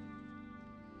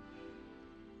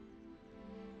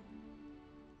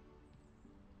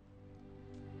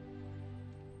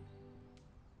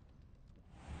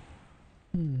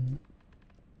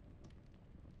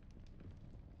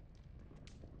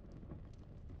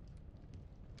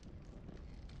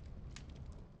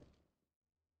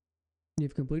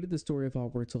 You've completed the story of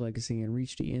Hogwarts Legacy and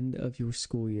reached the end of your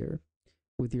school year.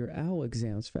 With your OWL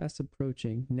exams fast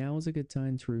approaching, now is a good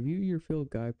time to review your field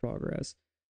guide progress,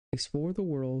 explore the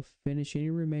world, finish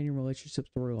any remaining relationship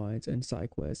storylines and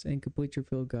side quests, and complete your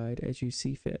field guide as you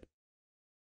see fit.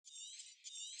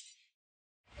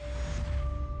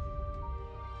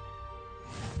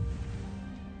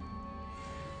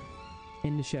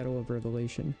 In the Shadow of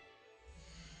Revelation.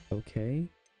 Okay.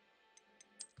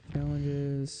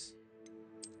 Challenges.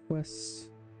 Quests.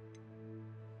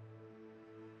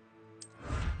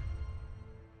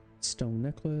 Stone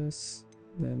necklace.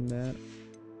 Then that.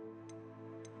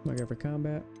 I got for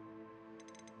combat.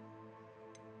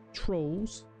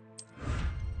 Trolls.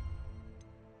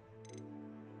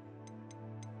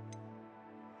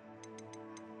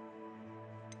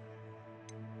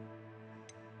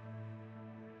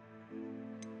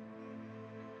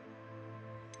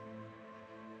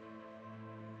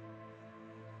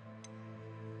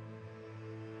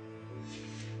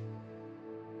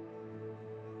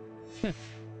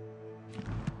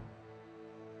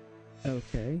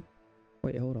 Okay.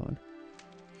 Wait, hold on.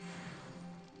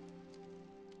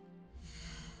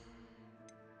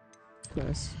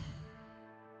 Quest.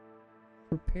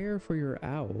 Prepare for your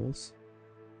owls.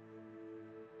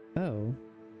 Oh.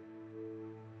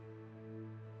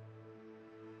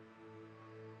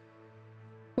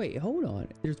 Wait, hold on.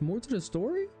 There's more to the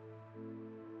story?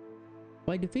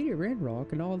 Well, I defeated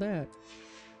Ranrock and all that.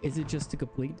 Is it just to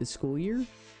complete the school year?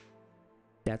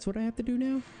 That's what I have to do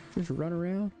now? Just run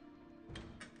around?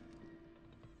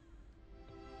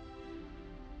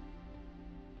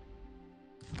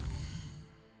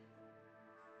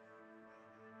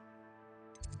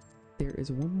 There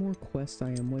is one more quest I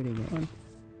am waiting on.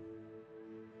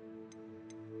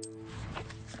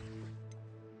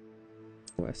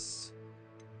 Quests.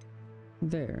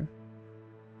 There.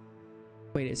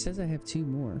 Wait, it says I have 2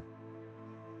 more.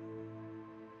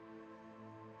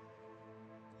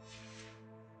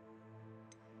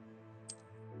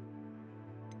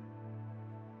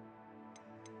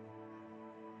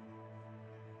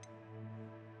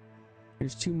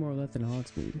 There's 2 more left in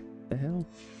Hogsmeade. The hell?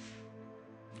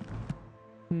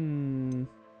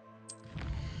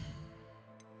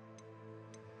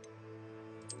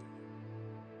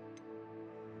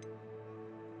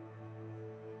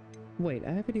 Wait,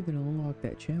 I haven't even unlocked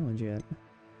that challenge yet.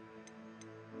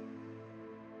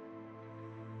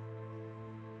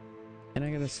 And I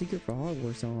got a secret for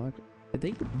Hogwarts unlocked. Did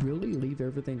they really leave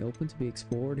everything open to be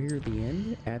explored here at the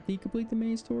end after you complete the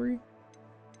main story?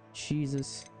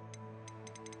 Jesus.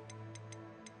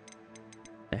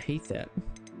 I hate that.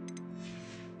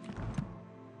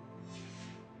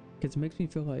 Because it makes me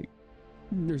feel like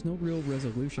there's no real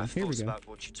resolution. I've Here we thought go. about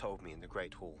what you told me in the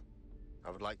Great Hall.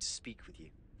 I would like to speak with you.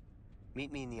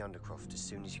 Meet me in the Undercroft as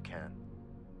soon as you can.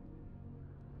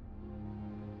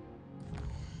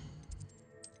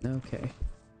 Okay.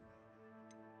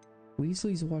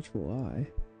 Weasley's Watchful Eye.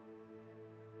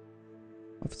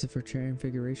 Officer for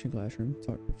Transfiguration Classroom.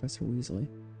 Talk to Professor Weasley.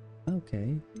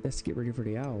 Okay. Let's get ready for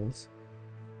the owls.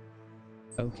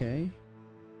 Okay.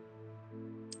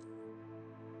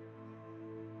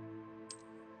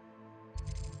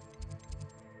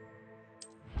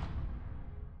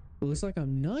 Looks like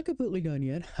I'm not completely done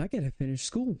yet. I gotta finish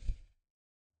school.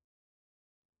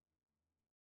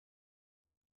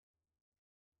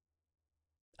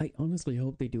 I honestly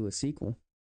hope they do a sequel.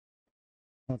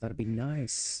 Oh, that'd be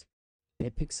nice.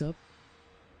 It picks up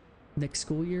next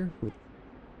school year with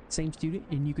same student,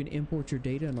 and you can import your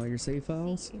data and all your save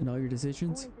files and all your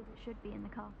decisions. Always as it should be in the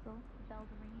castle. Bells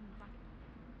are ringing.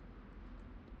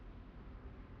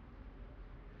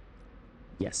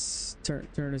 Yes, turn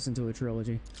this into a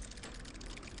trilogy.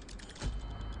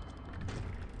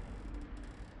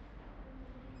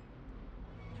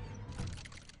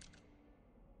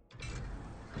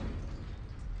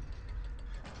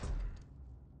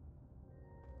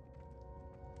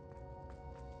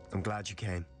 I'm glad you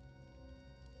came.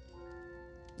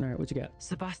 All right, what you got?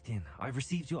 Sebastian, I've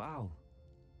received your owl.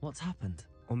 What's happened?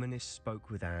 Ominis spoke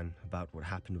with Anne about what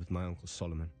happened with my Uncle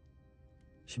Solomon.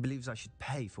 She believes I should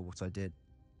pay for what I did,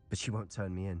 but she won't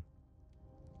turn me in.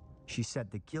 She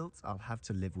said the guilt I'll have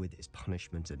to live with is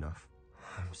punishment enough.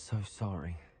 I'm so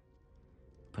sorry.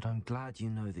 but I'm glad you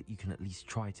know that you can at least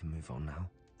try to move on now.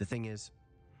 The thing is,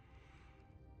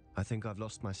 I think I've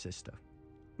lost my sister,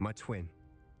 my twin,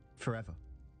 forever.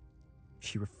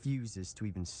 She refuses to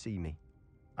even see me.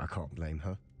 I can't blame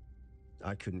her.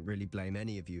 I couldn't really blame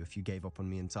any of you if you gave up on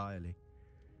me entirely.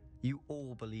 You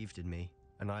all believed in me,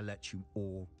 and I let you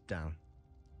all down.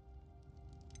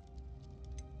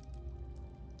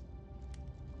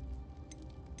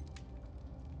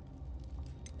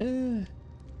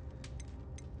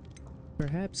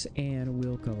 Perhaps Anne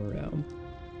will come around.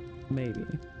 Maybe.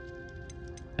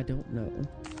 I don't know.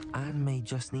 Anne may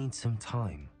just need some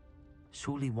time.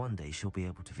 Surely one day she'll be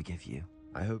able to forgive you.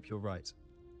 I hope you're right.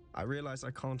 I realize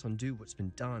I can't undo what's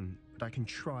been done, but I can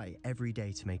try every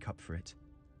day to make up for it.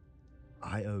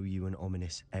 I owe you and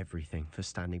Ominous everything for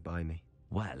standing by me.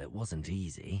 Well, it wasn't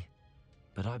easy,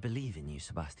 but I believe in you,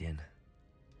 Sebastian.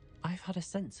 I've had a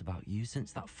sense about you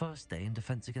since that first day in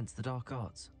Defense Against the Dark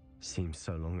Arts. Seems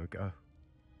so long ago.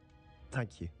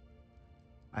 Thank you.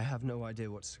 I have no idea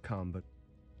what's to come, but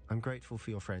I'm grateful for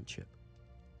your friendship.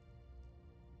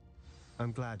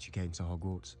 I'm glad you came to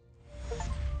Hogwarts.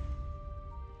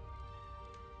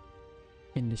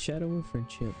 In the shadow of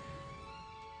friendship.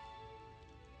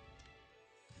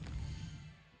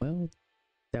 Well,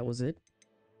 that was it.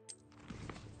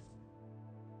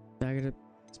 Now I gotta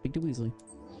speak to Weasley.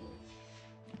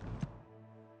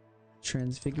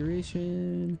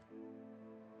 Transfiguration.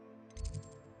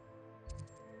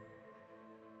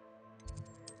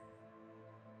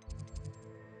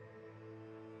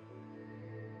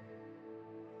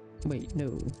 Wait,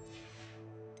 no.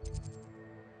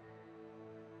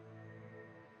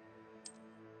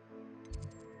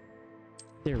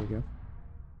 There we go.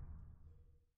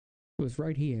 It was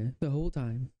right here the whole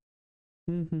time.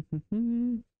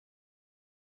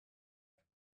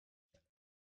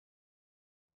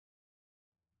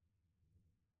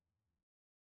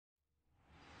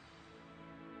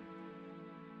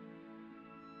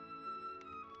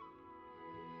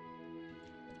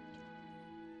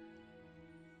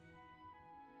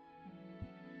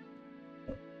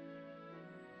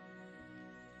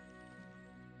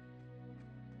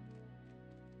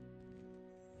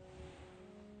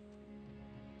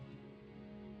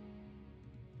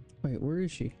 Wait, where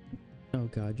is she? Oh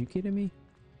god, you kidding me?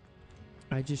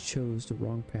 I just chose the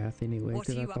wrong path anyway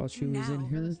because I thought she was in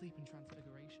here.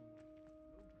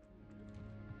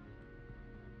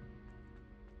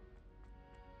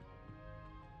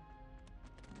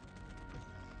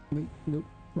 Wait, nope,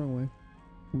 wrong way.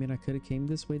 I mean, I could have came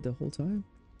this way the whole time.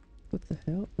 What the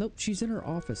hell? Nope, she's in her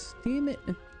office. Damn it.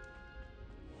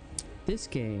 This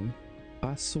game,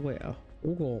 I swear,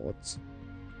 oh god,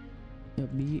 it'll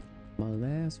be my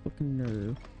last fucking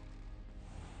nerve.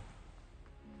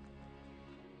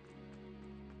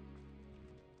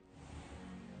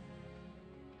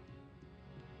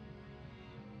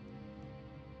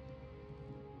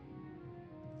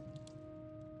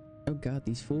 Oh god,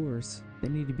 these floors, they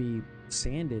need to be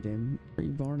sanded and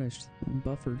re-varnished and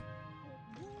buffered.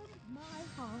 My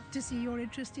heart to see your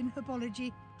interest in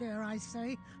herbology, dare I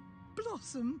say,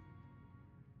 blossom.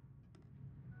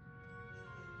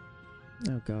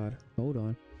 Oh god, hold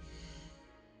on.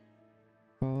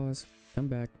 Pause, come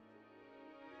back.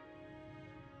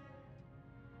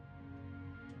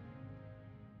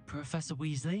 Professor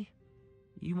Weasley,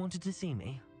 you wanted to see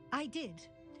me? I did.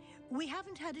 We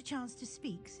haven't had a chance to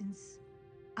speak since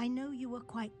I know you were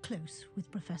quite close with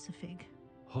Professor Fig.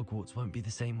 Hogwarts won't be the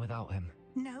same without him.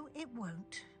 No, it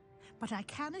won't. But I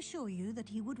can assure you that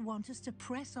he would want us to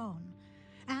press on,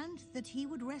 and that he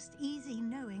would rest easy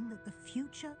knowing that the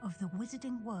future of the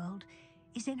wizarding world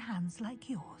is in hands like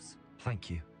yours. Thank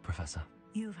you, Professor.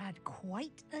 You've had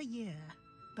quite a year,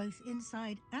 both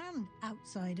inside and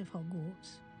outside of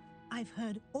Hogwarts. I've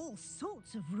heard all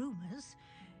sorts of rumors.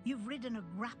 You've ridden a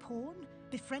graphorn,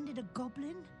 befriended a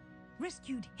goblin,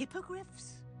 rescued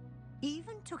hippogriffs,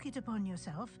 even took it upon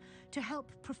yourself to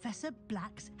help Professor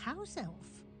Black's house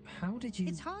elf. How did you...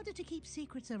 It's harder to keep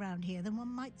secrets around here than one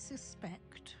might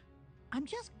suspect. I'm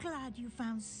just glad you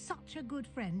found such a good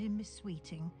friend in Miss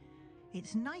Sweeting.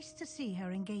 It's nice to see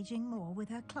her engaging more with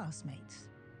her classmates.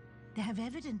 There have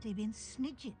evidently been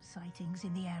Snidget sightings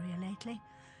in the area lately.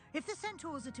 If the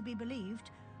centaurs are to be believed,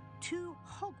 2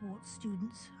 Hogwarts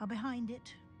students are behind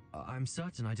it. I'm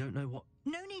certain I don't know what...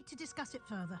 No need to discuss it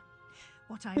further.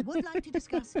 What I would like to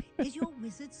discuss is your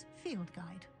wizard's field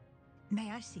guide. May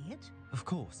I see it? Of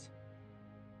course.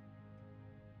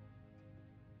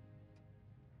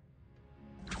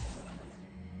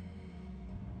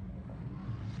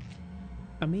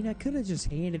 I mean, I could have just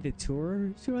handed it to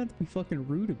her. She don't have to be fucking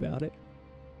rude about it.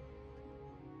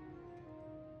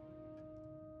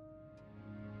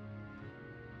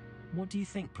 What do you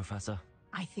think, Professor?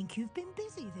 I think you've been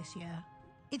busy this year.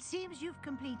 It seems you've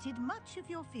completed much of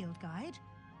your field guide.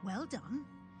 Well done.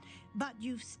 But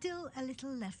you've still a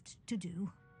little left to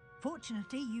do.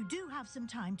 Fortunately, you do have some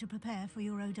time to prepare for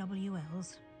your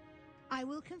OWLs. I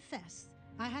will confess,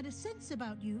 I had a sense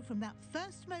about you from that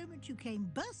first moment you came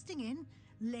bursting in,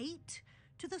 late,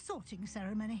 to the sorting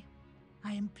ceremony.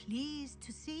 I am pleased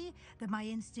to see that my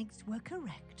instincts were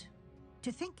correct.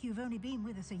 To think you've only been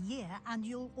with us a year and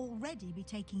you'll already be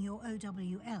taking your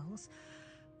OWLs,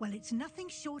 well, it's nothing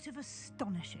short of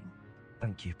astonishing.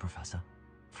 Thank you, Professor,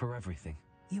 for everything.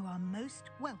 You are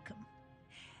most welcome.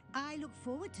 I look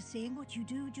forward to seeing what you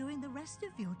do during the rest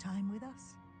of your time with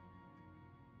us.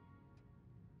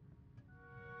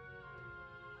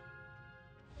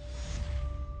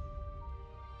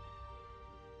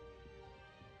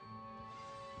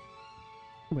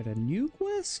 Wait, a new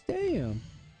quest? Damn.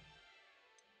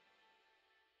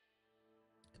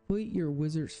 Complete your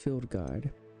Wizard's Field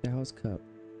Guide. Dallas Cup.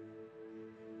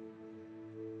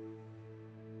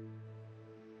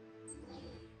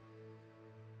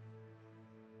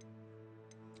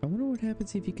 I wonder what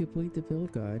happens if you complete the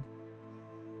field guide.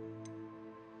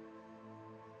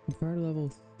 Fire level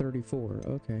 34.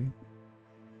 Okay.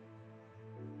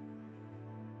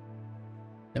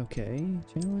 Okay.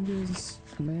 Challenges.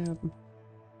 Map.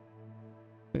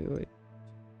 Wait.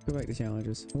 Go back to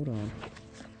challenges. Hold on.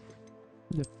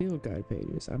 The field guide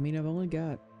pages. I mean, I've only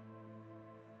got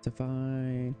to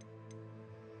find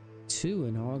 2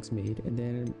 in Hogsmeade and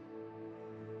then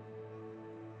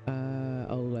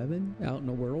 11 out in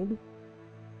the world.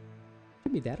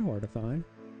 Can't be that hard to find.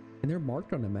 And they're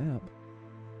marked on the map.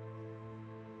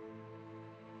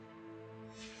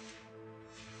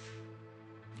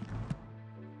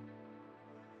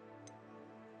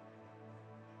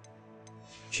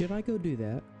 Should I go do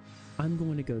that? I'm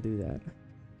going to go do that.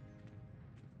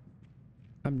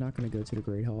 I'm not going to go to the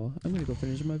Great Hall. I'm going to go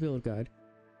finish my field guide.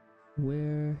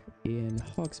 Where in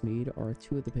Hogsmeade are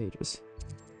 2 of the pages?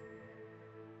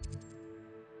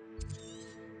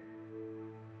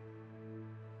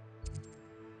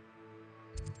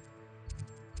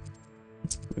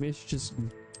 Maybe I should just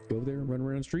go there and run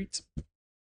around the streets.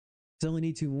 I only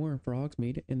need 2 more for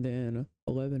Hogsmeade and then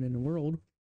 11 in the world.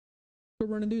 Go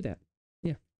run and do that.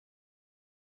 Yeah.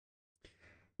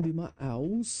 Do my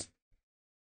owls.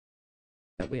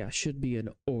 That way I should be an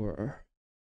Auror.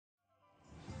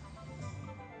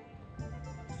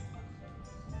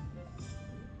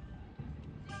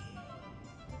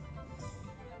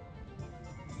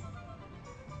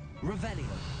 Revelio.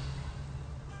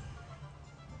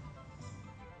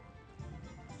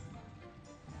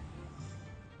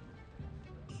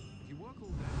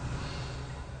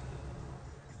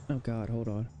 Oh god, hold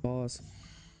on. Pause.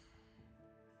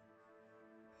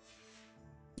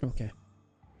 Okay.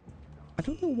 I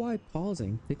don't know why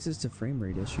pausing fixes the frame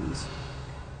rate issues.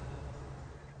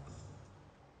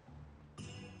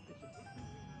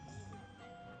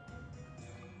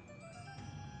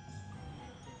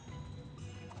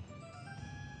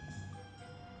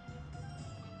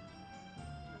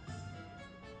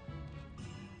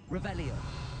 Revelio.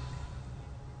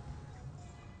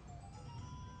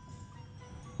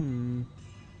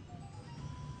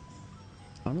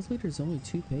 Honestly, there's only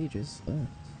 2 pages left.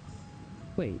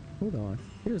 Wait, hold on.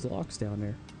 There's locks down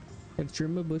there. Gotta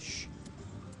trim a bush.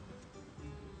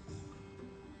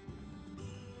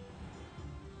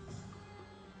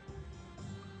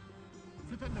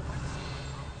 Flippin' the wax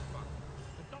fun,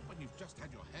 but not when you've just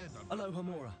had your hair done. Hello,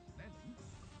 Hamora.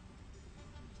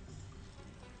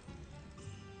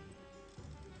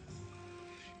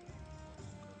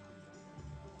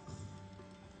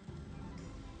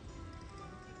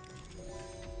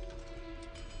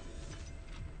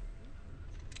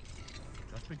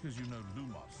 Just because you know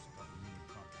Lumos doesn't mean you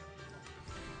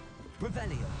can't.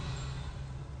 Revelio.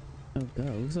 Oh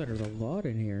god, looks like there's a lot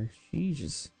in here.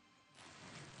 Jesus.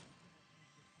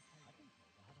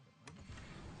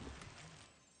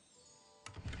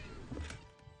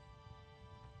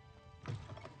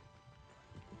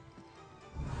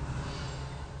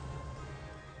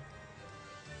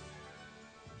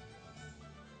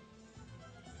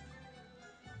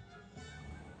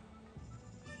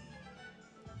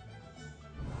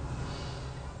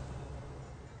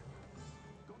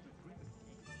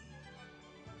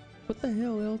 What the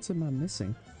hell else am I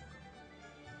missing?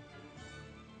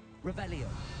 Revelio.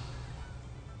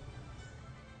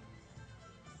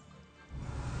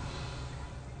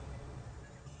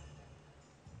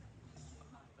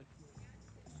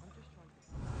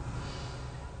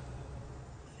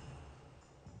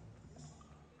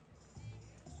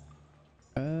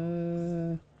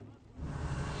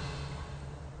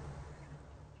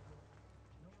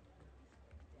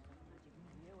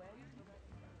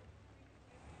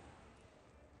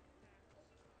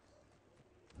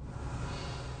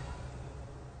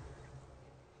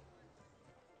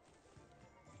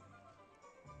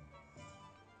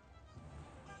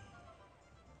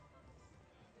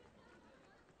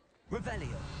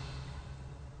 Revelio.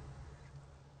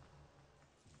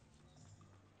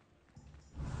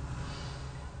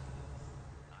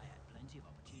 I had plenty of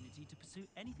opportunity to pursue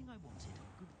anything I wanted.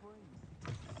 Good brain.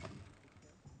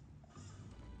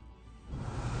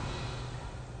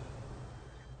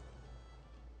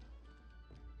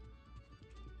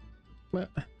 Well,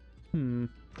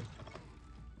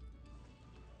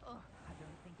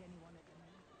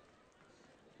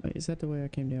 Wait, is that the way I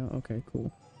came down? Okay,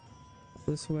 cool.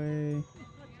 This way.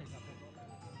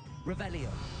 Revelio.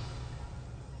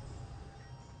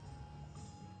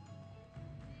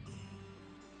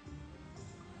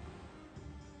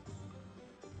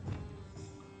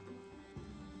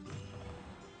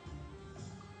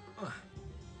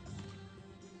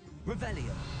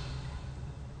 Revelio.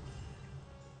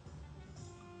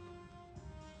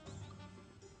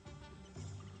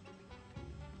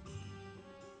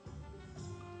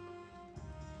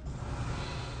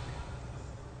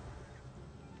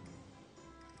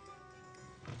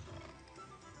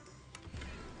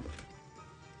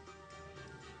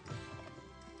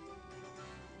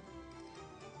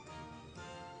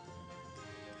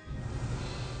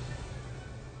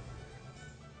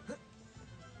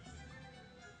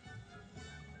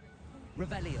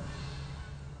 Revelio.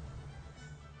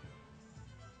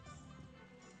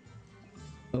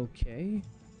 Okay.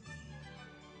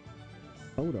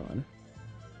 Hold on.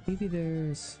 Maybe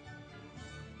there's...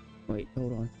 Wait,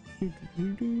 hold on. I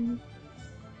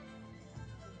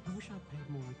wish I'd paid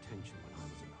more attention when I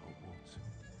was at Hogwarts.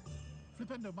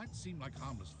 Flipendo might seem like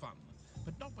harmless fun,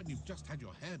 but not when you've just had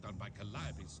your hair done by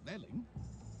Calliope Snelling.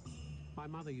 My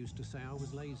mother used to say I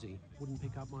was lazy, wouldn't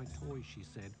pick up my toys, she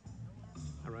said.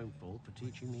 Her own fault for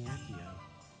teaching me Accio.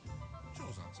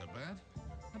 Chores aren't so bad.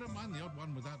 I don't mind the odd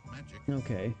one without magic.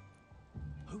 Okay.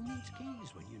 Who needs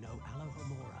keys when you know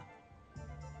Alohomora?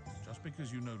 Just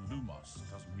because you know Lumos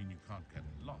doesn't mean you can't get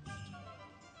lost.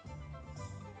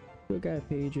 Look at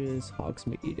pages,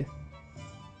 Hogsmeade.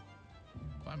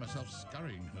 Find myself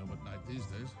scurrying home at night these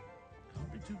days.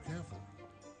 Can't be too careful.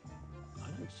 I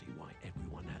don't see why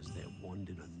everyone has their wand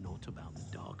in a knot about the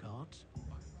dark arts.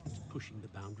 It's pushing the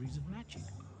boundaries of magic.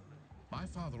 My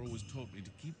father always taught me to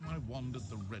keep my wand at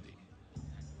the ready.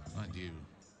 Mind you,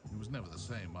 he was never the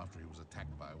same after he was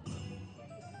attacked by a werewolf.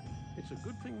 It's a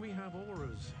good thing we have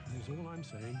auras, is all I'm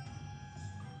saying.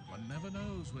 One never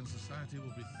knows when society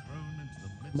will be thrown into the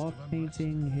midst Moth of unrest.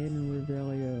 painting, hidden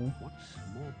Revelio. What's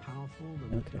more powerful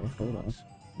than Okay, the dark hold on. arts?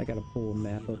 I gotta pull a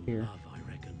map up here. Love,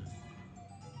 I reckon.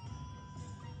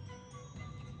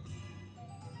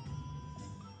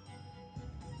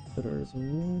 So there's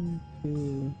 1,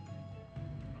 2.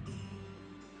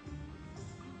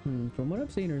 From what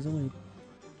I've seen, there's only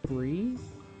 3,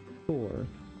 4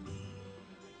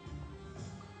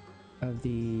 of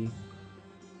the,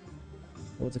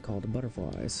 what's it called? The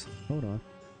butterflies. Hold on.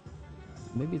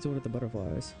 Maybe it's one of the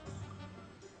butterflies.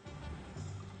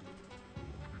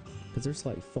 Because there's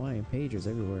like flying pages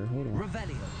everywhere. Hold on.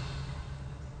 Revelio.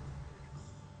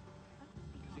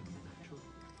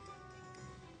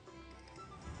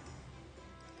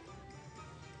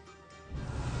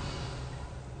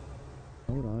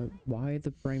 Hold on. Why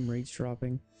the frame rate's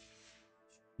dropping?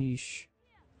 Yeesh.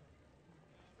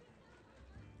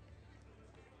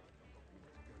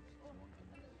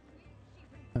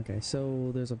 Okay,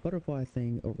 so there's a butterfly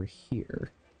thing over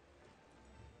here.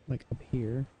 Like up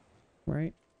here,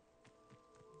 right?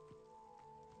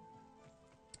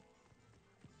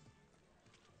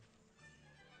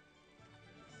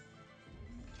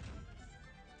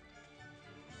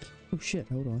 Oh shit,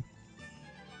 hold on.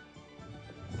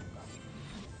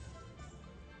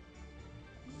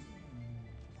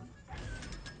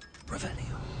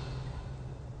 Revelio.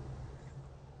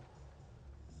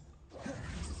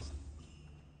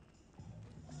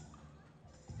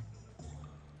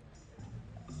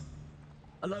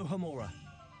 Alohomora.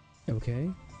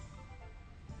 Okay.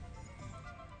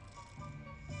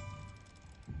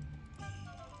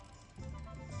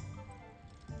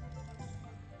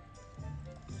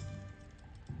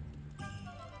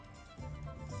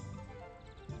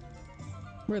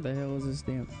 Where the hell is this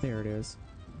damn? There it is.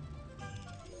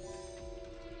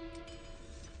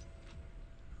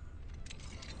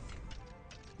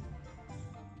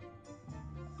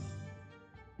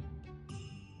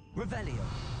 Revelio.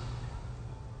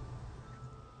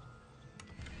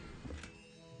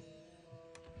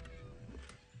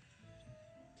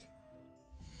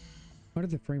 Why do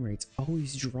the frame rates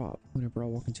always drop whenever I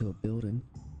walk into a building?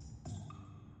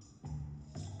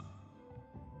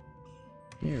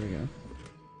 There we go.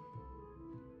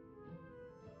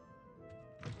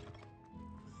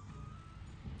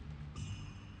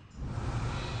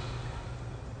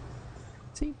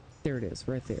 There it is,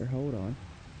 right there. Hold on.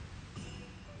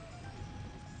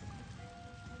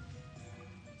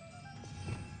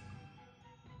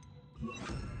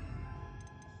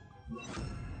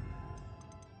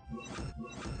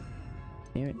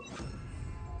 Damn it.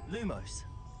 Lumos.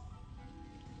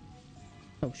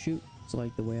 Oh shoot, it's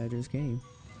like the way I just came.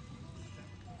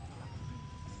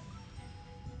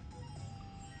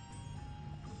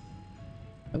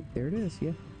 Oh, there it is.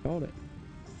 Yeah, called it.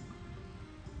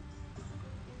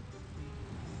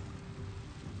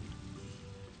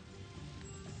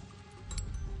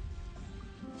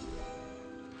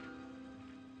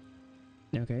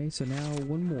 Okay, so now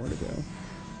one more to go.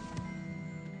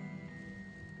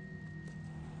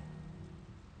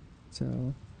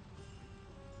 So,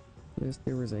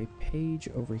 there was a page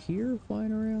over here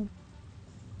flying around.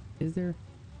 Is there?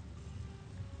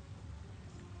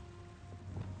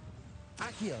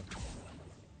 Accio.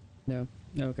 No.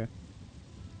 Okay.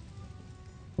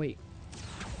 Wait.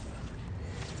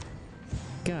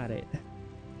 Got it.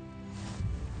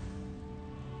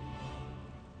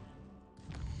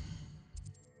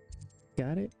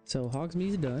 Got it. So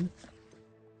Hogsmeade's done.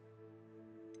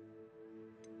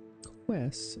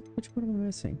 Quests. Which one am I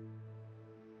missing?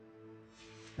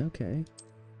 Okay.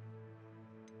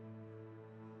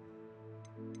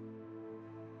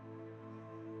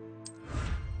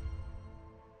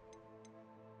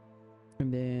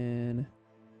 And then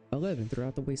 11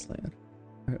 throughout the wasteland.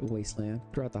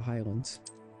 Throughout the highlands.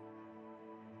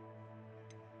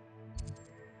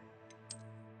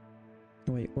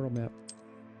 Oh, wait, world map.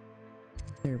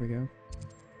 There we go.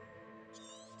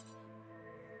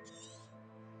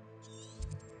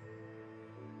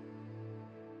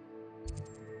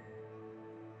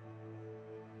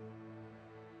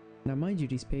 Now, mind you,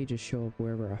 these pages show up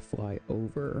wherever I fly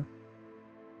over.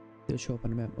 They'll show up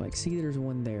on the map. Like, see, there's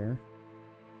one there.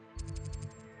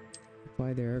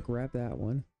 Fly there, grab that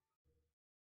one.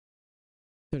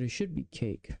 So there should be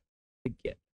cake to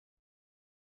get.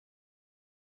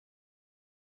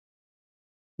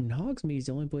 And Hogsmeade's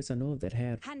the only place I know of that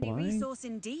had Handy flying. resource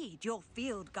indeed, your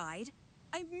field guide.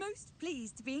 I'm most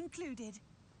pleased to be included.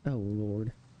 Oh,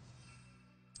 Lord.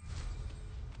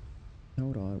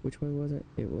 Hold on, which way was it?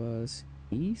 It was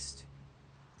east?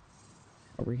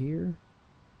 Over here?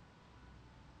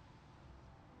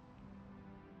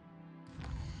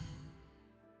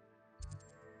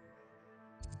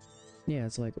 Yeah,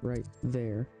 it's like right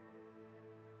there.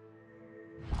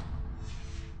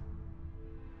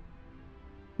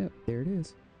 Yep, there it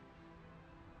is.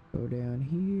 Go down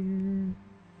here.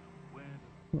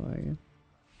 Fly.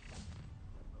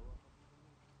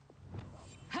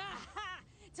 Ha ha!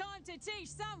 Time to teach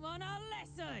someone a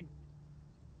lesson!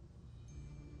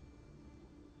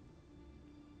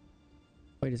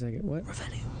 Wait a second, what?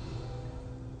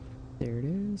 There it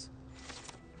is.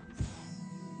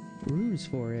 Runes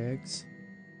 4 eggs.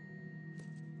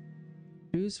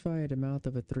 Juice via the mouth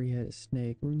of a three-headed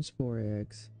snake. Runes 4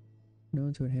 eggs.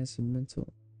 Known to enhance the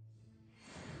mental.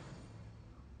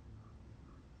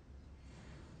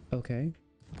 Okay.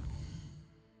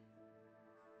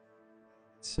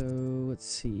 So let's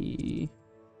see.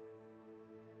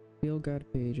 Field guide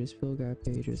pages. Field guide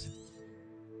pages.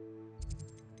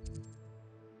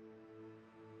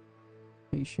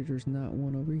 Make sure there's not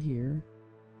one over here.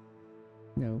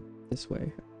 No, this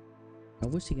way. I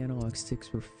wish the analog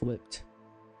sticks were flipped.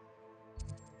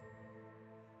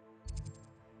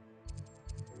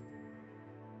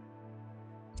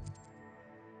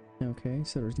 Okay,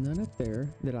 so there's none up there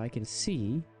that I can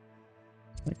see.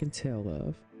 I can tell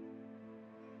of.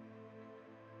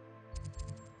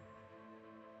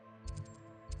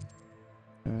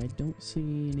 I don't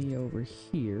see any over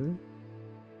here.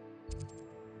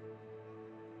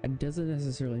 It doesn't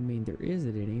necessarily mean there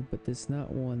isn't any, but it's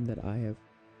not one that I have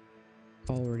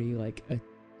already like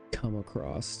come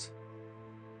across.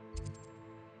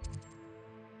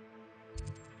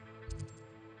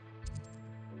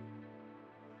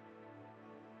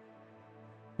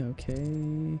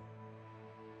 Okay.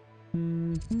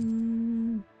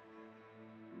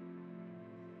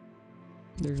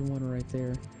 There's one right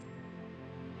there.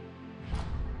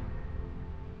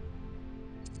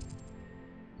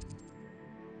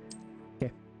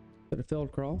 Okay. So the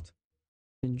Feldcroft,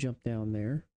 then jump down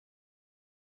there.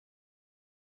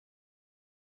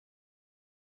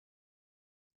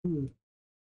 Hmm.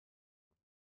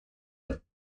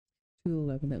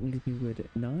 211, that leaves me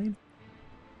with 9.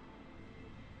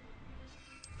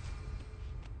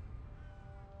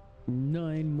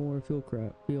 Nine more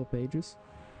field pages.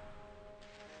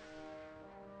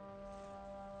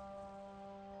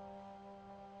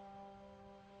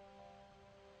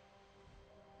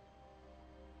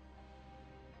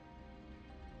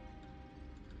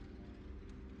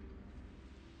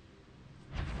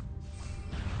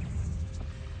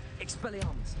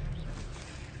 Expelliarmus.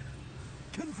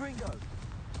 Confringo.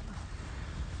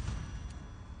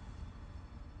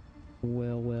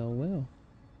 Well, well, well.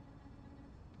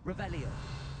 Revelio.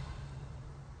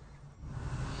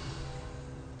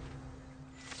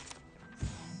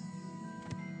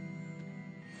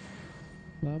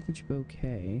 Lavage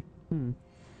bouquet.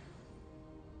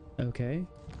 Okay.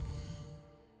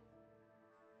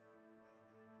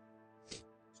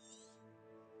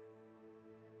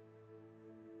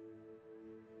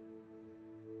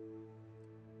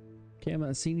 Okay, I'm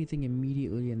not seeing anything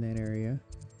immediately in that area.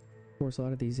 Of course, a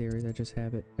lot of these areas I just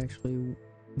haven't actually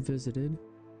visited.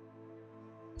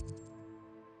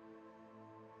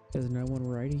 There's another one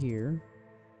right here.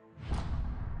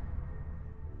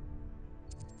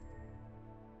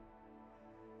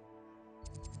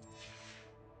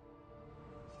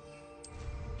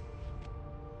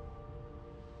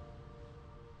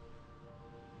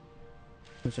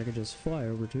 Which I could just fly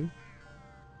over to.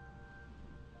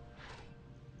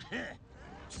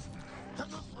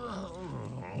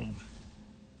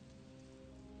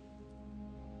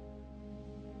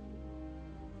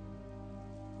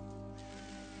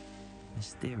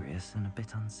 Mysterious and a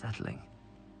bit unsettling.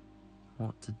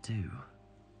 What to do?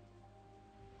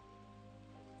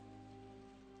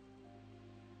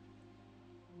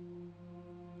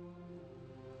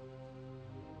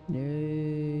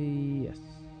 Yes.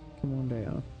 Come on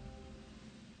down.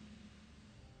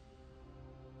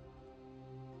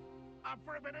 Up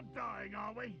for a bit of dying,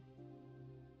 are we?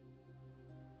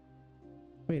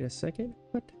 Wait a second.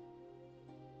 What?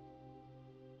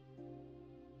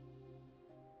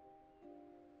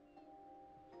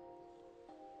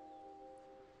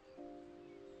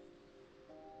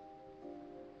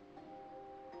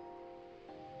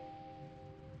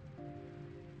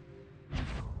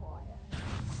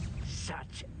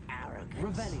 Such arrogance.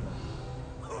 Revelio.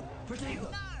 Protego.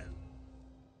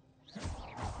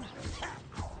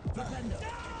 Defender.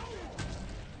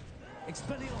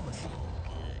 Expelliarmus.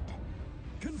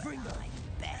 Confringo.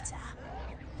 Better.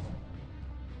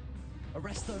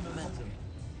 Arresto momentum.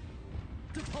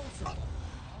 Depulso.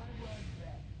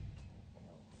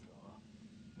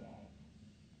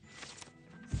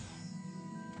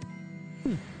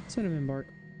 Cinnamon bark.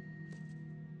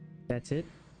 That's it.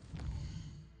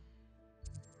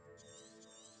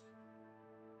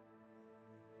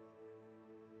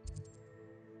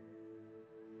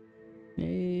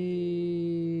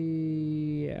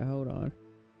 Yeah, hold on.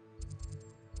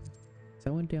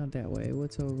 So I went down that way.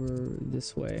 What's over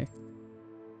this way?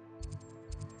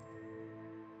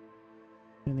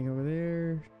 Anything over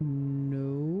there?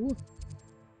 No.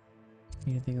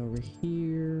 Anything over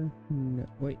here? No.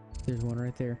 Wait, there's one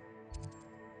right there.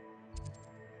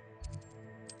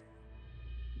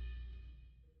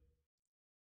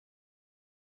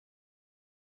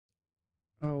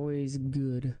 Always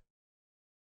good.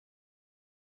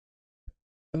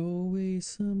 Always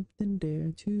something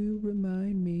there to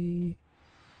remind me.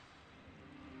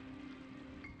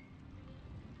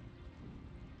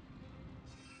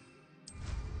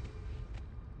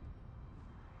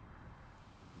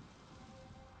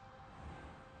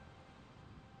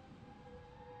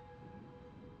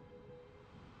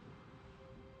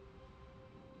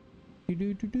 Do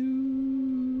do do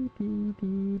do do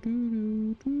do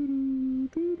do do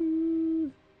do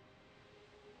do.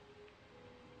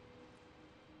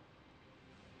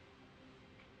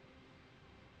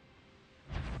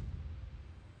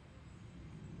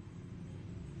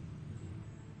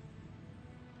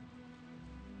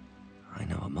 I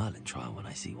know a Merlin trial when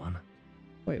I see one.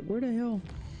 Wait, where the hell?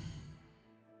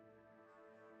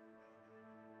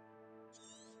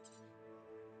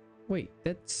 Wait,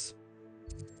 that's...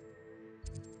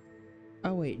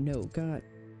 Oh wait, no, God.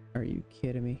 Are you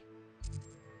kidding me?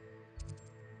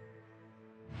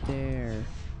 There.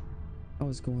 I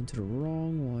was going to the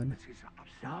wrong one.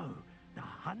 So, the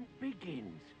hunt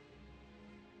begins.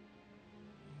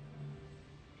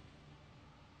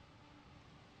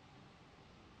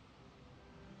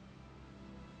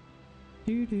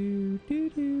 Do do do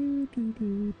do do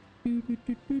do do do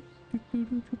do do do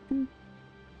do do.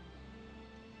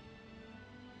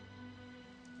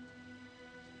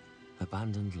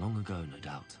 Abandoned long ago, no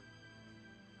doubt.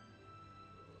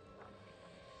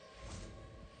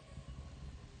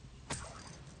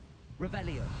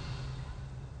 Revelio.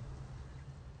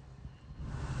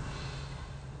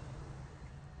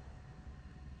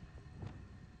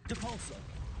 Depulso.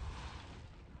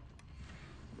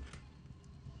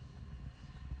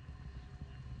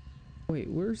 Wait,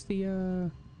 where's the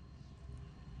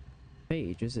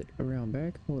page? Is it around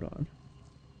back? Hold on.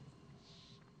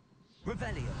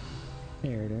 Revelio.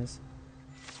 There it is.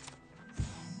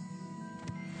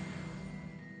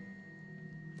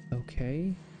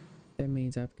 Okay, that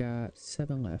means I've got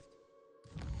 7 left.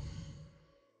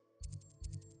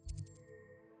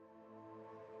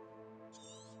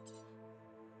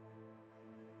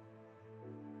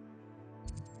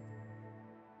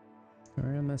 All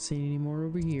right, I'm not seeing any more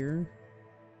over here.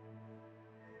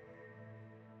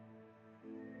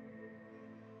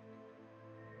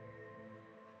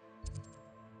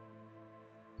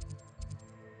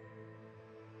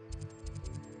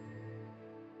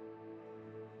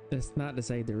 That's not to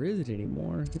say there isn't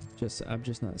anymore. Just I'm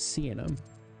just not seeing them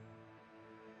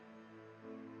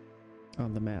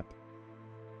on the map.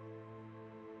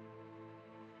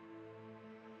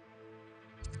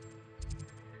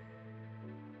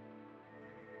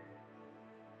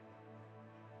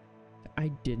 I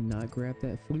did not grab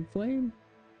that flute flame.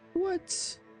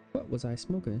 What? What was I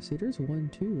smoking? See, there's 1,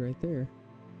 2 right there.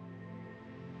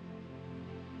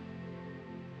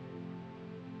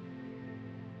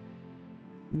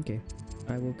 Okay,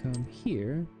 I will come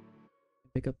here,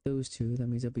 pick up those 2. That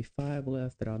means there'll be 5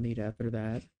 left that I'll need after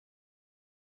that.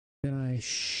 Then I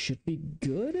should be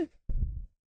good.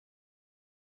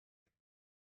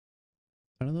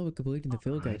 I don't know what completing the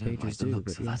field guide pages do,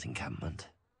 looks but of yeah. that encampment.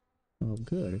 Oh,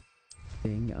 good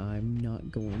thing I'm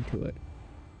not going to it.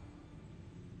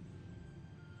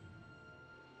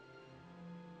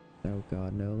 Oh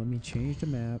god, no. Let me change the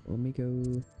map. Let me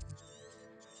go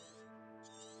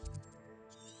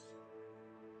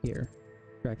here.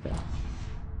 Track that.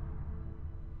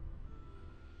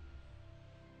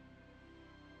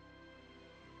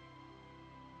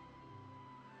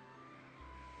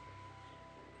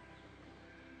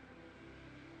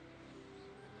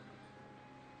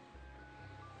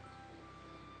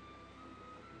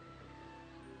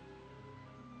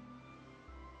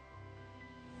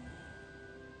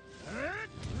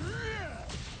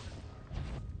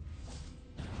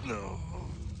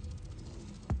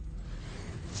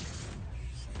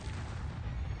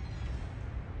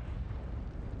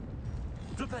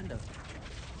 Flipendo.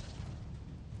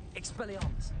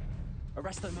 Expelliarmus.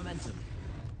 Arresto momentum.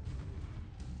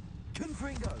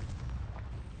 Confringo.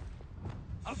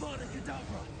 Avada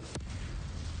Kedavra.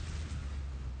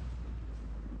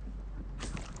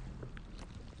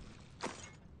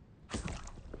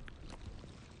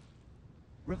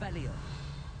 Revelio.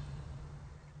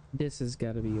 This has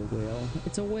got to be a whale.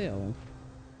 It's a whale.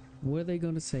 What are they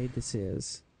going to say this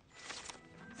is?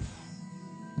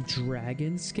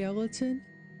 Dragon skeleton?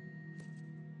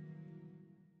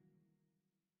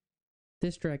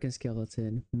 This dragon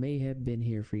skeleton may have been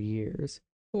here for years,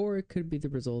 or it could be the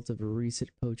result of a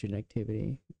recent poaching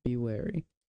activity. Be wary.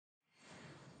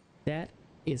 That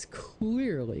is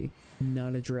clearly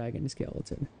not a dragon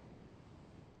skeleton.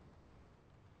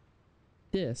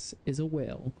 This is a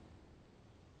whale.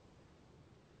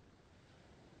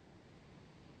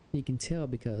 You can tell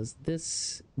because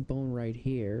this bone right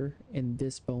here and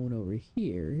this bone over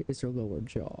here is their lower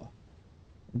jaw.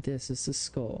 This is the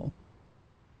skull.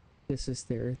 This is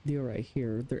their deal right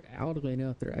here. They're oddly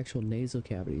enough, their actual nasal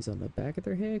cavities on the back of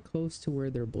their head, close to where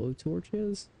their blowtorch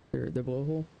is, their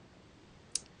blowhole.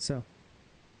 So,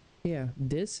 yeah,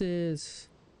 this is,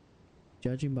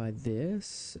 judging by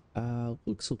this,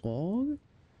 looks long.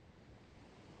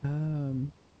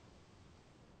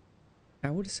 I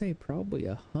would say probably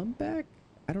a humpback.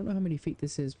 I don't know how many feet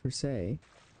this is per se.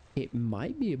 It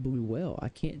might be a blue whale. I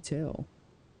can't tell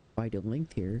by the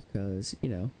length here because, you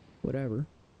know, whatever.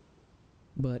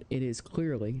 But it is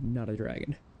clearly not a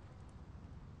dragon.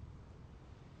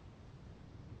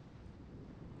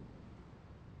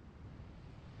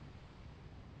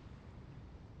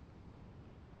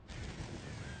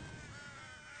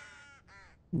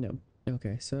 No.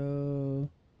 Okay, so...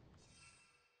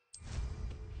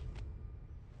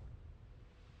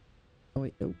 Oh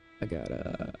wait, oh, I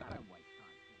gotta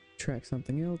track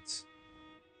something else.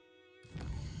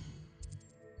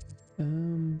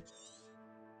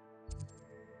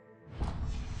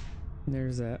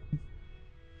 There's that.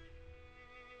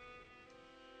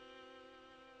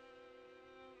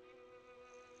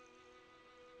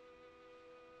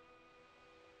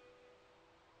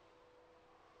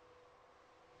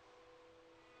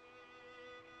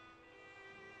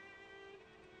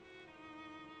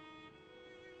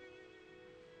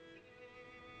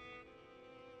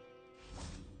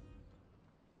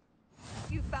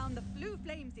 You found the blue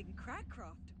flames in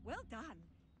Crackcroft. Well done.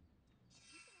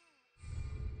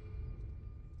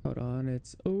 Hold on,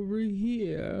 it's over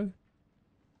here.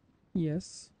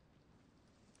 Yes.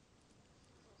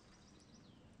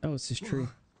 Oh, it's this tree.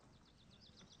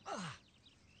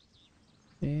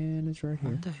 And it's right here.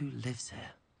 Wonder who lives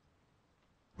here.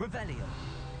 Revelio.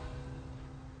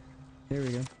 There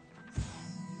we go.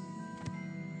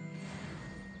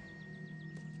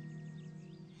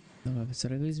 So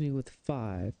that leaves me with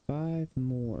 5. 5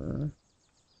 more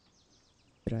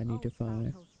that I need to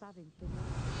find.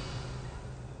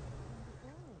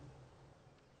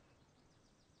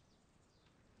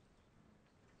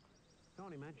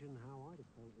 Can't imagine how I'd have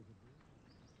felt with it.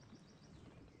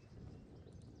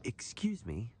 Excuse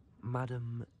me,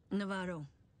 Madam... Navarro.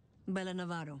 Bella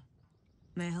Navarro.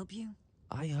 May I help you?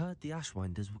 I heard the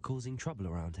Ashwinders were causing trouble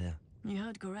around here. You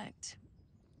heard correct.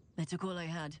 They took all I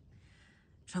had.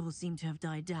 Trouble seemed to have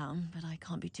died down, but I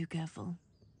can't be too careful.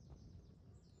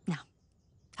 Now,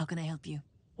 how can I help you?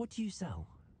 What do you sell?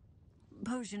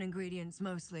 Potion ingredients,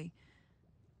 mostly.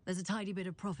 There's a tidy bit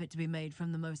of profit to be made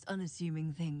from the most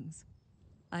unassuming things.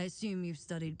 I assume you've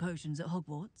studied potions at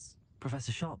Hogwarts?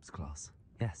 Professor Sharp's class,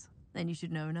 yes. Then you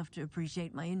should know enough to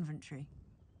appreciate my inventory.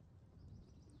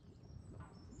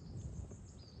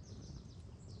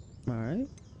 Alright.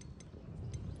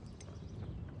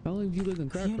 How long have you lived in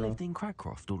Crackraft? You lived in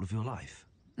Crackraft all of your life?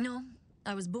 No,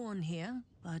 I was born here,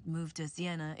 but moved to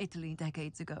Siena, Italy,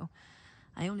 decades ago.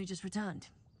 I only just returned.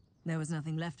 There was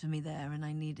nothing left for me there, and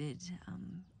I needed,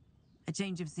 a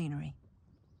change of scenery.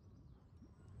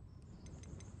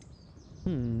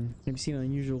 Have you seen an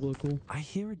unusual local? I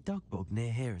hear a dugbog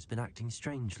near here has been acting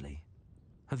strangely.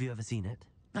 Have you ever seen it?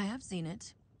 I have seen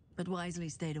it, but wisely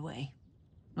stayed away.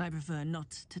 I prefer not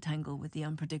to tangle with the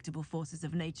unpredictable forces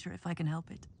of nature if I can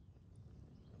help it.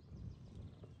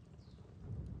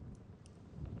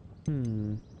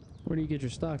 Where do you get your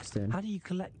stocks then? How do you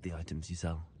collect the items you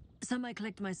sell? Some I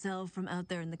collect myself from out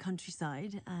there in the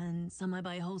countryside, and some I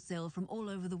buy wholesale from all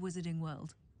over the wizarding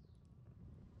world.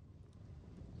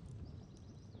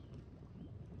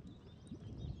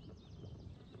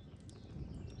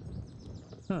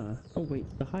 Huh. Oh wait,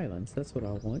 the Highlands. That's what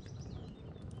I want.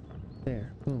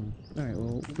 There. Boom. Alright,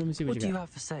 well, let me see what What you do you got. have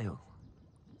for sale?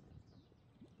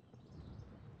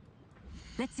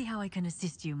 Let's see how I can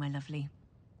assist you, my lovely.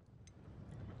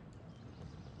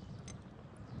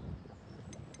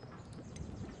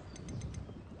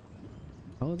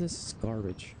 All of this is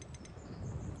garbage.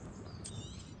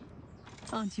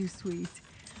 Aren't you sweet?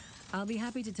 I'll be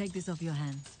happy to take this off your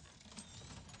hands.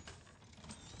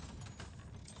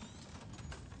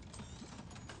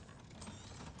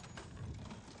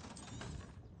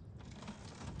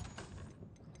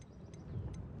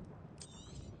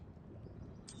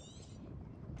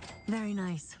 Very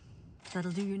nice.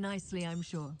 That'll do you nicely, I'm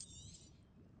sure.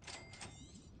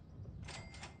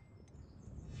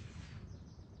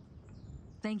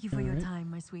 Thank you for your time,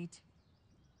 my sweet.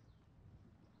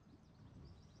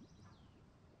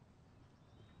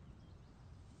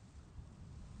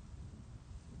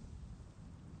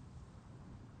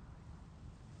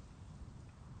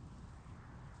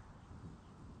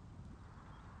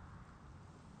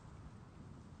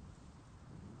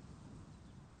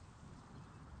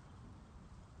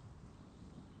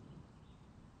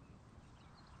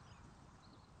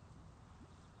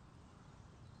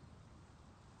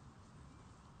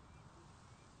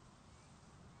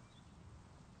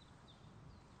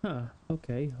 Huh.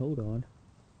 Okay, hold on.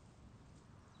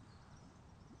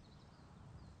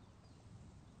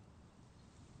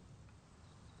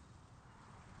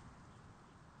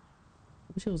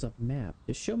 I wish it was a map.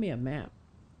 Just show me a map.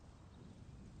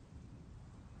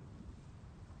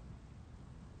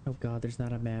 Oh god, there's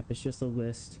not a map. It's just a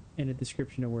list and a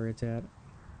description of where it's at.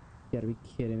 You gotta be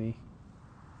kidding me.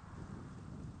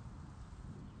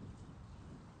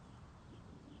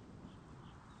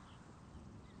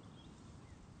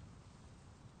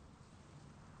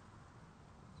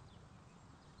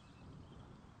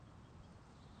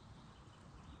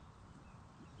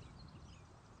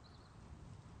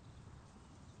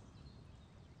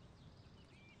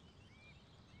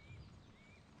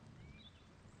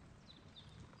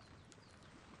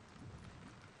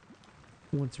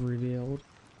 Once revealed.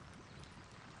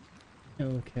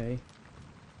 Okay.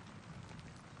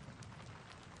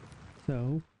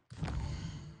 So,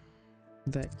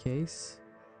 in that case,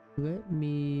 let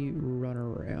me run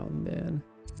around then.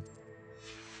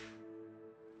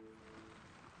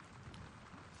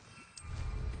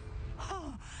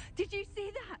 Oh, did you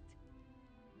see that?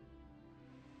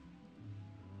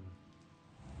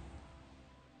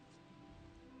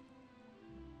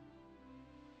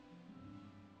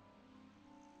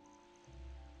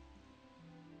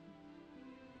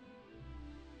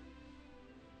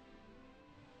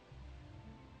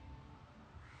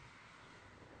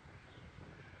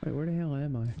 Wait, where the hell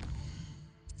am I?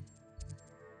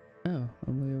 Oh,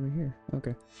 I'm way over here.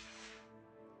 Okay.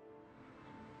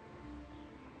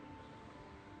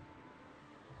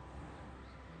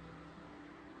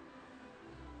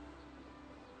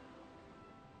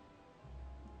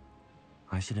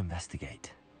 I should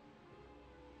investigate.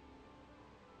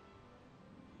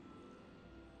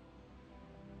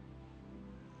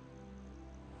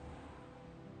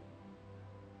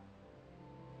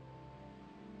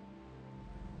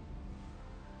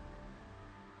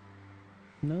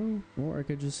 No, or I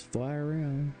could just fly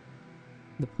around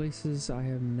the places I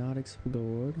have not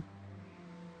explored.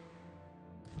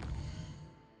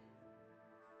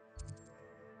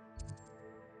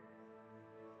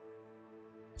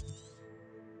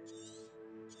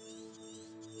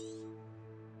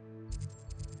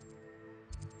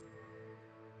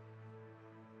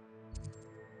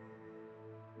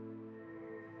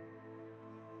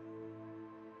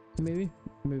 Maybe,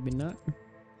 maybe not.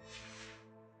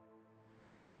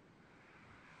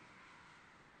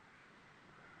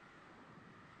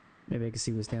 Maybe I can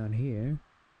see what's down here.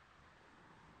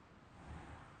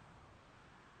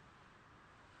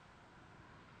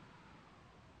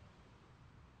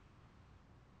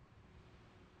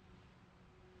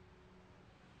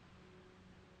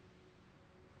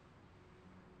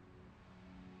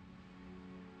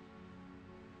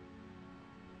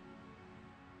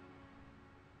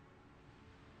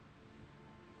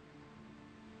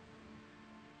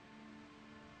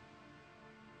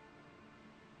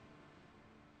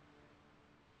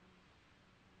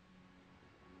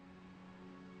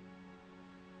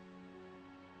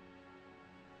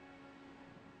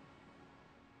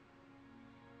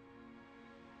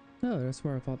 Oh, that's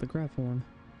where I fought the graph horn.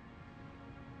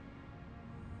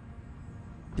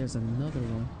 There's another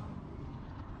one.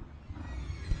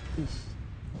 Oof.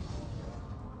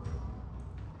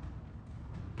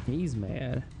 He's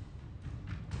mad.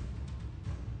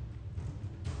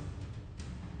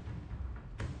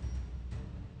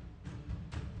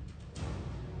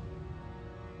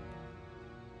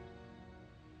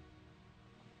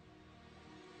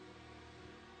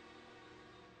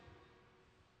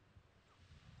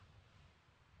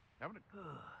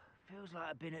 Feels like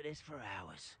I've been at this for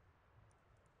hours.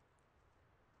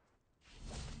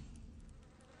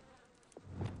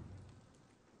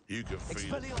 You can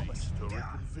feed a beast, or it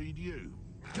can feed you.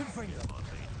 Good friend.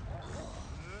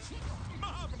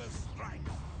 Marvelous strike.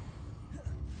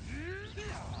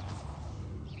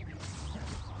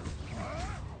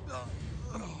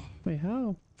 Wait,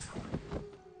 how?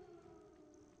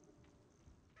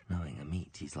 Knowing a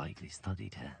meat, he's likely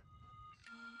studied here.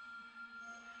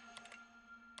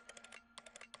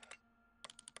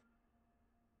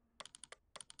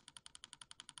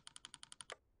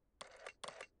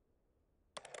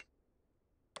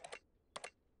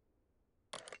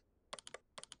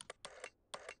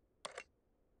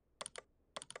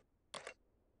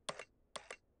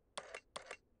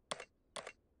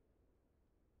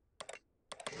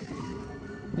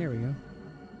 There we go.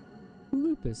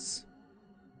 Lupus.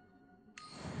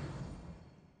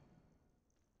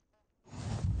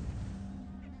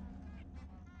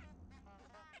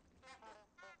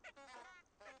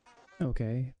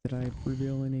 Okay, did I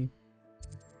reveal any?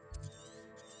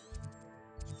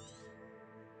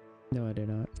 No, I did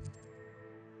not.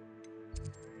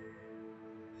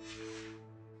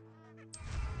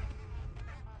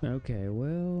 Okay,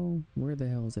 well, where the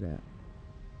hell is it at?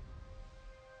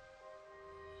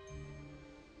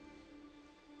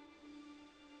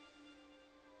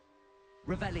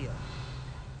 Revelio.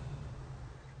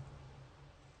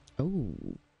 Oh,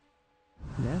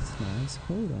 that's nice.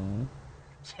 Hold on.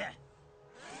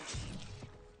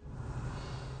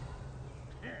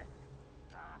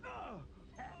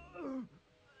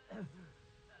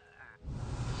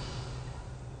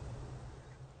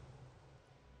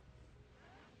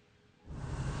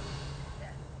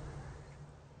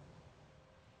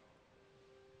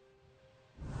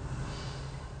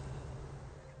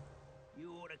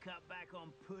 You ought to cut back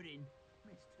on pudding.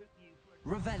 Mistook you for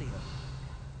Revelio.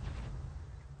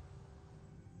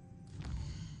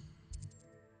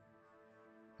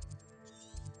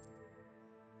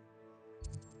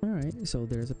 Alright, so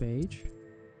there's a page.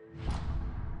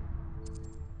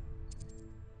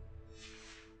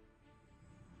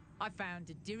 I found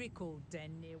a Dirical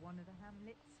den near one of the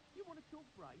hamlets. You want to talk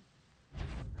Bryce?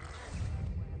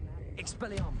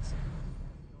 Expelliarmus.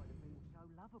 So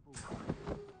lovable.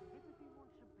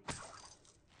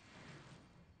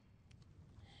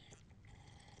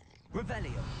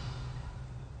 Revelio.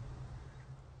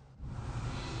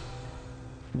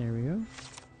 There we go.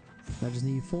 I just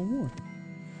need 4 more.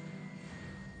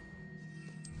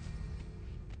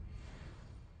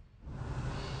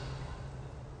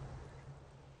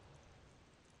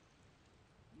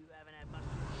 You haven't had much to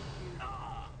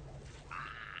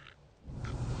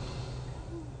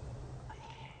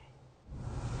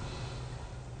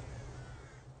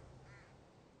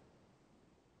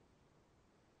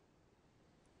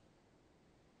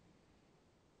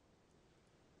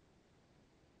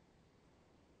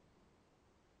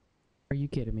Are you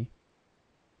kidding me?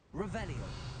 Revelio.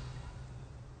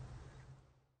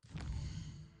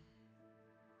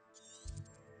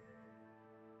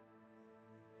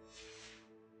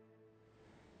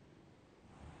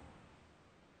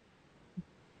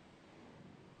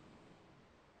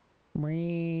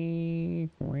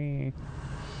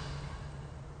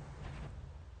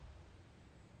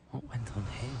 What went on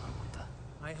here, I wonder?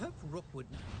 I hope Rook would...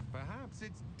 Perhaps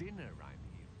it's dinner I'm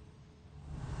hearing.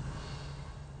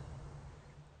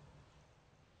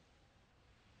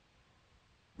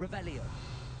 Revelio.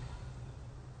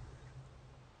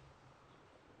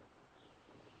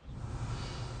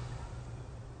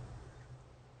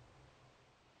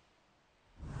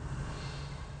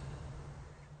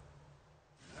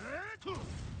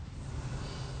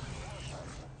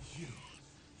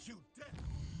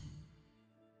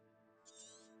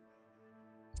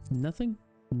 Nothing?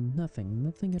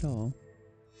 Nothing at all.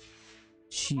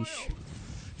 Sheesh.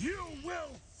 You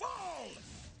will fall!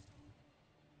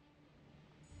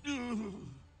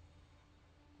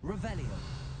 Revelio.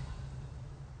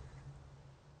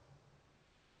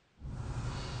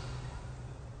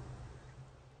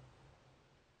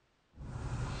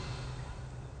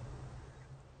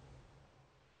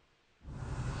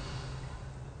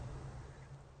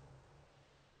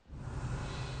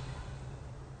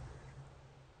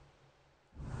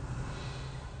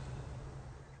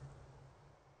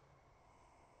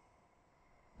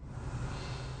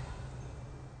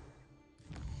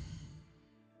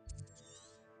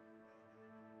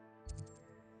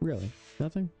 Really?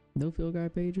 Nothing? No field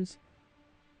guide pages?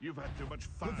 You've had too much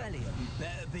fun. Revelio. You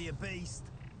better be a beast.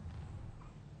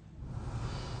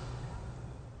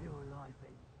 You're alive,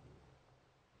 baby.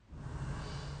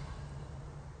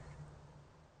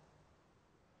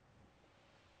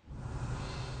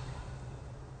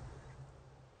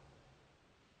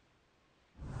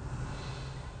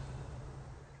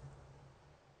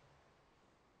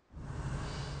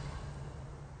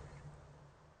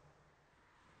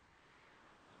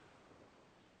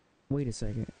 Wait a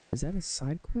second. Is that a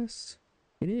side quest?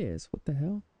 It is. What the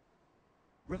hell?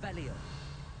 Revelio.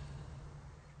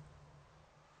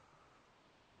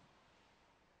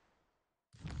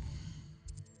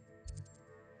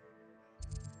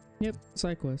 Yep,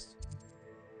 side quest.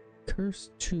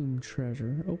 Cursed Tomb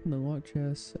Treasure. Open the lock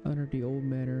chest under the old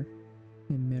manor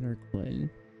in Manor Glen.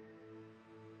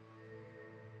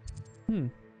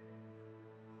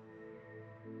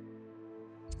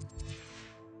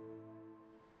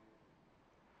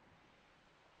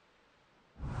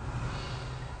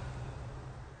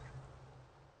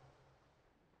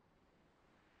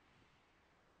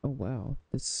 Oh wow,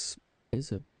 this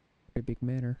is a pretty big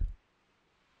manor.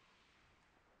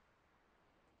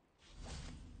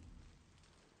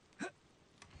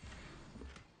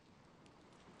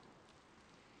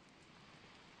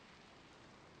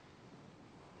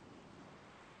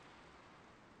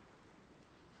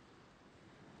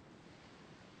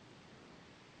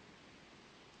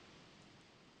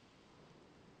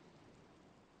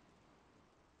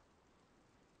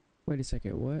 Wait a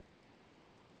second, what?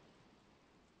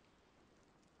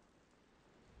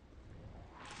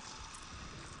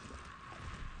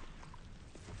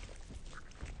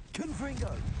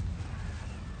 Confringo.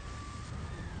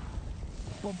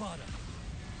 Bombarda.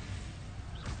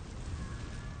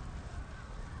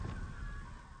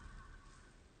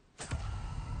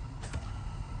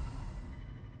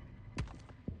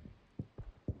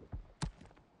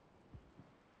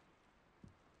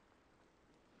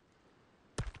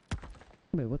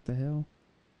 Wait, what the hell?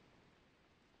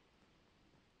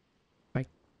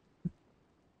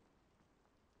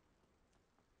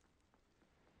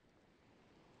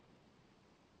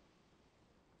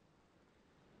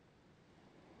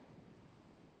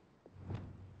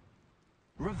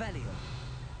 Revelio.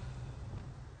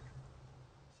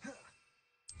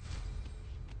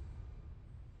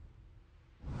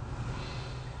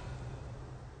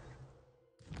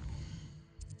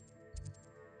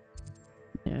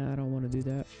 Yeah, I don't want to do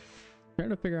that. Trying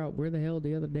to figure out where the hell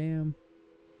the other damn...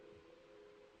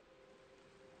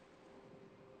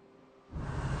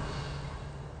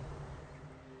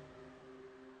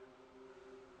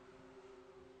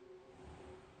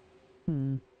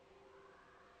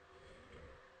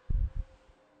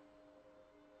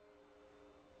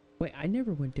 Wait, I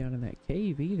never went down in that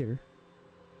cave either.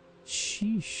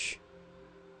 Sheesh.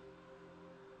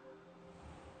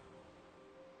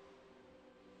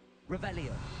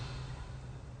 Revelio.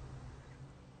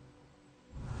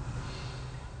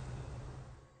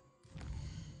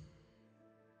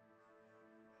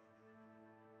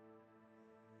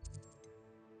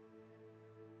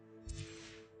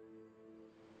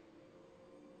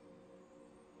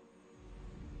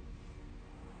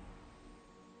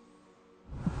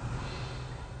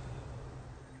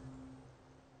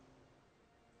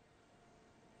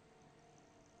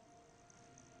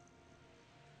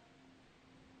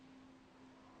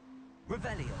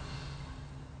 Revelio.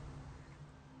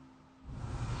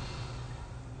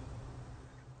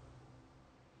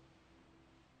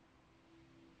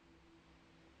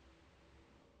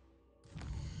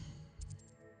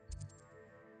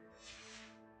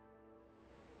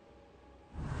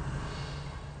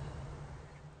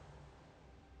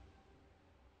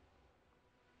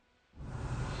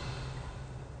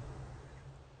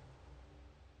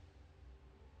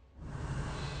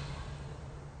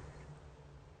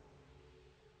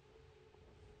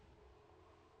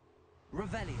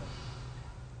 Revelio.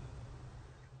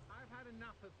 I've had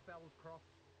enough of Feldcroft.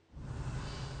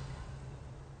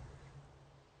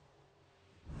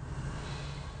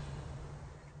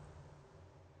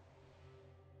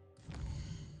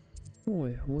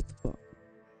 Boy, what the fuck?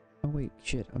 Oh wait,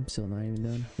 shit, I'm still not even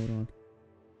done. Hold on.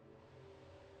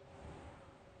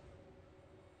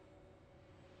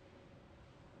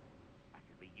 I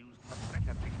could be used for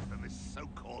better things than this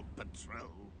so-called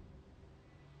patrol.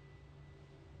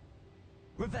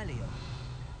 Revelio.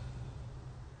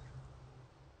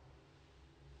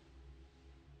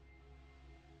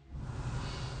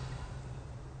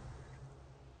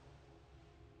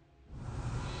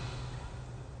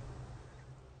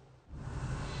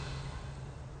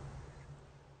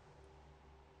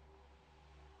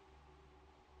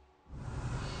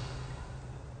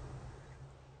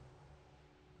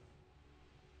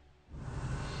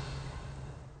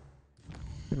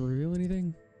 Did it reveal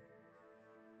anything?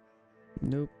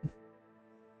 Nope.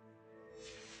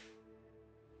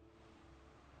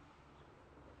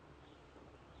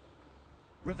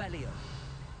 Revelio.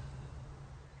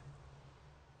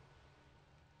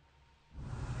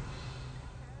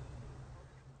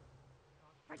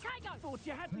 Potato! Thought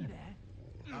you had me there.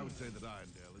 I would say that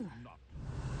Irondale is not.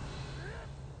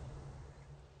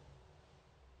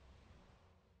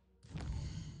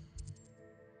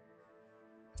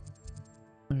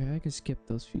 Okay, I can skip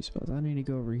those few spots. I need to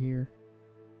go over here.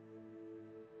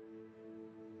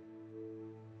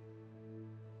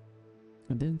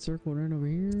 And then circle around over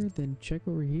here, then check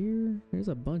over here. There's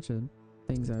a bunch of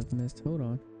things I've missed. Hold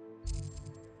on.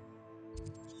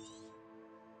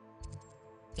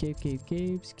 Caves.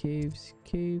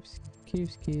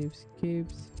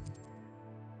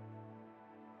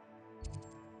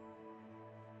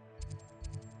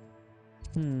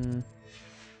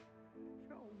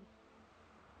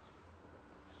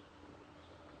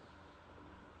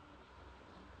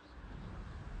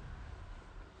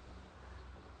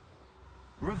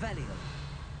 Revelio.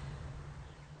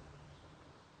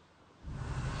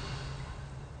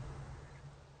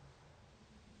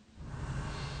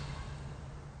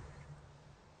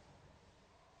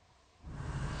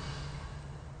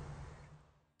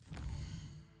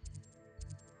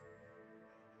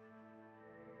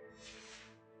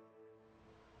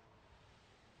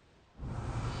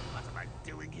 What am I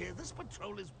doing here? This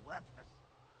patrol is worthless.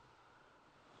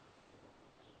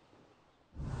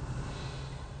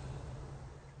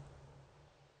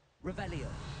 Revelio.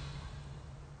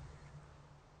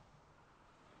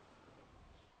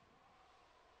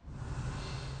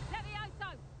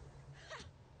 Levioso!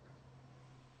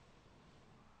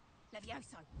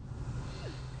 Levioso.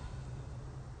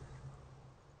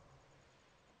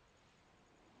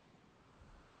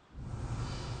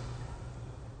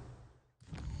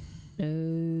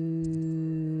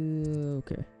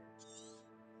 Okay.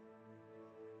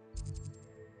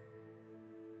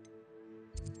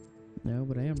 No,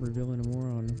 but I am revealing more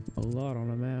on a lot on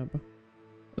the map.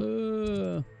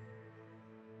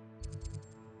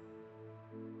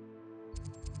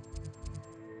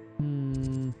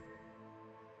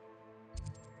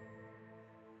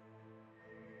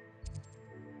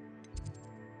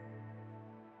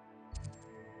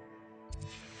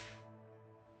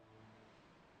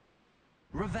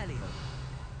 Revelio.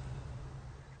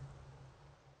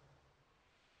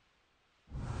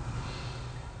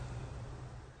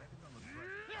 Betting on the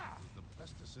president was the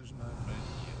best decision I've made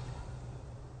yet.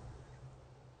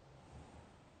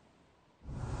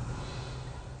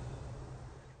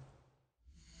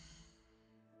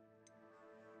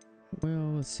 Well,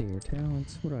 let's see here.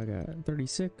 Talents. What do I got?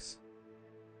 36?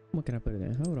 What can I put it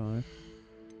in? Hold on.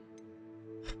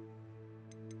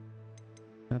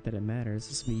 Not that it matters.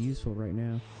 This will be useful right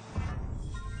now.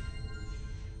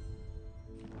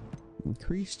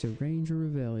 Increase to range of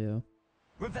Revelio.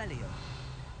 Revelio.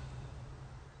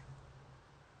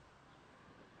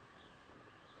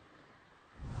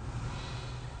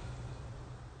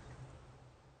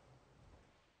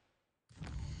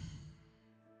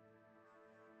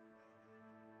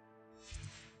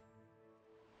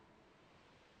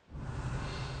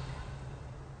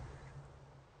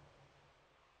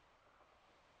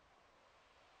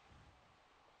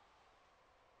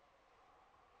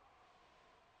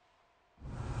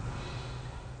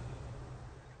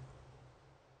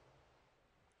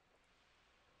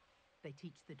 They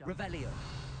teach the doctors. Revelio.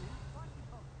 Why should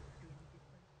Hogwarts be any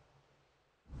different?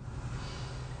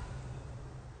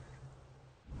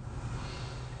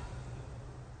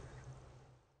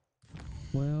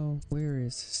 Well, where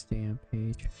is the stamp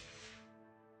page?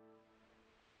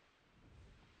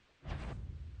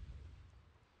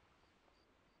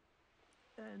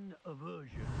 An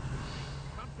aversion.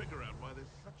 Can't figure out why there's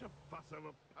such a fuss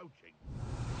over poaching.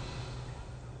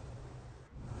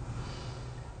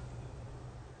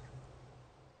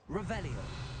 Revelio.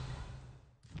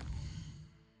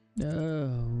 Oh,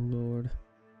 Lord.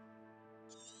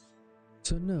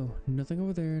 So no, nothing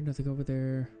over there, nothing over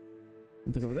there.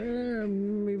 Nothing over there.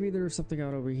 Maybe there's something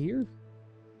out over here.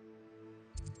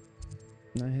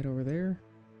 Can I head over there?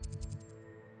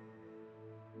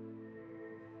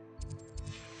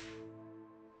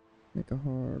 Make a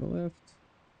hard left.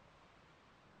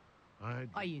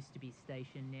 I used to be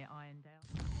stationed near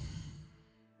Irondale.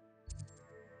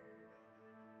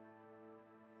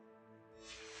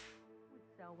 With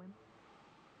Selwyn.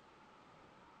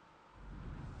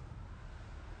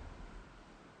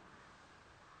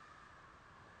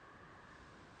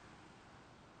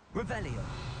 Revelio.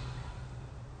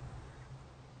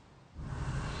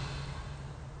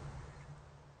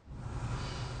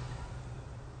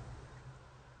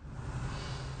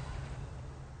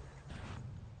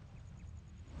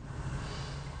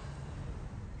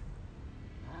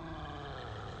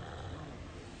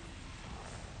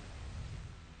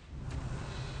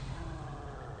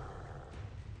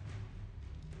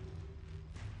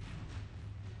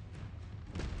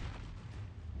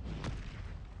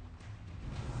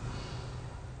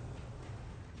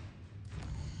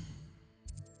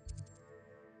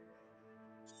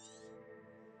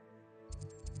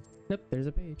 Yep, there's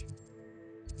a page.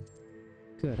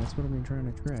 Good, that's what I've been trying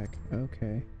to track.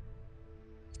 Okay.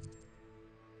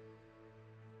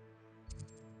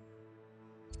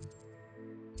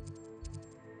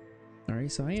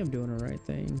 Alright, so I am doing the right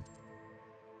thing.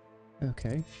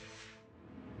 Okay.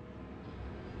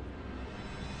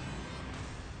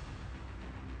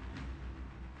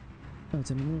 Oh,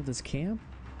 it's in the middle of this camp?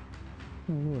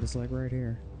 Oh Lord, it's like right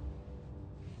here.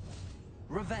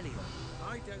 Revelio.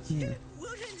 I don't. Yeah. It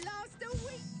wouldn't last a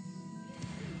week.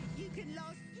 You can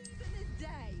last even a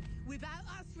day without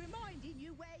us reminding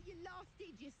you where you last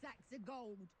hid your sacks of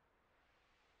gold.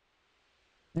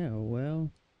 Oh,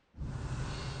 well.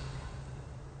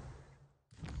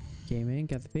 Came in,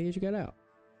 got the page, got out.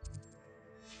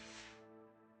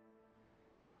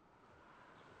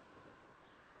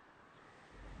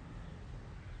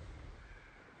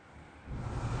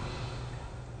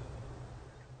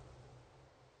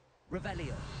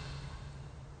 Revelio.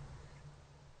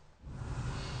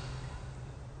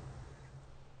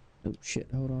 Oh shit,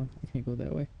 hold on. I can't go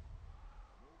that way.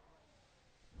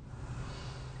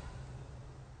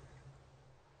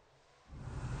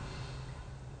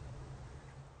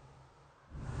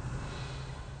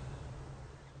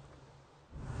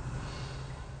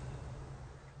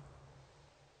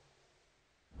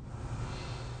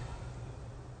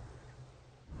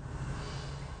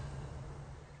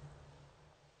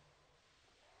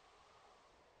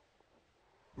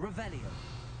 Revelio.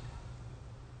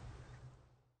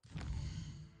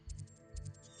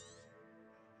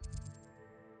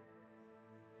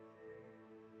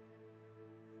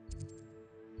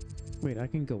 Wait, I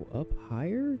can go up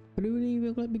higher? But it wouldn't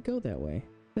even let me go that way.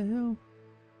 The hell?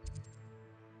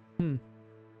 Hmm.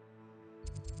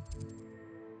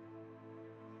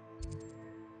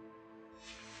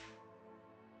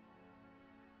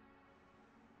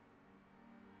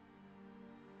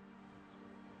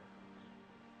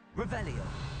 Revelio.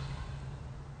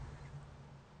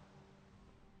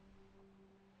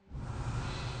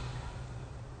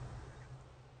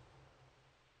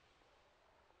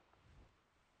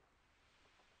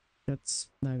 That's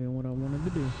not even what I wanted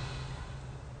to do.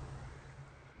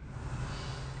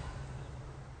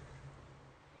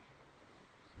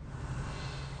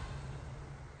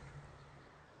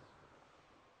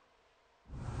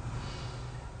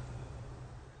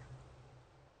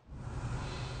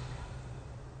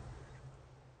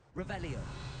 Revelio.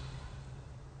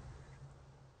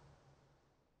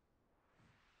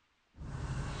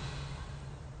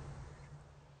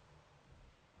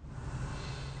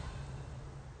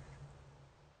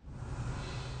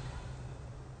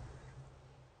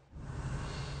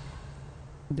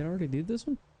 Did I already do this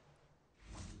one?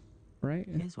 Right?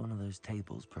 Here's one of those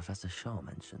tables Professor Shaw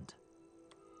mentioned.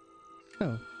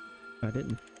 Oh, I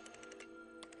didn't.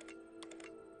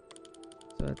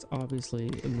 So that's obviously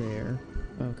there.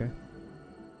 Okay.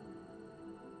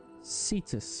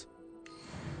 Cetus.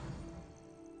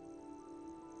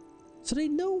 So they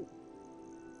know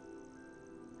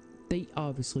They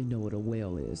obviously know what a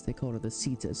whale is. They call it a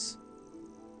cetus.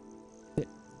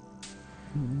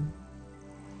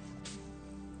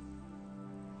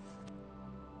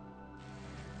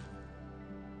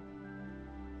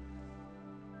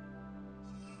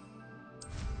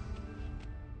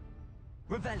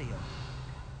 Revelio.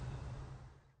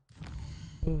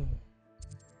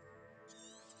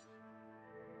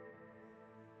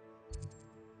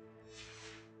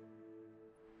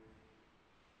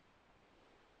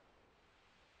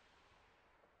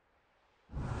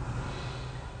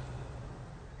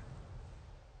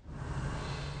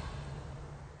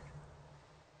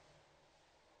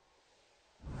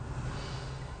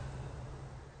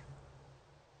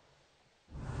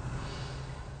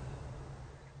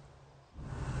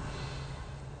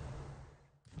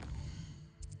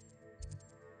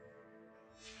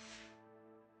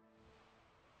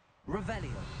 Revelio.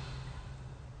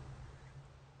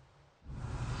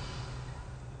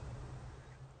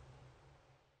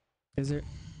 Is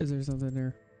there something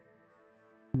there?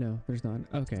 No, there's not.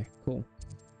 Okay, cool.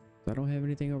 So I don't have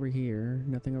anything over here.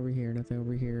 Nothing over here. Nothing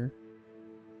over here.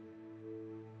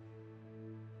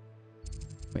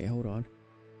 Wait, hold on.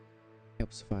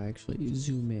 Helps if I actually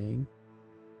zoom in.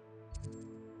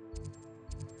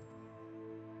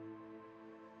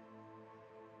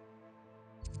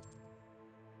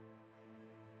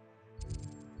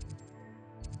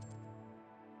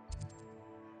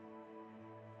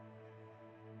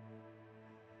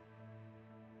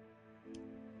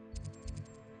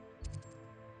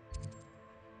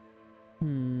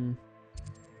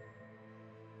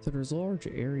 So there's large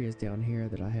areas down here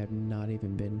that I have not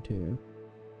even been to.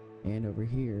 And over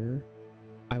here,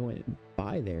 I went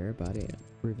by there, but I didn't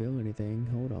reveal anything.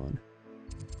 Hold on.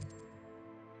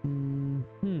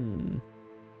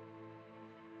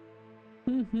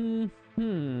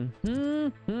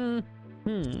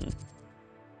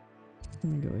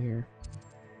 Let me go here.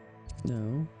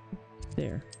 No.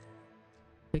 There.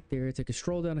 Click there, take a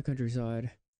stroll down the countryside.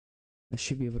 I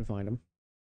should be able to find them.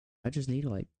 I just need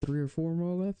like 3 or 4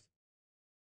 more left.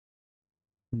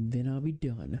 And then I'll be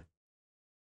done.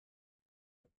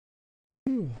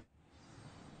 You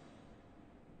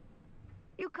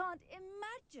can't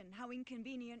imagine how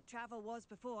inconvenient travel was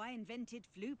before I invented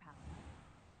flu power.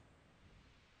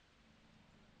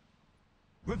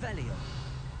 Revelio.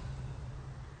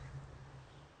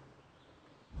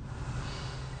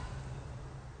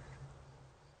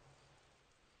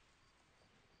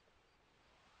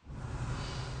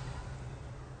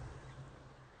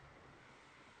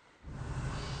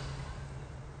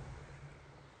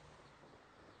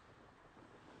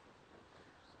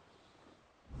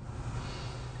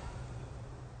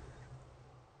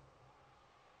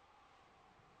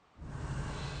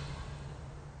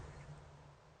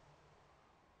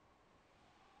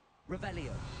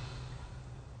 Revelio.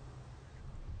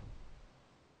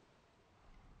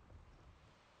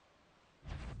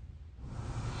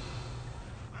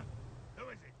 Huh? Who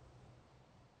is it?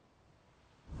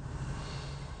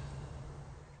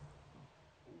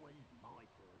 Always my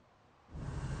turn.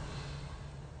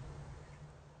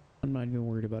 I'm not even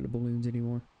worried about the balloons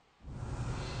anymore.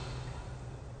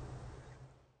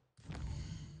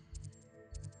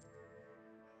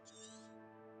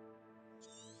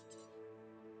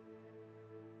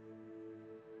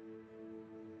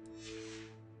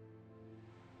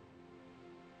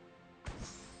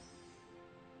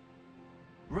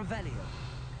 Revelio.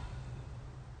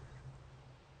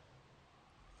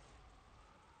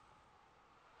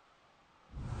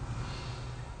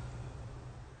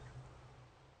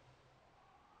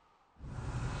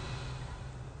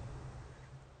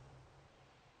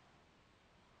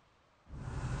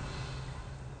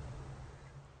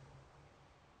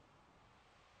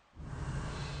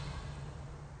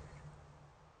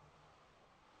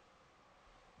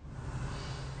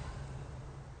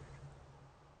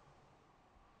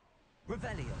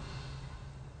 Revelio.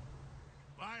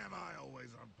 Why am I always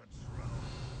on patrol?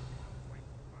 A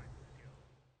waste of my skill.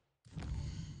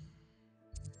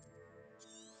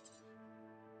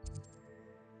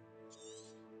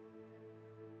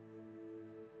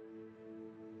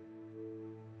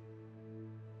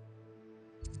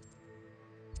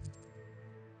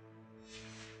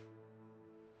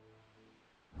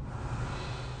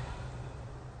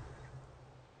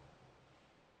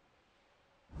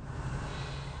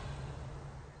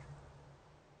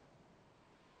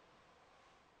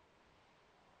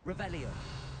 Revelio.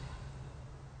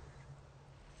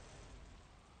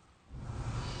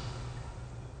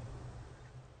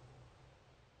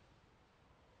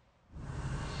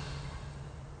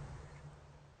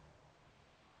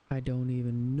 I don't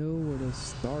even know where to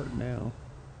start now.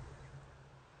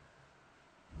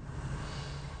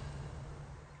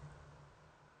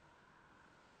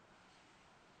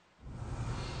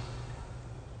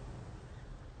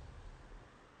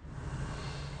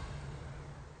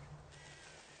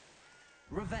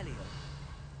 Revelio.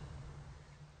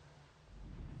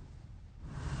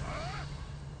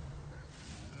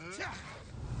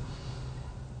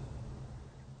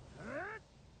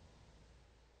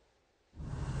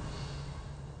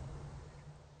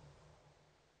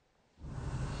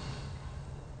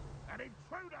 An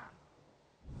intruder!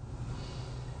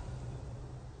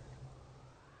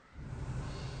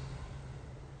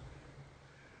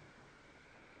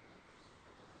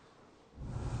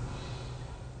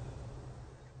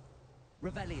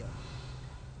 Revelio.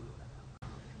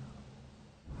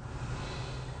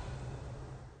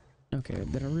 Okay,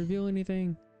 did I reveal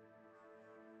anything?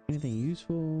 Anything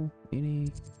useful?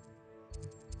 Any?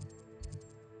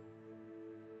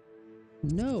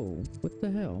 No. What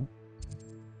the hell?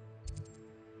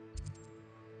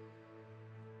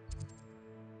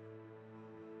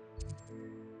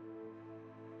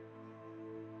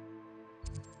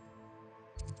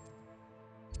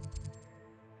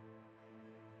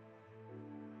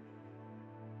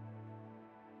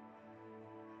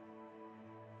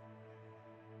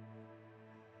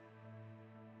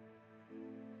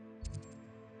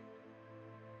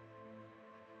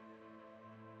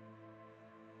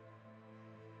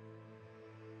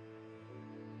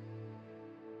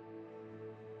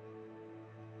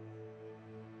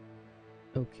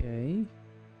 Okay.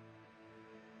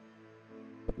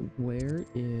 Where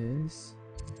is...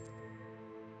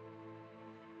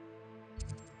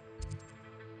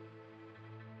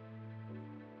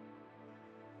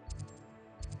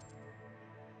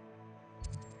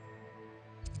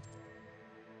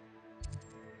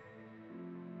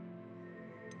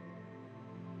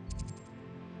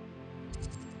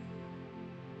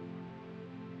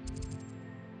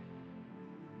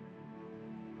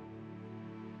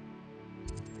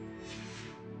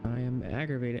 I am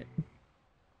aggravated.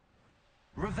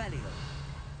 Revelio.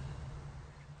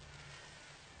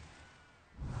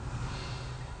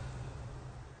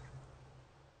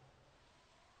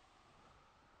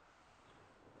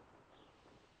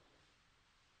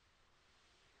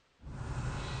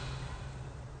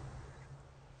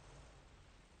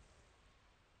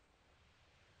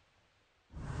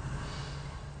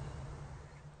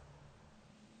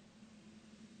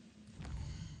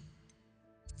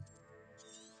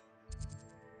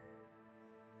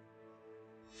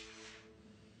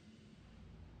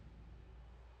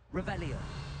 Revelio.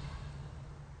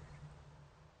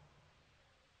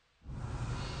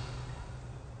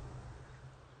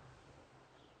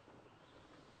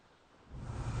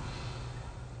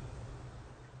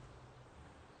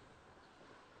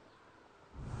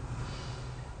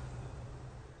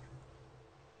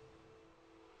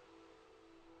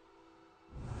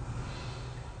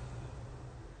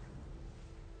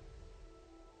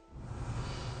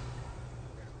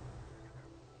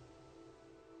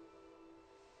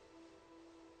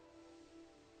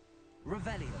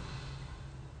 Revelio.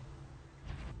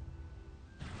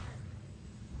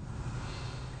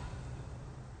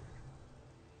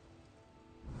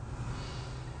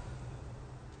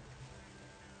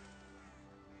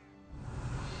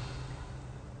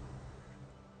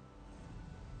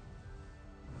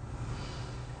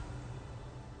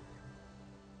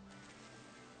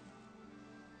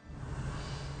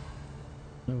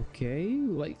 Okay,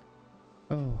 like...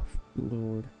 Oh,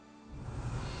 Lord.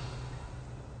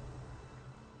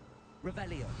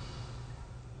 Revelio.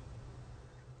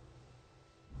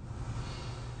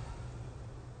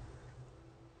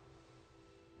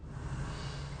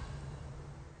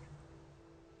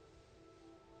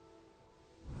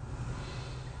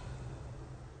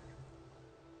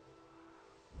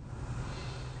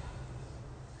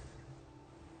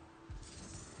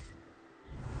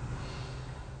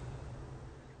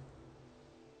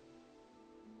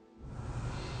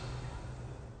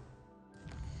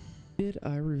 Did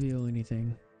I reveal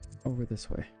anything over this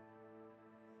way?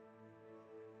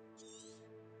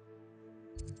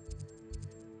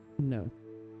 No.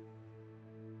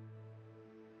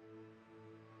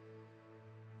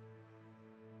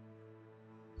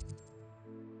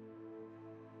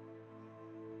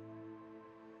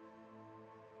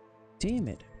 Damn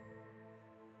it.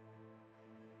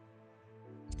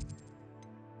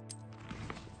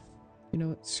 You know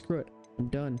what? Screw it. I'm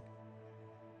done.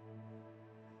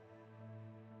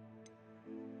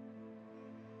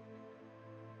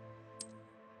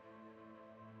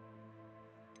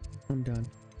 I'm done.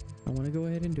 I want to go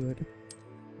ahead and do it.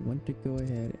 I want to go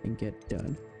ahead and get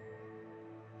done.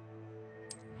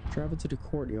 Travel to the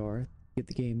courtyard. Give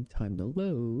the game time to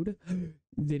load.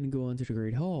 Then go on to the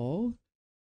Great Hall.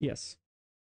 Yes.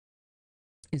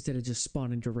 Instead of just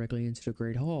spawning directly into the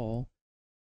Great Hall,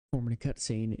 forming a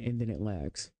cutscene, and then it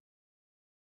lags.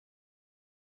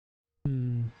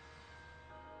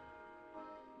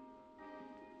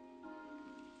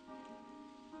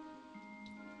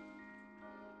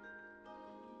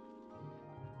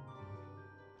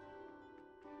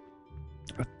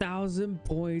 1,000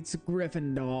 points,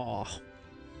 Gryffindor.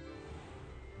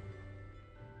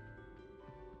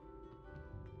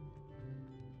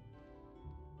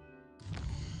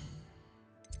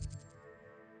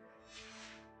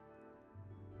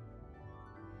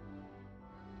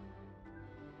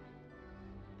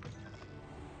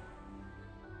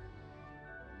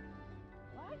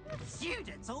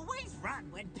 Students always run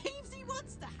when Peevesy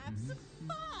wants to have some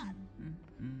fun.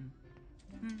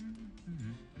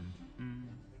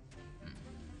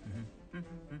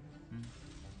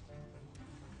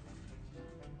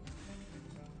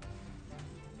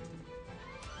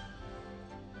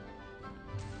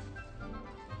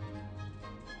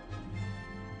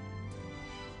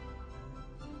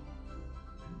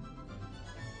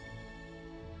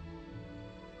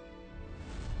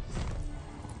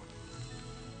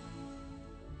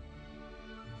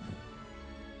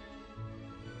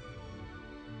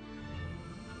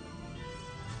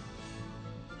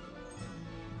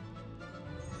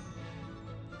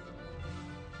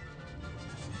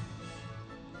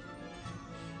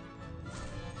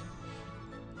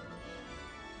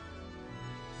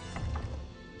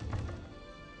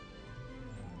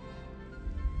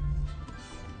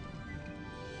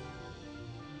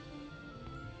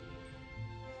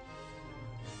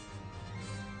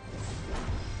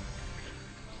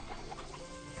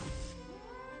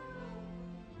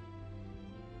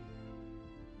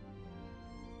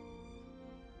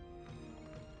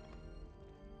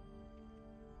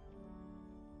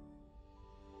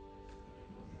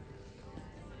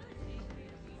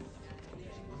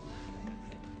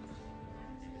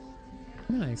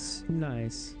 Nice,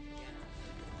 nice.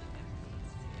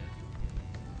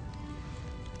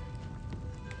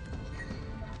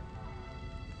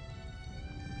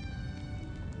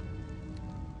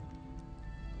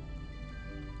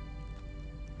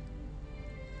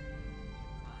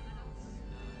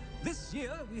 This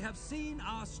year, we have seen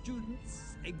our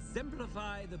students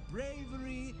exemplify the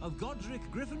bravery of Godric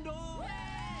Gryffindor. Allow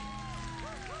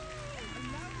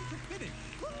me to finish.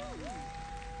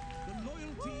 The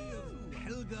loyalty of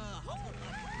Helga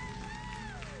Hufflepuff.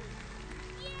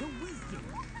 The wisdom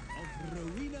of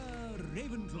Rowena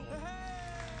Ravenclaw.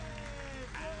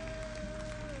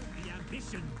 And the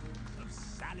ambition of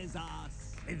Salazar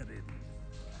Slytherin.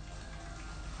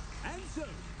 And so,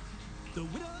 the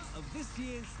winner of this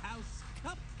year's House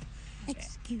Cup.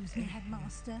 Excuse me,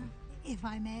 Headmaster, if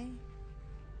I may.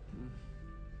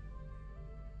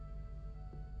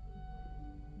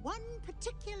 One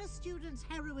particular student's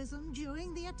heroism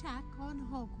during the attack on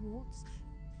Hogwarts,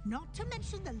 not to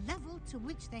mention the level to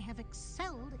which they have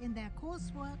excelled in their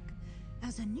coursework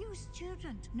as a new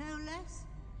student, no less.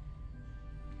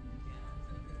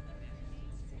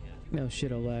 No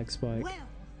shit, a lag spike. Well,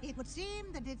 it would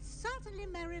seem that it certainly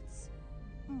merits,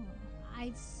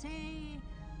 I'd say,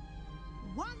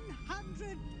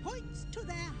 100 points to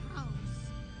their house.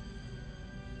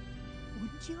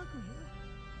 Wouldn't you agree?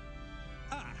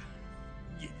 Ah,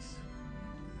 yes.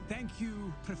 Thank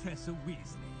you, Professor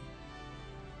Weasley.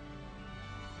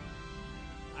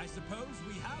 I suppose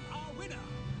we have our winner.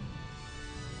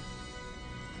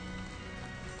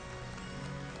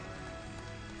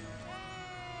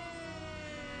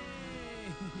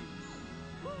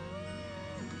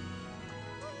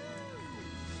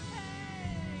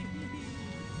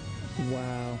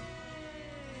 Wow.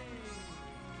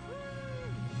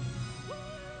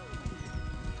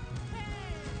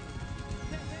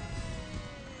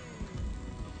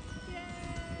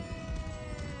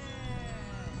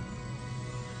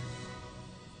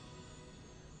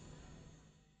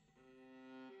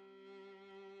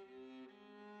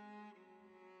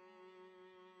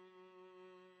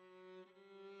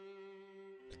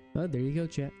 Oh, there you go,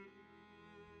 chat.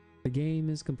 The game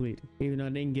is complete, even though I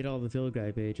didn't get all the field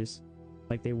guide pages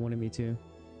like they wanted me to.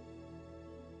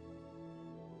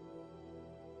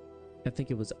 I think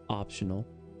it was optional.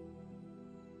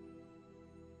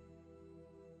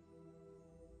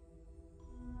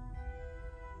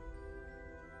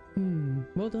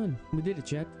 Well done. We did it,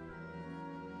 chat.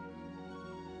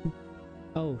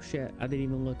 Oh shit, I didn't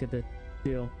even look at the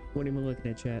deal. Wasn't even looking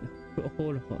at chat.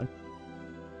 Hold on.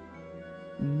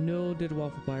 No, did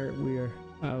Waffle Pirate.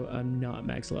 I'm not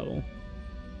max level.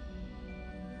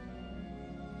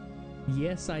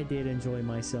 Yes, I did enjoy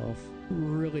myself.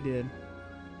 Really did.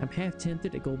 I'm half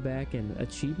tempted to go back and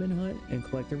achievement hunt and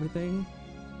collect everything,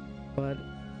 but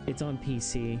it's on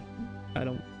PC. I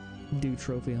don't do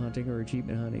trophy hunting or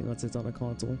achievement hunting unless it's on a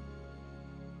console.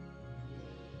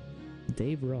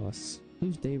 Dave Ross.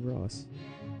 Who's Dave Ross?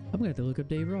 I'm gonna have to look up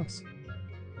Dave Ross.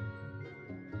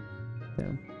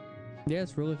 Yeah. Yeah,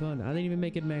 it's really fun. I didn't even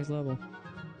make it max level.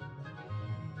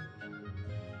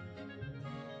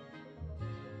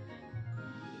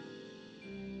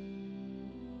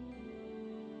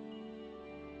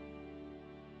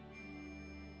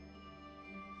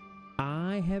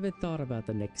 haven't thought about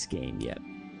the next game yet.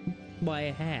 Well,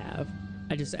 I have.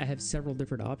 I have several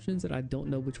different options and I don't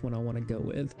know which one I want to go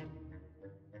with.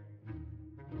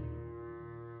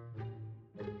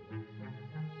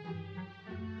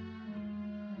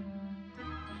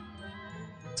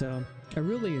 So I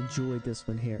really enjoyed this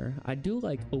one here. I do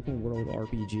like open world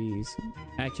RPGs,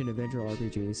 action adventure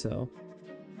RPGs, so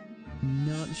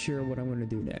not sure what I'm going to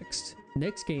do next.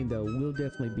 Next game though will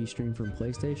definitely be streamed from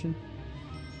PlayStation.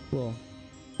 Well,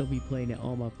 I'll be playing it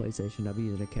on my PlayStation. I'll be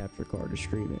using a capture card to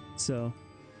stream it. So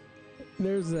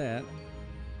there's that.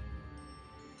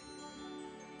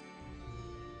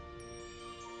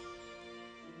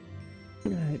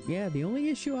 Yeah, the only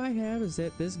issue I have is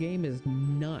that this game is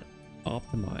not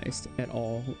optimized at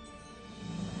all.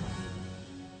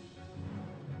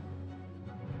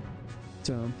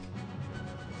 So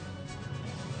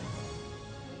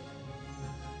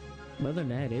other than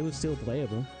that, it was still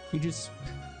playable. You just,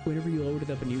 whenever you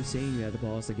loaded up a new scene, you had to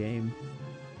pause the game,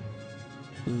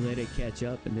 let it catch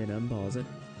up, and then unpause it.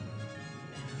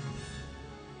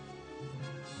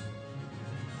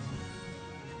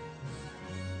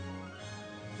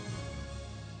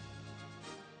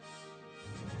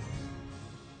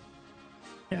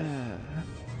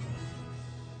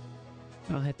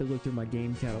 I'll have to look through my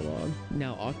game catalog.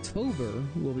 Now, October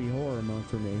will be horror month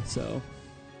for me, so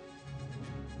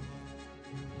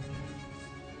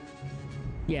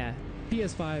yeah,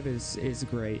 PS5 is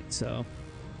great. So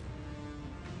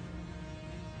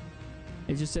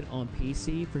it's just that on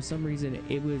PC, for some reason,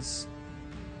 it was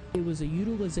a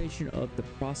utilization of the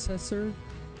processor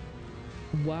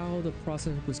while the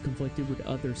processor was conflicted with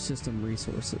other system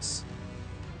resources,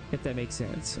 if that makes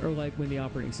sense. Or like when the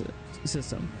operating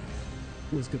system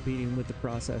was competing with the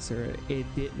processor, it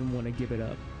didn't want to give it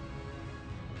up,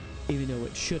 even though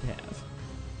it should have.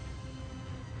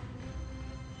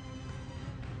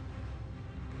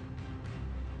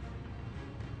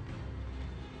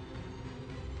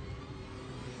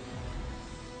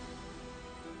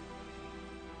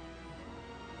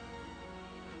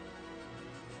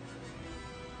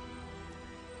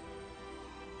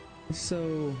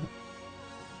 So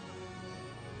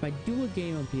if I do a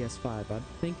game on PS5, I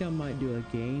think I might do a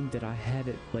game that I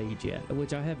haven't played yet,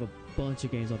 which I have a bunch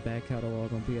of games on back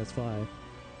catalog on PS5.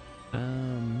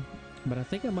 But I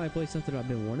think I might play something I've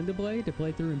been wanting to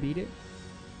play through and beat it,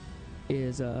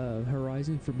 is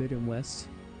Horizon Forbidden West.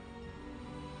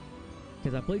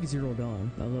 Because I played Zero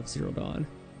Dawn. I love Zero Dawn.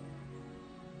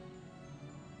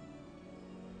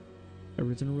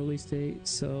 Original release date,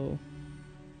 so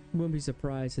wouldn't be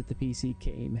surprised if the PC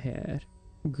game had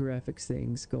graphics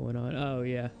things going on. Oh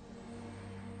yeah,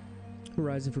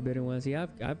 Horizon Forbidden West. Yeah,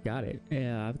 I've got it.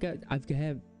 Yeah, I've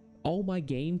had all my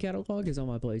game catalog is on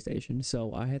my PlayStation,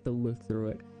 so I had to look through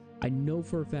it. I know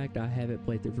for a fact I haven't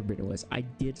played through Forbidden West. I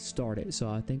did start it, so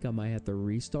I think I might have to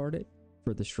restart it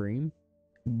for the stream,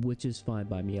 which is fine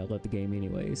by me. I love the game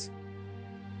anyways.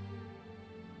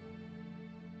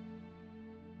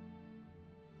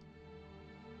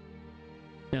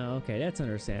 No, okay, that's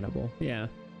understandable. Yeah.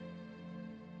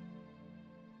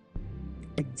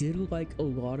 I did like a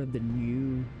lot of the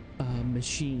new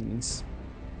machines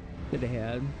that they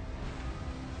had.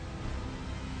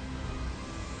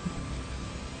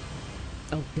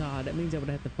 Oh god, that means I would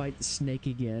have to fight the snake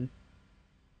again.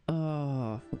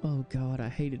 Oh god, I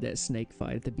hated that snake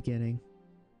fight at the beginning.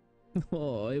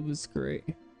 Oh, it was great.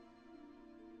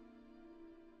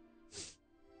 Let's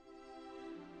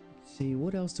see,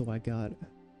 what else do I got?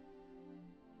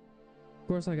 Of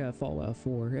course, I got Fallout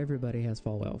 4. Everybody has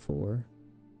Fallout 4.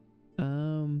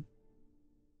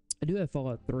 I do have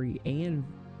Fallout 3 and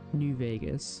New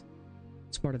Vegas.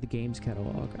 It's part of the games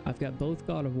catalog. I've got both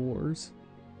God of Wars,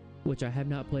 which I have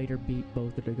not played or beat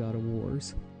both of the God of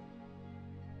Wars.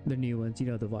 The new ones, you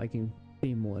know, the Viking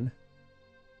theme one.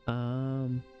 I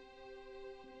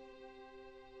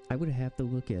would have to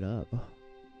look it up.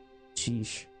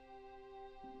 Sheesh.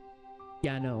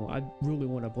 Yeah, I know. I really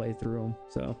want to play through them,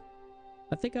 so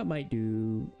I think I might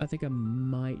do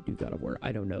God of War.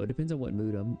 I don't know. It depends on what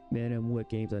mood I'm in and what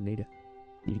games I need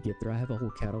to get through. I have a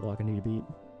whole catalog I need to beat.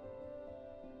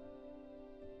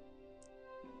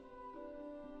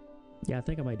 Yeah, I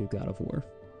think I might do God of War.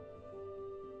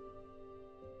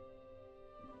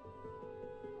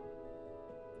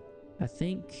 I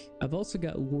think I've also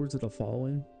got Lords of the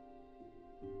Fallen.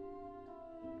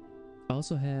 I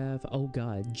also have, oh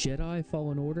god, Jedi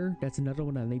Fallen Order. That's another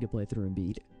one I need to play through and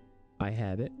beat. I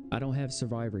have it. I don't have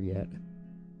Survivor yet.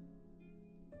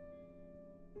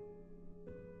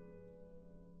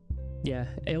 Yeah,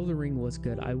 Elden Ring was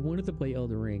good. I wanted to play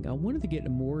Elden Ring. I wanted to get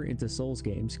more into Souls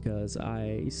games because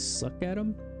I suck at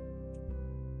them.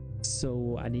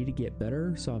 So I need to get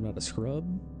better so I'm not a scrub.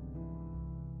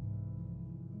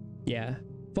 Yeah.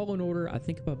 Fallen Order, I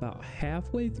think I'm about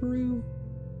halfway through.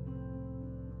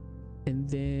 And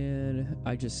then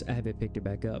I haven't picked it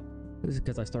back up. This is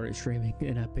because I started streaming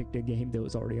and I picked a game that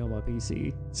was already on my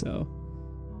PC. So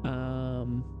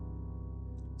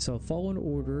Fallen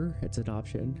Order, it's an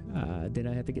option. Then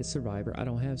I have to get Survivor. I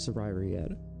don't have Survivor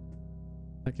yet.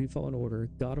 I can do Fallen Order.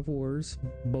 God of Wars,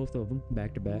 both of them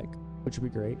back to back, which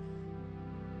would be great.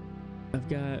 I've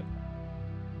got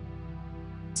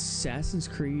Assassin's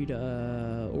Creed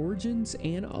Origins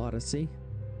and Odyssey.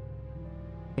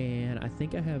 And I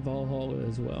think I have Valhalla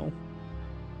as well.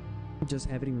 Just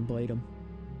haven't even played them.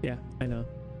 Yeah, I know.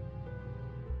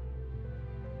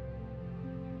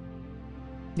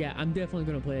 Yeah, I'm definitely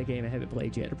going to play a game I haven't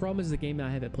played yet. The problem is the game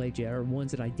I haven't played yet are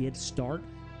ones that I did start,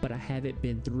 but I haven't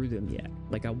been through them yet.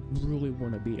 Like, I really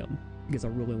want to beat them because I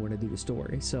really want to do the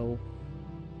story. So,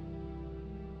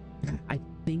 I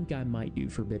think I might do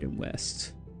Forbidden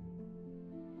West.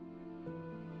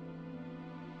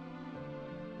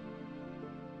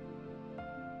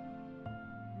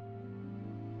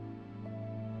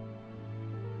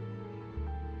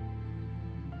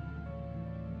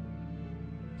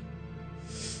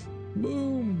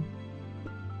 Boom!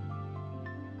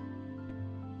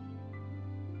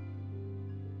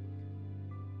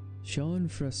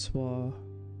 Jean-Francois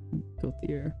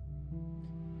Gauthier.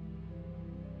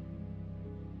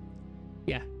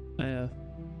 Yeah,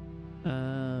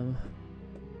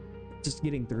 just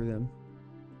getting through them.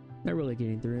 Not really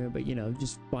getting through it, but you know,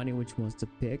 just finding which ones to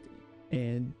pick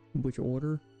and which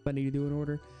order, if I need to do an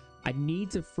order. I need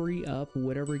to free up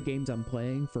whatever games I'm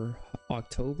playing for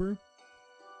October.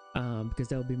 Because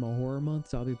that'll be my horror month,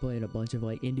 so I'll be playing a bunch of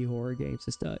like indie horror games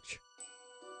and such.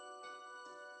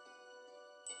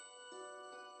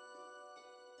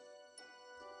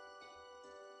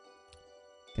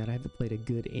 God, I haven't played a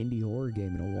good indie horror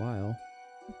game in a while.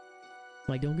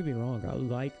 Like, don't get me wrong, I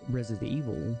like Resident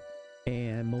Evil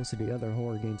and most of the other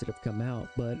horror games that have come out,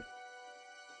 but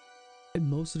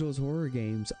most of those horror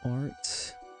games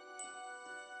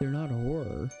they're not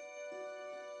horror.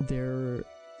 They're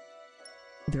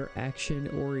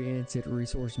action-oriented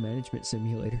resource management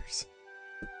simulators.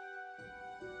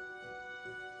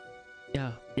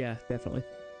 Yeah, definitely.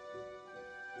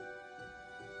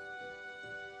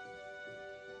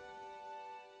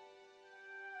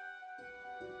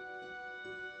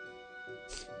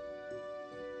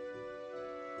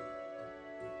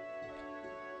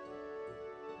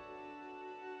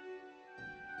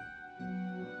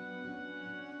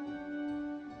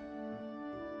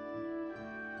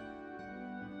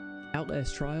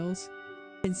 Outlast Trials.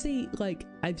 And see, like,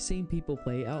 I've seen people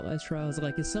play Outlast Trials.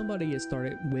 Like, if somebody had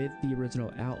started with the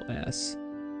original Outlast,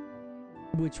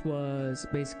 which was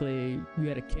basically you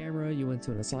had a camera, you went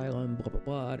to an asylum, blah blah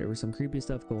blah, there was some creepy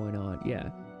stuff going on. Yeah,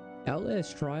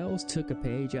 Outlast Trials took a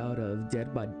page out of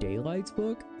Dead by Daylight's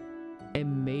book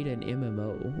and made an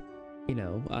MMO, you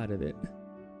know, out of it.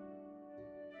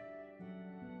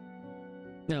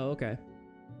 No, okay.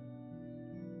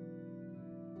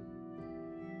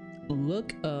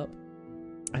 Look up,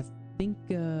 I think,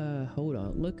 hold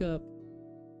on, look up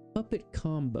Puppet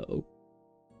Combo.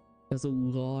 There's a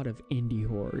lot of indie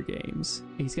horror games.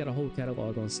 He's got a whole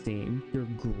catalog on Steam. They're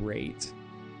great.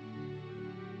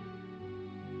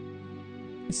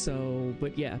 So,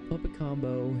 but yeah, Puppet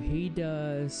Combo, he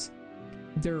does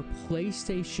their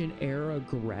PlayStation era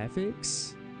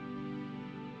graphics,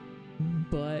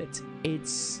 but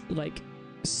it's like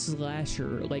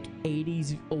slasher, like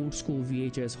 80s old school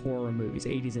VHS horror movies,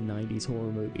 80s and 90s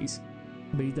horror movies,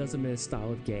 but he does them in a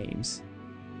style of games.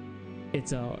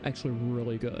 It's actually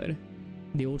really good.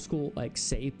 The old school like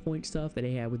save point stuff that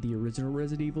they had with the original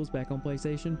Resident Evils back on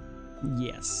PlayStation.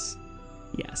 Yes.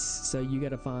 So you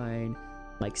gotta find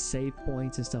like save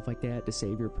points and stuff like that to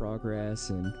save your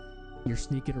progress, and you're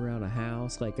sneaking around a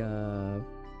house, like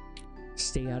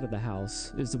Stay Out of the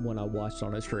House is the one I watched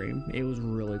on a stream. It was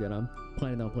really good. I'm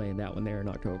planning on playing that one there in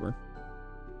October.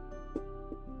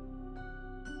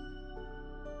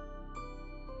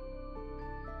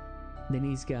 Then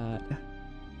he's got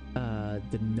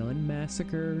the Nun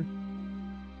Massacre.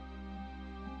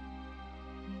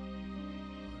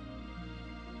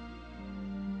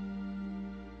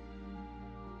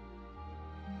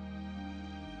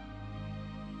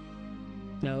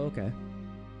 Oh, okay.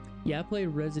 Yeah, I played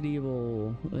Resident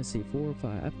Evil, let's see, 4 or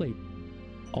 5. I played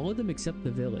all of them except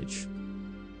The Village.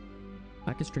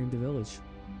 I can stream The Village.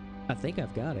 I think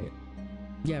I've got it.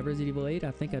 Yeah, Resident Evil 8,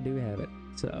 I think I do have it.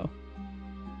 So.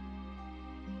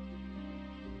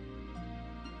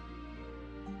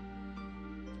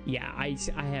 yeah, I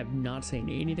have not seen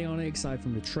anything on it aside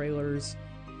from the trailers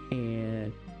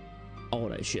and all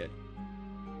that shit.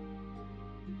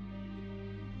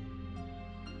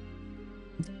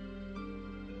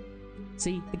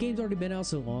 See, the game's already been out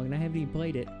so long and I haven't even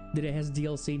played it that it has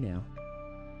DLC now.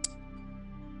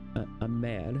 I'm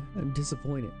mad. I'm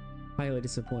disappointed. Highly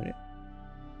disappointed.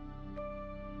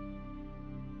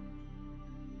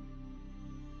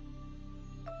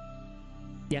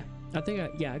 Yeah, I think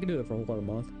I could do it for a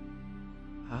month.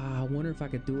 I wonder if I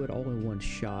could do it all in one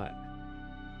shot.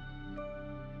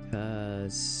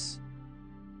 Cause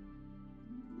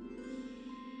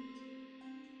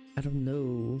I don't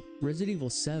know. Resident Evil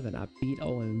 7 I beat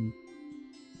all in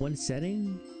one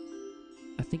setting.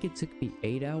 I think it took me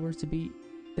 8 hours to beat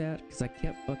that because I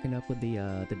kept fucking up with the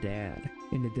dad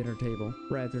in the dinner table,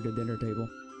 right after the dinner table.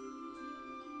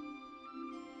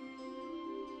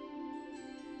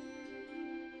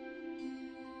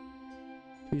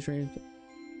 Two streams?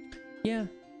 Yeah,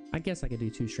 I guess I could do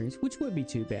 2 streams, which wouldn't be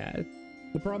too bad.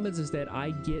 The problem is that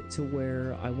I get to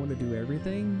where I want to do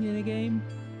everything in a game.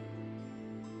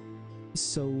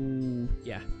 So,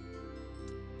 yeah.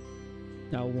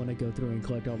 I'll want to go through and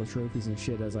collect all the trophies and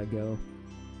shit as I go.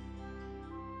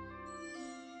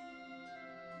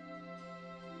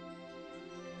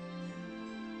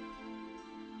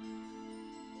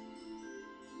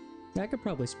 I could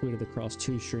probably split it across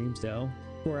 2 streams though.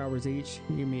 4 hours each,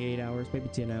 give me 8 hours, maybe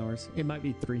 10 hours. It might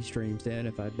be 3 streams then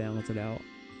if I balance it out.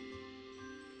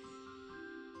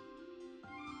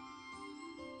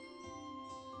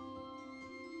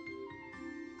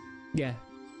 Yeah,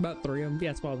 about 3 of them. Yeah,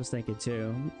 that's what I was thinking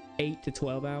too. 8 to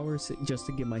 12 hours just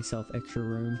to give myself extra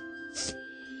room.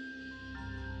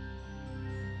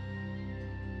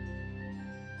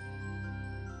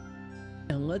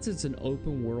 Unless it's an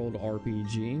open world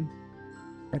RPG,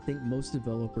 I think most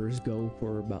developers go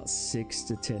for about 6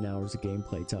 to 10 hours of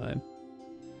gameplay time.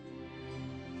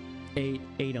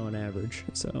 8 on average,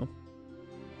 so.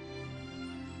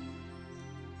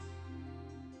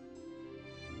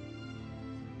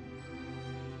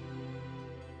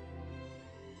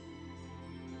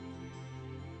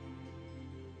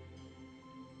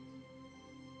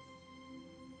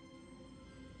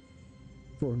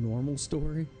 For a normal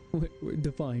story?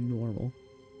 Define normal.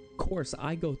 Of course,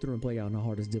 I go through and play on the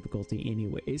hardest difficulty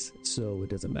anyways, so it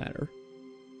doesn't matter.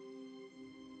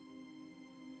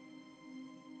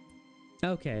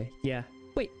 Okay, yeah.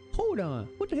 Wait, hold on.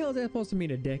 What the hell is that supposed to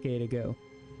mean a decade ago?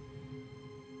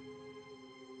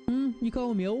 You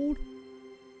calling me old?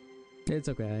 It's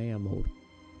okay, I am old.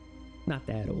 Not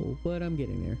that old, but I'm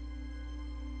getting there.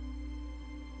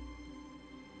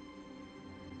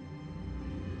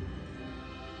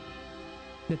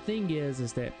 The thing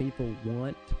is that people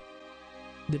want,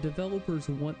 the developers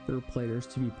want their players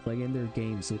to be playing their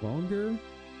games longer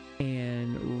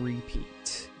and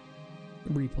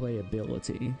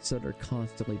replayability, so they're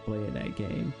constantly playing that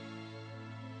game.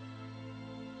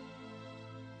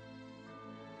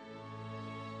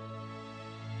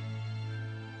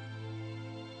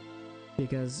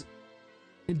 Because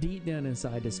deep down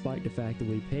inside, despite the fact that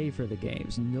we pay for the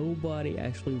games, nobody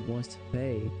actually wants to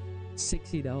pay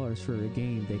 $60 for a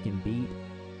game they can beat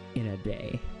in a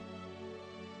day.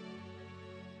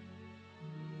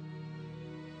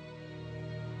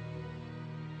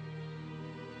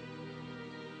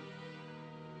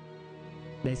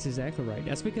 That's exactly right.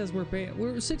 That's because we're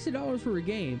 $60 for a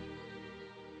game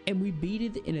and we beat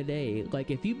it in a day. Like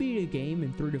if you beat a game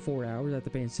in 3 to 4 hours after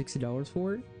paying $60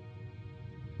 for it,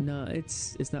 no,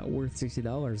 it's not worth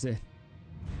 $60 then.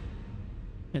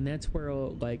 And that's where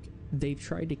like they've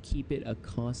tried to keep it a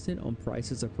constant on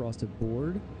prices across the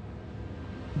board,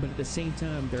 but at the same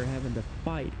time they're having to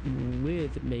fight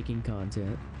with making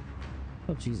content.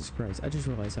 Oh Jesus Christ, I just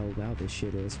realized how loud this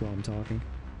shit is while I'm talking.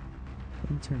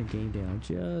 Let me turn the game down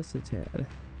just a tad.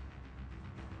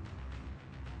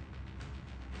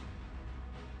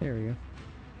 There we go.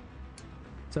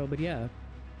 So, but yeah,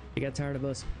 they got tired of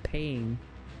us paying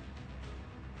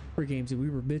for games and we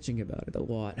were bitching about it a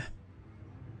lot.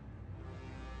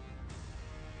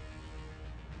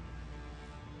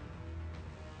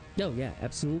 No, yeah,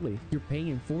 absolutely. You're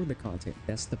paying for the content.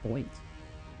 That's the point.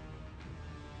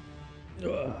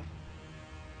 Ugh.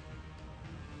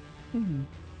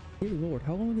 Dear Lord,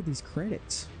 how long are these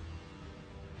credits?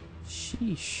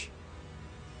 Sheesh.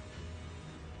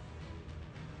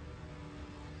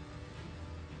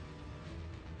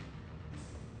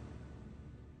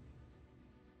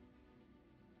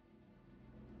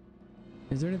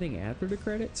 Is there anything after the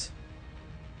credits?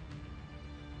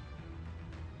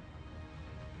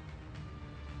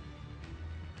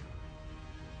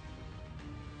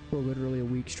 for literally a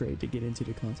week straight to get into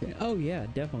the content. Oh yeah,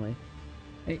 definitely.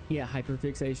 Yeah,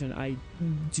 hyperfixation. I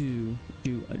do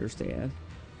understand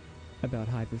about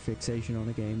hyperfixation on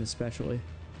a game, especially.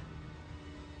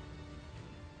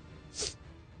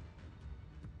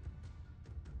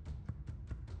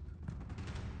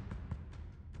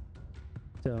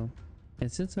 So,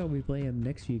 and since I'll be playing the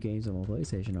next few games on my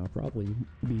PlayStation, I'll probably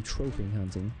be trophy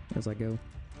hunting as I go.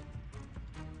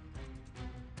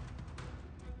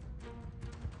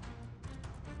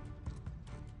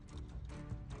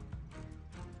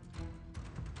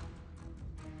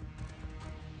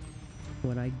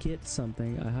 When I get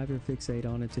something, I hyperfixate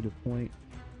on it to the point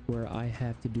where I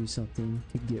have to do something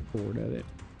to get bored of it.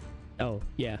 Oh,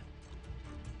 yeah.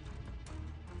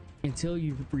 Until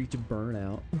you reach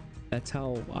burnout. That's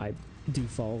how I do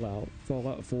Fallout.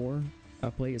 Fallout 4, I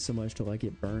play it so much till I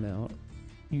get burnout.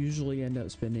 Usually end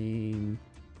up spending,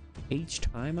 each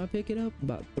time I pick it up,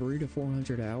 about 300 to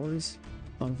 400 hours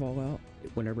on Fallout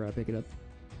whenever I pick it up.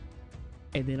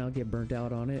 And then I'll get burnt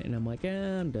out on it and I'm like,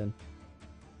 I'm done.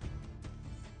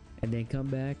 And then come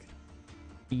back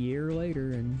a year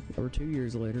later or 2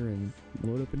 years later and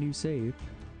load up a new save.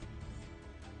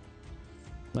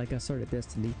 Like I started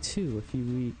Destiny 2 a few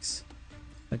weeks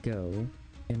ago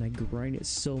and I grind it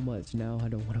so much now I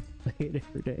don't want to play it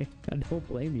every day. I don't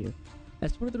blame you.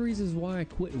 That's one of the reasons why I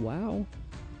quit WoW.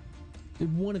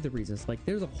 One of the reasons, like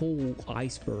there's a whole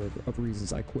iceberg of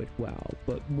reasons I quit WoW,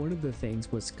 but one of the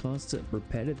things was constant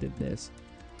repetitiveness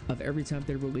of every time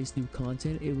they released new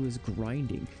content, it was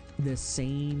grinding the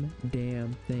same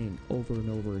damn thing over and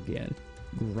over again.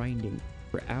 Grinding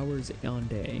for hours on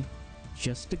day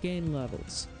just to gain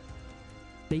levels.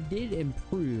 They did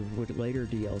improve with later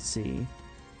DLC,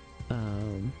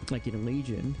 like in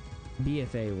Legion.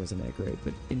 BFA wasn't that great,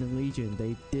 but in the Legion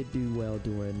they did do well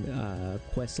doing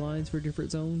quest lines for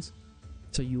different zones,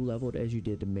 so you leveled as you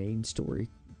did the main story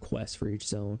quest for each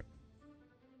zone.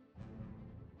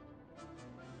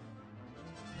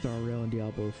 Star Rail and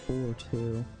Diablo 4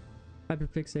 too.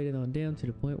 Hyperfixated on them to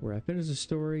the point where I finished the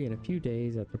story in a few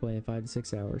days after playing 5 to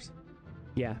 6 hours.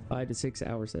 Yeah, 5 to 6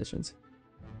 hour sessions.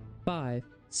 5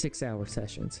 6-hour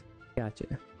sessions. Gotcha.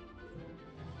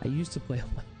 I used to play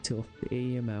till the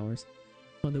AM hours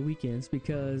on the weekends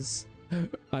because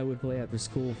I would play after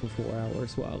school for 4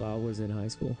 hours while I was in high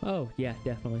school. Oh, yeah,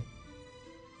 definitely.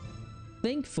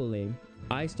 Thankfully,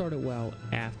 I started WoW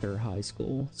after high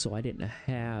school, so I didn't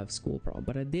have school problem,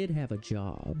 but I did have a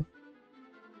job,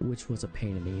 which was a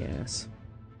pain in the ass.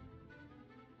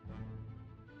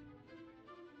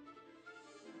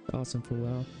 Awesome for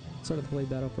WoW. Started to play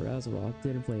Battle for Azeroth,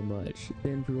 didn't play much.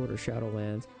 Then pre-order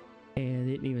Shadowlands, and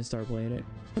didn't even start playing it.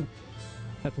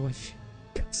 After watching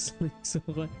so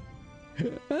like,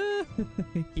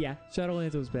 yeah,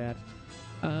 Shadowlands was bad.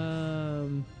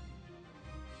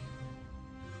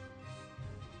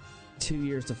 2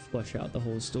 years to flesh out the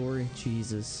whole story.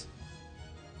 Jesus.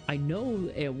 I know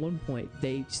at one point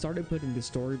they started putting the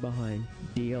story behind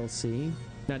DLC,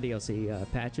 not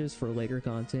DLC, patches for later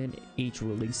content each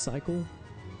release cycle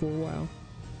for a while.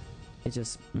 It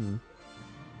just,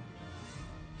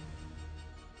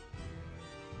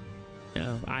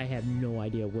 I have no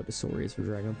idea what the story is for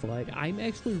Dragonflight. I'm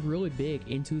actually really big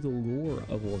into the lore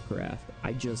of Warcraft.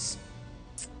 I just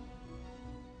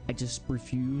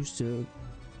refuse to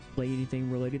play anything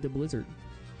related to Blizzard.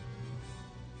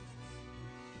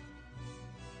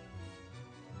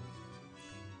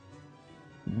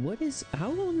 How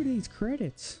long are these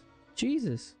credits?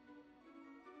 Jesus.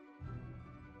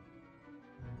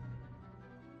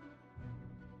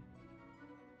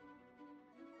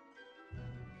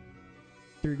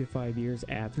 Three to 5 years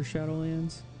after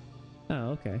Shadowlands? Oh,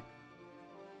 okay.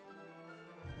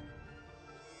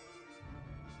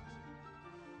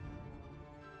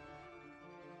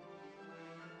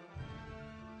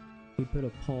 He put a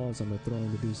pause on the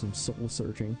throne to do some soul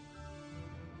searching.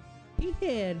 He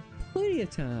had plenty of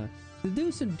time to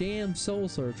do some damn soul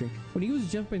searching when he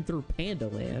was jumping through Panda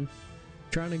Land,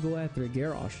 trying to go after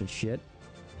Garrosh and shit.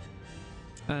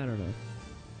 I don't know.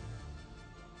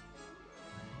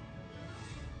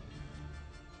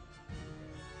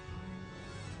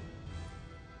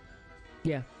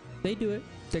 Yeah, they do it.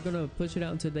 They're gonna push it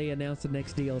out until they announce the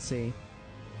next DLC.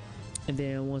 And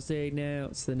then once they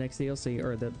announce the next DLC,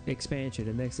 or the expansion,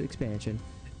 the next expansion,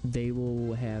 they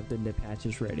will have the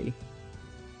patches ready.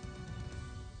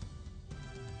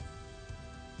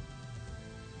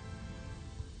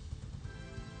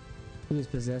 He was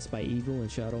possessed by evil in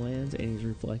Shadowlands, and he's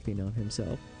reflecting on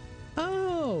himself.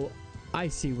 Oh, I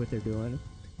see what they're doing.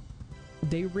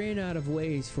 They ran out of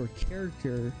ways for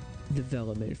character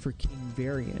development for King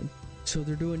Varian, So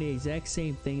they're doing the exact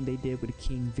same thing they did with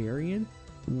King Varian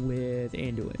with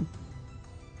Anduin.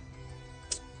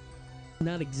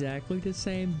 Not exactly the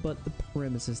same, but the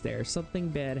premise is there. Something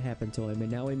bad happened to him,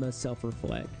 and now he must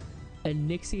self-reflect.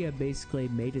 And Nixia basically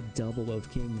made a double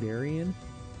of King Varian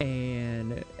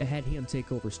and had him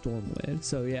take over Stormwind.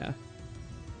 So yeah.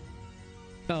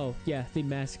 Oh yeah, they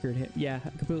massacred him. Yeah, I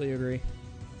completely agree.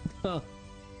 Huh.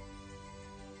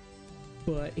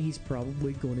 But he's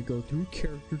probably going to go through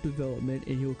character development,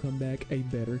 and he'll come back a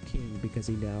better king because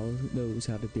he now knows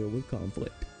how to deal with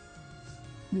conflict.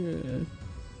 Yeah.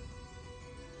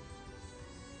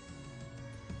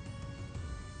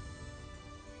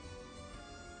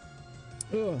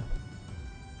 Ugh.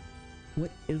 What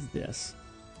is this?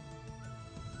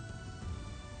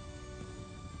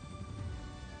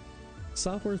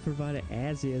 Software is provided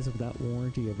as is without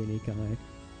warranty of any kind.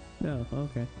 No,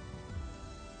 okay.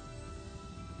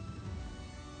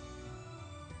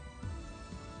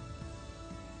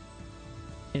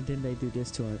 And then they do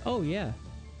this to him. Oh yeah.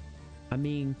 I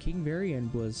mean, King Varian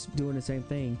was doing the same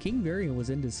thing. King Varian was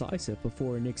indecisive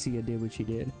before Nixia did what she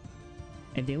did.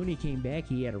 And then when he came back,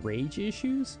 he had rage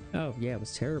issues. Oh yeah, it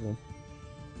was terrible.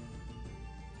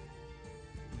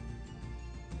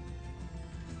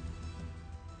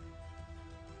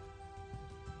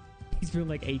 He's been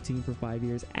like 18 for 5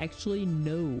 years. Actually,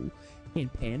 no. In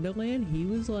Pandaland, he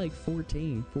was like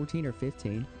 14 or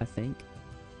 15, I think.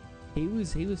 He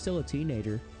was still a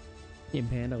teenager in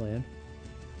Pandaland.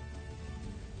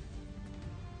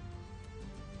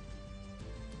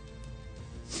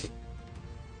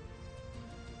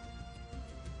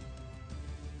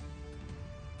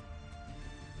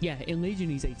 Yeah, in Legion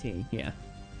he's 18, yeah.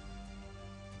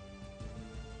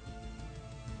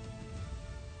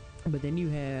 But then you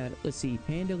had, let's see,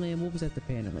 Pandaland, what was at the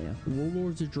Pandaland?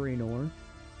 Warlords of Draenor,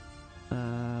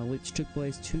 which took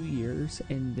place 2 years,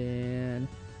 and then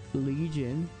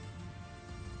Legion.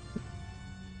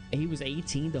 He was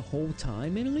 18 the whole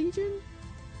time in Legion?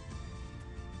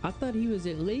 I thought he was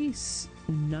at least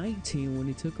 19 when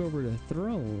he took over the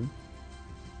throne.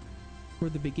 For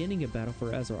the beginning of Battle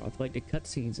for Azeroth, like the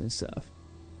cutscenes and stuff.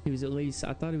 He was at least,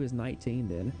 I thought he was 19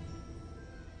 then.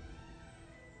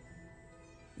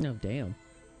 Oh, damn.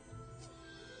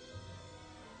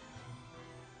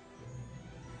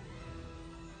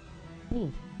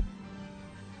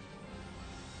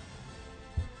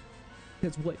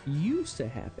 Because what used to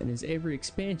happen is every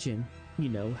expansion, you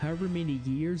know, however many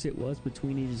years it was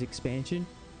between each expansion,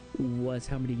 was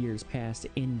how many years passed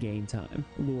in game time,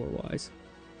 lore-wise.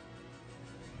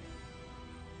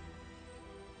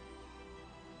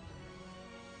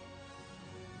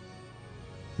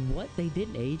 What? They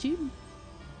didn't age him?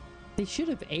 They should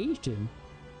have aged him.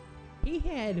 He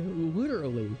had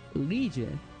literally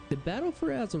Legion, the Battle for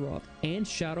Azeroth, and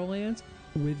Shadowlands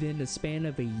within the span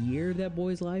of a year. That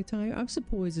boy's lifetime. I'm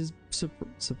surprised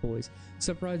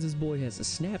this boy has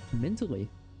snapped mentally.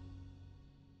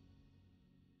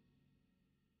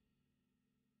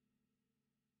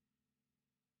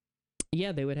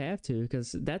 Yeah, they would have to,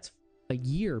 because that's a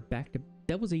year back to.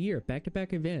 That was a year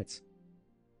back-to-back events.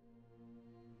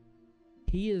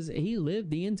 He lived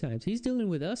the end times. He's dealing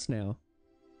with us now.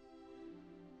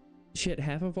 Shit,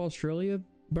 half of Australia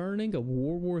burning, a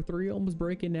World War III almost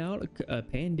breaking out, a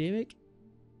pandemic,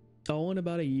 all in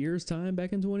about a year's time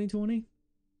back in 2020.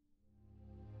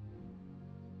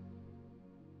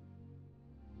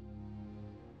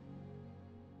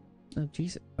 Oh,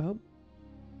 jeez. Oh.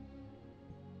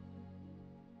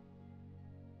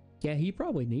 Yeah, he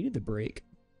probably needed the break.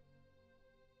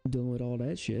 Dealing with all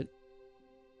that shit.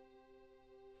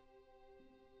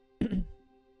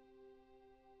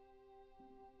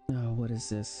 Oh, what is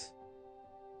this?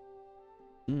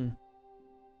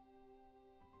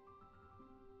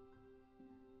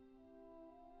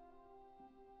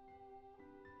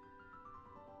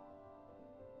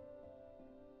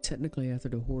 Technically, after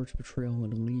the Horde's betrayal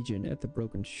in Legion at the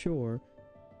Broken Shore,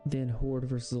 then Horde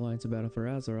versus Alliance of Battle for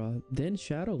Azeroth, then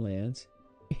Shadowlands.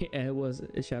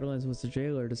 Shadowlands was the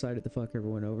jailer decided to fuck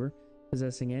everyone over,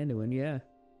 possessing Anduin. Yeah.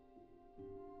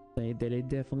 They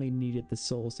definitely needed the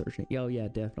soul searching. Oh yeah,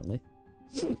 definitely.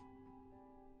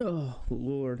 Oh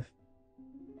Lord.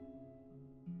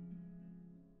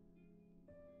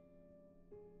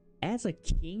 As a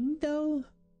king though,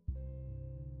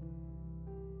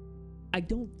 I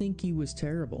don't think he was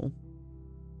terrible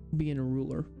being a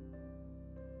ruler,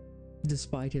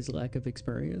 despite his lack of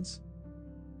experience.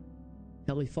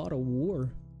 Hell, he fought a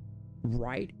war,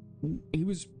 right? He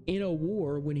was in a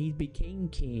war when he became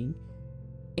king.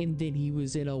 And then he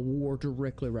was in a war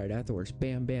directly right afterwards.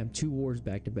 Bam, bam, 2 wars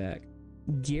back to back.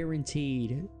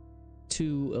 Guaranteed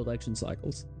 2 election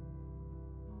cycles.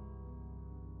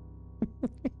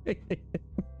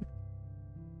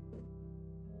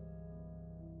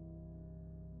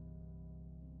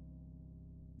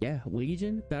 Yeah,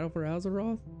 Legion, Battle for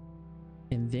Azeroth.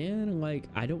 And then, like,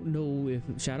 I don't know if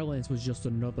Shadowlands was just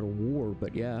another war,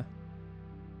 but yeah.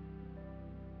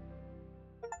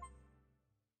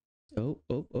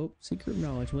 Oh, Secret of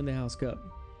Knowledge, win the House Cup.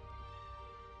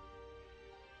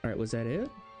 Alright, was that it?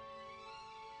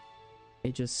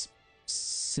 It just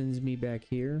sends me back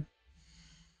here.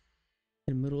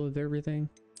 In the middle of everything.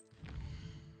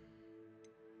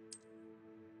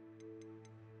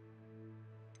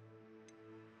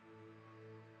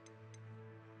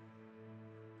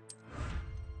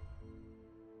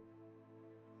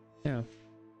 Oh.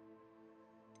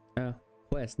 Oh.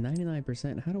 Quest,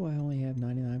 99%. How do I only have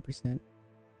 99%?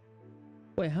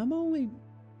 Wait, how am I only...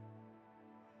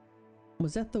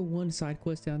 Was that the one side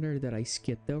quest down there that I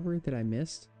skipped over, that I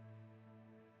missed?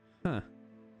 Huh.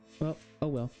 Well, oh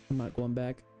well. I'm not going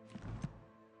back.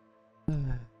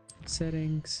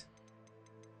 Settings.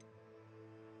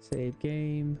 Save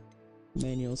game.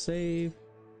 Manual save.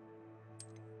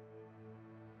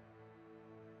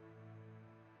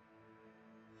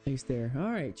 He's there.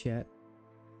 Alright, chat.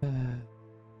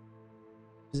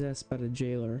 Possessed by the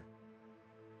jailer.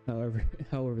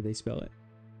 However they spell it.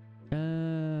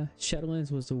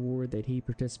 Shadowlands was the war that he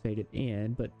participated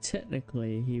in, but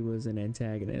technically he was an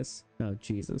antagonist. Oh,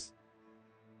 Jesus.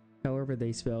 However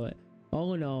they spell it.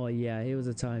 All in all, yeah, it was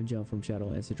a time jump from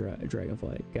Shadowlands to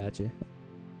Dragonflight. Gotcha.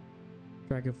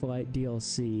 Dragonflight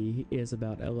DLC is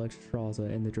about Alexstrasza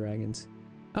and the dragons.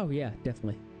 Oh yeah,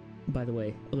 definitely. By the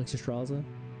way, Alexstrasza,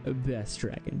 best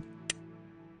dragon.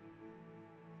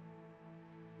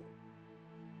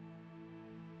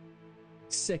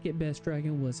 Second best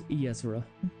dragon was Yezra.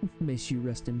 May she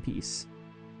rest in peace.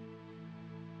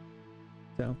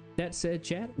 So, that said,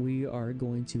 chat, we are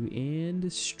going to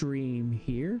end stream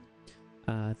here.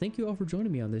 Thank you all for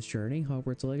joining me on this journey.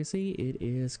 Hogwarts Legacy, it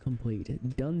is complete.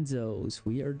 Dunzos,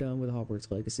 we are done with Hogwarts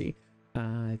Legacy.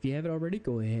 If you haven't already,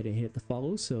 go ahead and hit the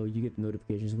follow so you get the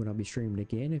notifications when I'll be streaming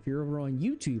again. If you're over on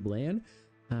YouTube land,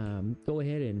 go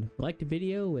ahead and like the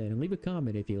video and leave a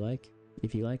comment if you like.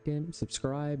 If you liked it,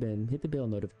 subscribe and hit the bell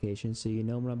notification so you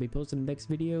know when I'll be posting the next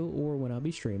video or when I'll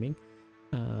be streaming.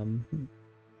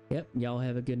 Yep, y'all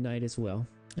have a good night as well.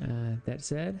 That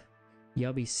said,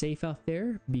 y'all be safe out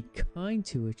there, be kind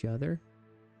to each other,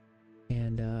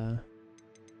 and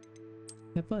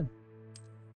have fun,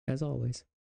 as always.